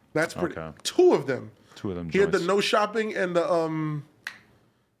 That's pretty... Okay. 2 of them. 2 of them He had the joints. No Shopping and the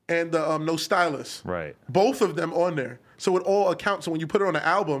No Stylist. Right. Both of them on there. So it all accounts. So when you put it on an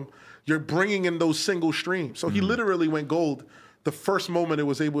album, you're bringing in those single streams. So he literally went gold the first moment it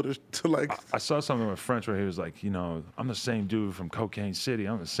was able to like... I saw something with French where he was like, I'm the same dude from Cocaine City.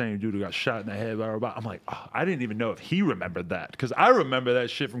 I'm the same dude who got shot in the head. Blah, blah, blah. I'm like, I didn't even know if he remembered that, because I remember that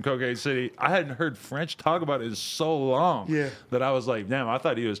shit from Cocaine City. I hadn't heard French talk about it in so long that I was like, damn, I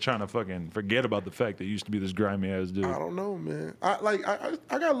thought he was trying to fucking forget about the fact that he used to be this grimy ass dude. I don't know, man. I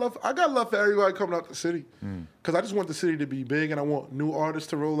got love for everybody coming out the city, because I just want the city to be big and I want new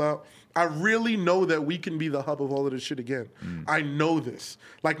artists to roll out. I really know that we can be the hub of all of this shit again. I know this.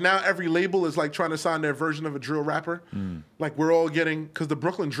 Like now every label is like trying to sign their version of a drill rapper. Like we're all getting, because the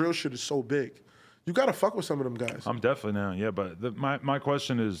Brooklyn drill shit is so big. You got to fuck with some of them guys. I'm definitely down, yeah. But my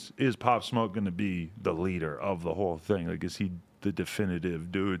question is Pop Smoke going to be the leader of the whole thing? Like, is he the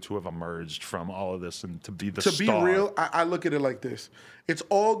definitive dude to have emerged from all of this and to be the star? To be real, I look at it like this.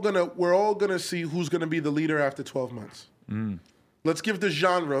 We're all going to see who's going to be the leader after 12 months. Let's give the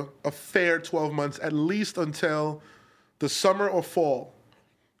genre a fair 12 months, at least until the summer or fall.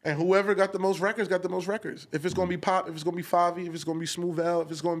 And whoever got the most records got the most records. If it's going to be Pop, if it's going to be Favi, if it's going to be Smooth L,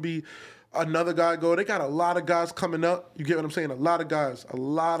 if it's going to be another guy they got a lot of guys coming up. You get what I'm saying? A lot of guys. A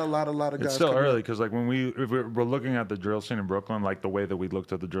lot of guys. It's still coming early, up. because like when we're looking at the drill scene in Brooklyn, like the way that we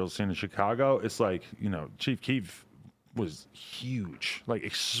looked at the drill scene in Chicago, it's like, Chief Keef was huge, like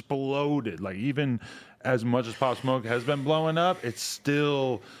exploded. Like even as much as Pop Smoke has been blowing up, it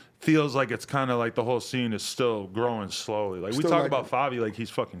still feels like it's kind of like the whole scene is still growing slowly. Like we talk about Favi, like he's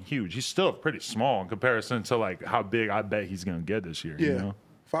fucking huge. He's still pretty small in comparison to like how big I bet he's gonna get this year. Yeah, you know?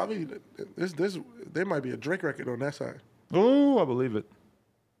 Favi, there might be a Drake record on that side. Oh, I believe it.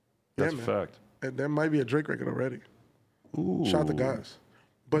 That's a man. fact. And there might be a Drake record already. Ooh. Shout out to guys.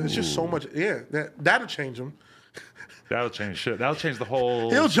 But it's just so much. Yeah, that'll change him. That'll change shit. That'll change the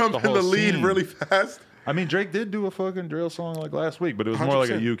whole. He'll jump in the lead scene. really fast. I mean, Drake did do a fucking drill song like last week, but it was more like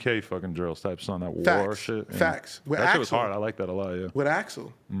a UK fucking drill type song, that war shit. Yeah. Facts. With that shit was Axl. hard. I like that a lot, yeah. With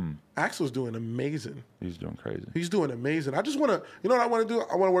Axl. Axl's doing amazing. He's doing crazy. He's doing amazing. I just want to, you know what I want to do?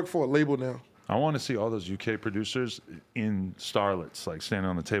 I want to work for a label now. I want to see all those UK producers in starlets, like standing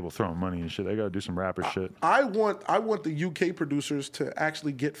on the table throwing money and shit. They got to do some rapper shit. I want the UK producers to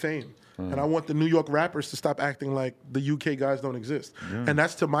actually get fame. And I want the New York rappers to stop acting like the UK guys don't exist. Yeah. And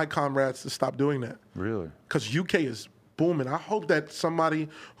that's to my comrades to stop doing that. Really? Because UK is booming. I hope that somebody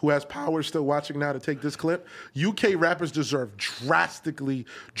who has power is still watching now to take this clip. UK rappers deserve drastically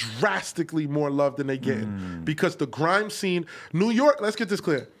more love than they get. Because the grime scene, New York, let's get this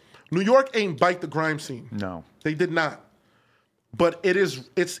clear. New York ain't bite the grime scene. No. They did not. But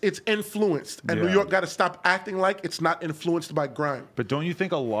it's influenced, and New York got to stop acting like it's not influenced by grime. But don't you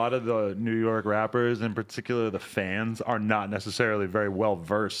think a lot of the New York rappers, in particular the fans, are not necessarily very well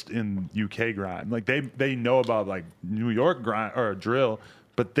versed in UK grime? Like they know about like New York grime or drill,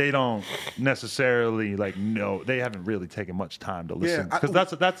 but they don't necessarily like know. They haven't really taken much time to listen because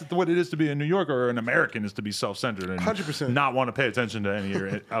that's what it is to be a New Yorker or an American, is to be self-centered and 100%. not want to pay attention to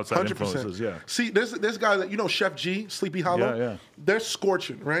any outside 100%. Influences. Yeah. See, there's guys that Chef G, Sleepy Hollow. Yeah. They're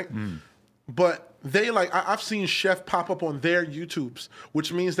scorching, right? But they I've seen Chef pop up on their YouTubes,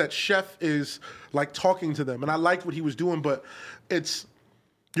 which means that Chef is like talking to them, and I liked what he was doing, but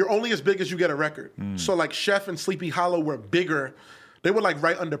you're only as big as you get a record. So like Chef and Sleepy Hollow were bigger. They were like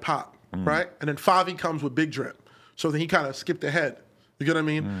right under Pop, right? And then Favi comes with Big Drip. So then he kind of skipped ahead. You get what I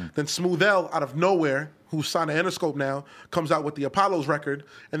mean? Then Smooth L out of nowhere, who's signed to Interscope now, comes out with the Apollos record,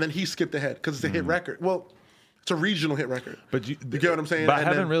 and then he skipped ahead because it's a hit record. Well, it's a regional hit record. But you get what I'm saying? But I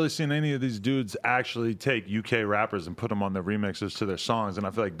haven't really seen any of these dudes actually take UK rappers and put them on their remixes to their songs, and I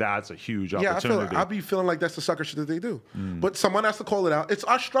feel like that's a huge opportunity. I be feeling like that's the sucker shit that they do. But someone has to call it out. It's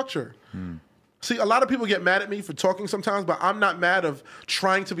our structure. See, a lot of people get mad at me for talking sometimes, but I'm not mad of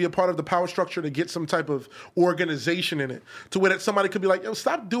trying to be a part of the power structure to get some type of organization in it, to where that somebody could be like, yo,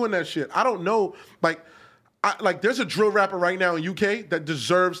 stop doing that shit. I don't know. Like there's a drill rapper right now in UK that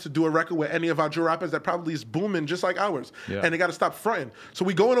deserves to do a record with any of our drill rappers that probably is booming just like ours. Yeah. And they got to stop fronting. So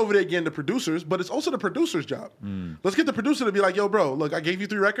we going over there again, the producers, but it's also the producer's job. Let's get the producer to be like, yo, bro, look, I gave you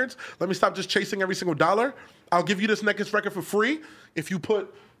 3 records. Let me stop just chasing every single dollar. I'll give you this next record for free if you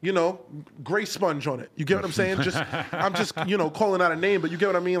put, Gray Sponge on it. You get what I'm saying? I'm just calling out a name, but you get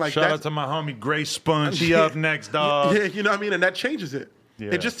what I mean? Like, shout out to my homie Gray Sponge. He up next, dog. Yeah, you know what I mean? And that changes it. Yeah.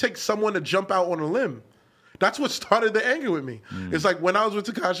 It just takes someone to jump out on a limb. That's what started the anger with me. It's like when I was with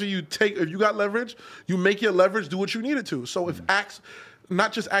Tekashi, if you got leverage, you make your leverage do what you need it to. So if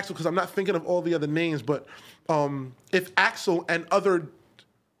not just Axel, because I'm not thinking of all the other names, but if Axel and other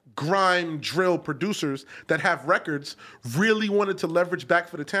grime drill producers that have records really wanted to leverage back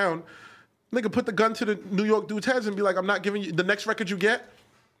for the town, nigga, put the gun to the New York dude's heads and be like, I'm not giving you the next record you get.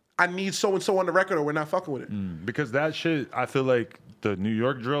 I need so and so on the record, or we're not fucking with it. Because that shit, I feel like the New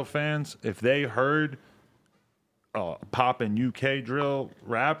York drill fans, if they heard pop and UK drill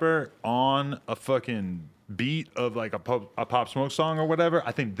rapper on a fucking beat of like a Pop Smoke song or whatever,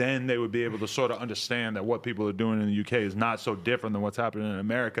 I think then they would be able to sort of understand that what people are doing in the UK is not so different than what's happening in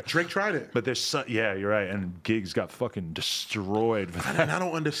America. Drake tried it. But yeah, you're right. And Giggs got fucking destroyed for that. And I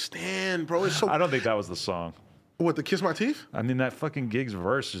don't understand, bro. It's so... I don't think that was the song. What, the Kiss My Teeth? I mean, that fucking Giggs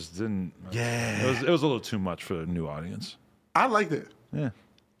verse just didn't... Yeah. It was a little too much for a new audience. I liked it. Yeah.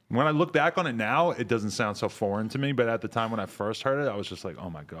 When I look back on it now, it doesn't sound so foreign to me. But at the time when I first heard it, I was just like, oh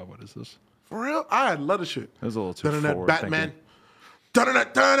my God, what is this? For real? I love the shit. It was a little too forward Batman.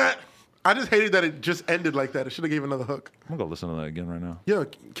 Dun-dun-dun-dun-dun. I just hated that it just ended like that. It should have gave another hook. I'm going to go listen to that again right now. Yeah,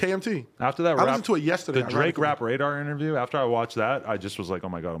 KMT. After that I listened to it yesterday. The Drake Rap Radar interview, after I watched that, I just was like, oh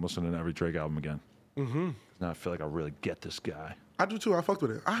my God, I'm listening to every Drake album again. Now I feel like I really get this guy. I do too. I fucked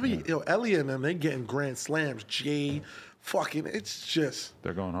with it. I mean, Elliot and them, they getting grand slams. Jay, it's just...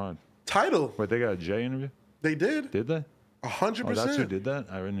 They're going hard. Title. Wait, they got a Jay interview? They did. Did they? 100%. Oh, that's who did that?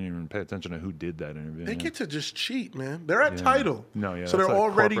 I didn't even pay attention to who did that interview. They get to just cheat, man. They're at Title. No, yeah. So they're like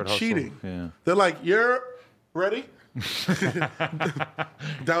already cheating. Yeah. They're like, you're ready?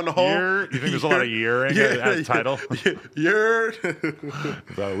 Down the hole. You think there's a lot of yearing at Title? You're.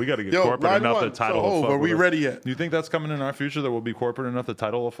 Bro, we got to get corporate enough that Title will fuck are we with ready us. yet? Do you think that's coming in our future, that we'll be corporate enough that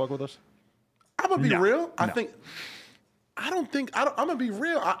Title will fuck with us? I'm going to be real. I'm going to be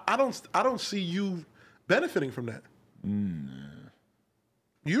real. I don't see you benefiting from that.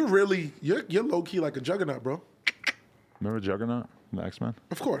 You're low key like a juggernaut, bro. Remember Juggernaut, the X-Men?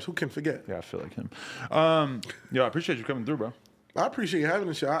 Of course, who can forget? Yeah, I feel like him. I appreciate you coming through, bro. I appreciate you having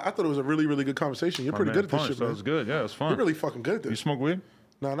this shit. I thought it was a really, really good conversation. You're pretty good at this shit, man. That was good. Yeah, it was fun. You're really fucking good at this. You smoke weed?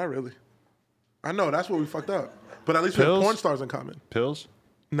 No, not really. I know, that's where we fucked up. But at least we have porn stars in common. Pills?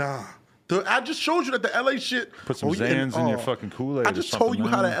 Nah. I just showed you that the LA shit. Put some Xans in your fucking Kool-Aid. I just told you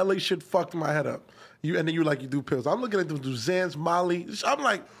how the LA shit fucked my head up. And then you do pills. I'm looking at them do Xans, Molly. I'm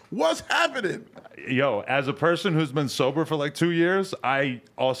like, what's happening? Yo, as a person who's been sober for like 2 years, I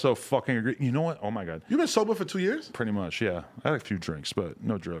also fucking agree. You know what? Oh my God. You've been sober for 2 years? Pretty much, yeah. I had a few drinks, but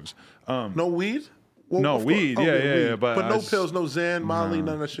no drugs. No weed? Well, no weed, yeah. But no pills, no Xan, Molly,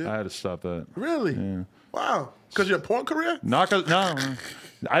 none of that shit? I had to stop that. Really? Yeah. Wow. Because your porn career? No. I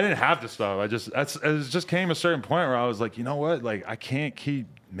didn't have to stop. It just came a certain point where I was like, you know what? Like, I can't keep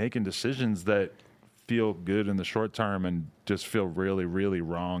making decisions that feel good in the short term and just feel really, really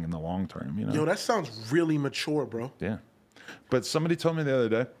wrong in the long term. You know? Yo, that sounds really mature, bro. Yeah. But somebody told me the other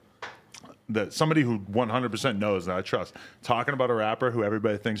day that somebody who 100% knows that I trust, talking about a rapper who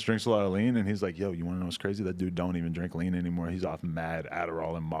everybody thinks drinks a lot of lean, and he's like, yo, you want to know what's crazy? That dude don't even drink lean anymore. He's off mad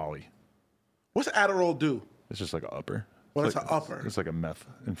Adderall and Molly. What's Adderall do? It's just like an upper. Well, it's an upper. It's like a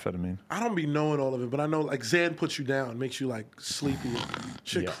methamphetamine. I don't be knowing all of it, but I know like Xan puts you down, makes you like sleepy.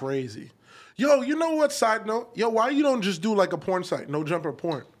 Shit crazy. Yo, you know what? Side note. Yo, why you don't just do like a porn site? No jumper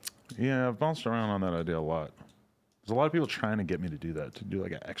porn. Yeah, I've bounced around on that idea a lot. There's a lot of people trying to get me to do that, to do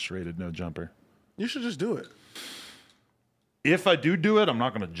like an X-rated no jumper. You should just do it. If I do it, I'm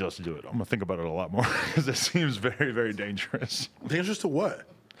not going to just do it. I'm going to think about it a lot more because it seems very, very dangerous. Dangerous to what?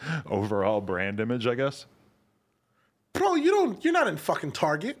 Overall brand image, I guess. Bro, you're not in fucking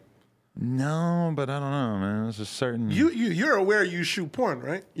Target. No, but I don't know, man. It's a certain. You're aware you shoot porn,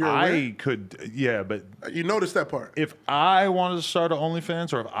 right? You're aware? I could, yeah, but you noticed that part. If I wanted to start an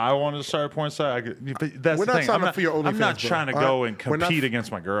OnlyFans or if I wanted to start a porn site, I could. But that's We're the not thing. signing up for your OnlyFans. I'm not trying to go and We're not- compete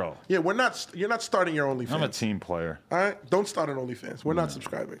against my girl. Yeah, you're not starting your OnlyFans. I'm a team player. All right, don't start an OnlyFans. We're not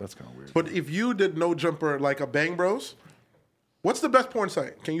subscribing. That's kind of weird. But if you did no jumper like a Bang Bros, what's the best porn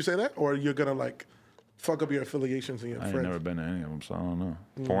site? Can you say that, or you're gonna like fuck up your affiliations and your I friends? ain't never been to any of them, so I don't know.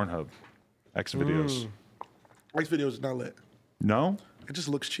 Pornhub, X videos. X videos is not lit. No, It just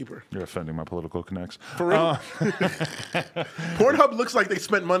looks cheaper. you're offending my political connects. For real? Pornhub looks like they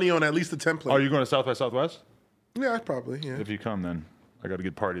spent money on at least a template. Are you going to South by Southwest? Yeah, probably. Yeah. If you come, then I got a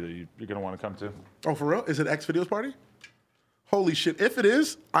good party that you're going to want to come to. Oh, for real? Is it X videos party? Holy shit! If it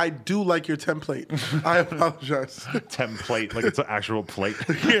is, I do like your template. I apologize. Template, like it's an actual plate.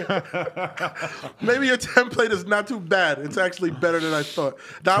 Maybe your template is not too bad. It's actually better than I thought.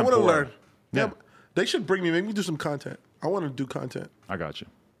 Now I want to learn. Yeah. They should bring me. Make me do some content. I want to do content. I got you.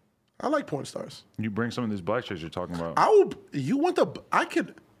 I like porn stars. You bring some of these black chicks you're talking about. I will. You want the? I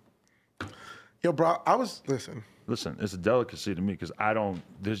could. Yo, bro. Listen. Listen, it's a delicacy to me because I don't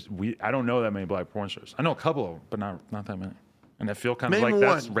know that many black porn stars. I know a couple of them, but not that many. And I feel kind of Name like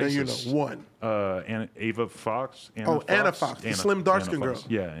that's one. racist. Then you know one. Ava Fox. Anna Fox, the slim dark-skinned girl.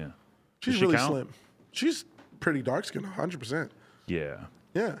 Yeah. She's Does she really count? slim. She's pretty dark-skinned, 100%. Yeah.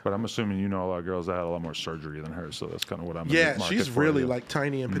 Yeah. But I'm assuming you know a lot of girls that had a lot more surgery than her, so that's kind of what I'm. Yeah, she's really like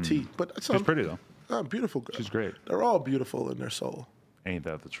tiny and petite, but she's pretty though. Oh, beautiful girl. She's great. They're all beautiful in their soul. Ain't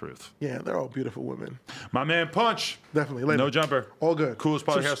that the truth? Yeah, they're all beautiful women. My man Punch. Definitely. Later. No jumper. All good. Coolest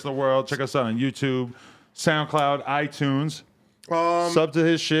podcast in the world. Check us out on YouTube, SoundCloud, iTunes. Sub to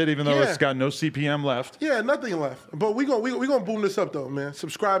his shit, even though it's got no CPM left. Yeah, nothing left. But we gonna boom this up though, man.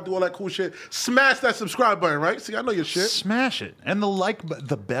 Subscribe, do all that cool shit. Smash that subscribe button, right? See, I know your shit. Smash it. And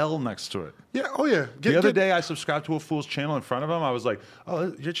the bell next to it. Yeah, oh yeah. The other day I subscribed to a fool's channel in front of him. I was like,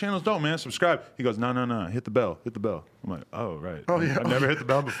 oh, your channel's dope, man. Subscribe. He goes, no. Hit the bell. I'm like, oh, right. Oh, yeah. I've never hit the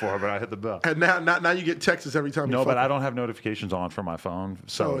bell before, but I hit the bell. And now you get texts every time. No, but I don't have notifications on for my phone,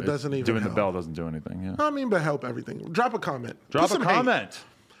 so it doesn't even doing help. The bell doesn't do anything. Yeah. I mean, but help everything. Drop a comment. Drop a comment.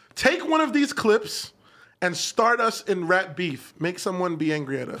 Hate. Take one of these clips and start us in rap beef. Make someone be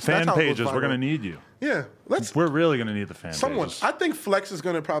angry at us. Fan pages. We're gonna need you. Yeah, We're really gonna need the fan pages. I think Flex is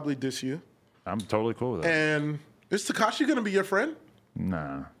gonna probably diss you. I'm totally cool with that. And is Tekashi gonna be your friend?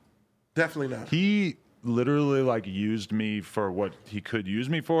 Nah. Definitely not. He literally like used me for what he could use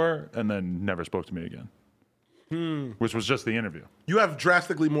me for, and then never spoke to me again. Which was just the interview. You have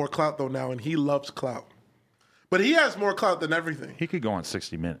drastically more clout though now, and he loves clout. But he has more clout than everything. He could go on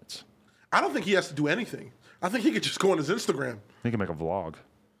 60 Minutes. I don't think he has to do anything. I think he could just go on his Instagram. He can make a vlog.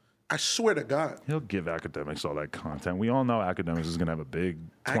 I swear to God. He'll give academics all that content. We all know academics is going to have a big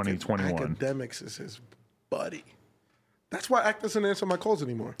 2021. Academics is his buddy. That's why Act doesn't answer my calls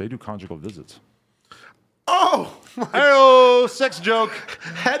anymore. They do conjugal visits. Oh! Hey-oh, sex joke.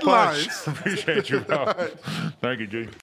 Headlines. Appreciate you, bro. Thank you, G.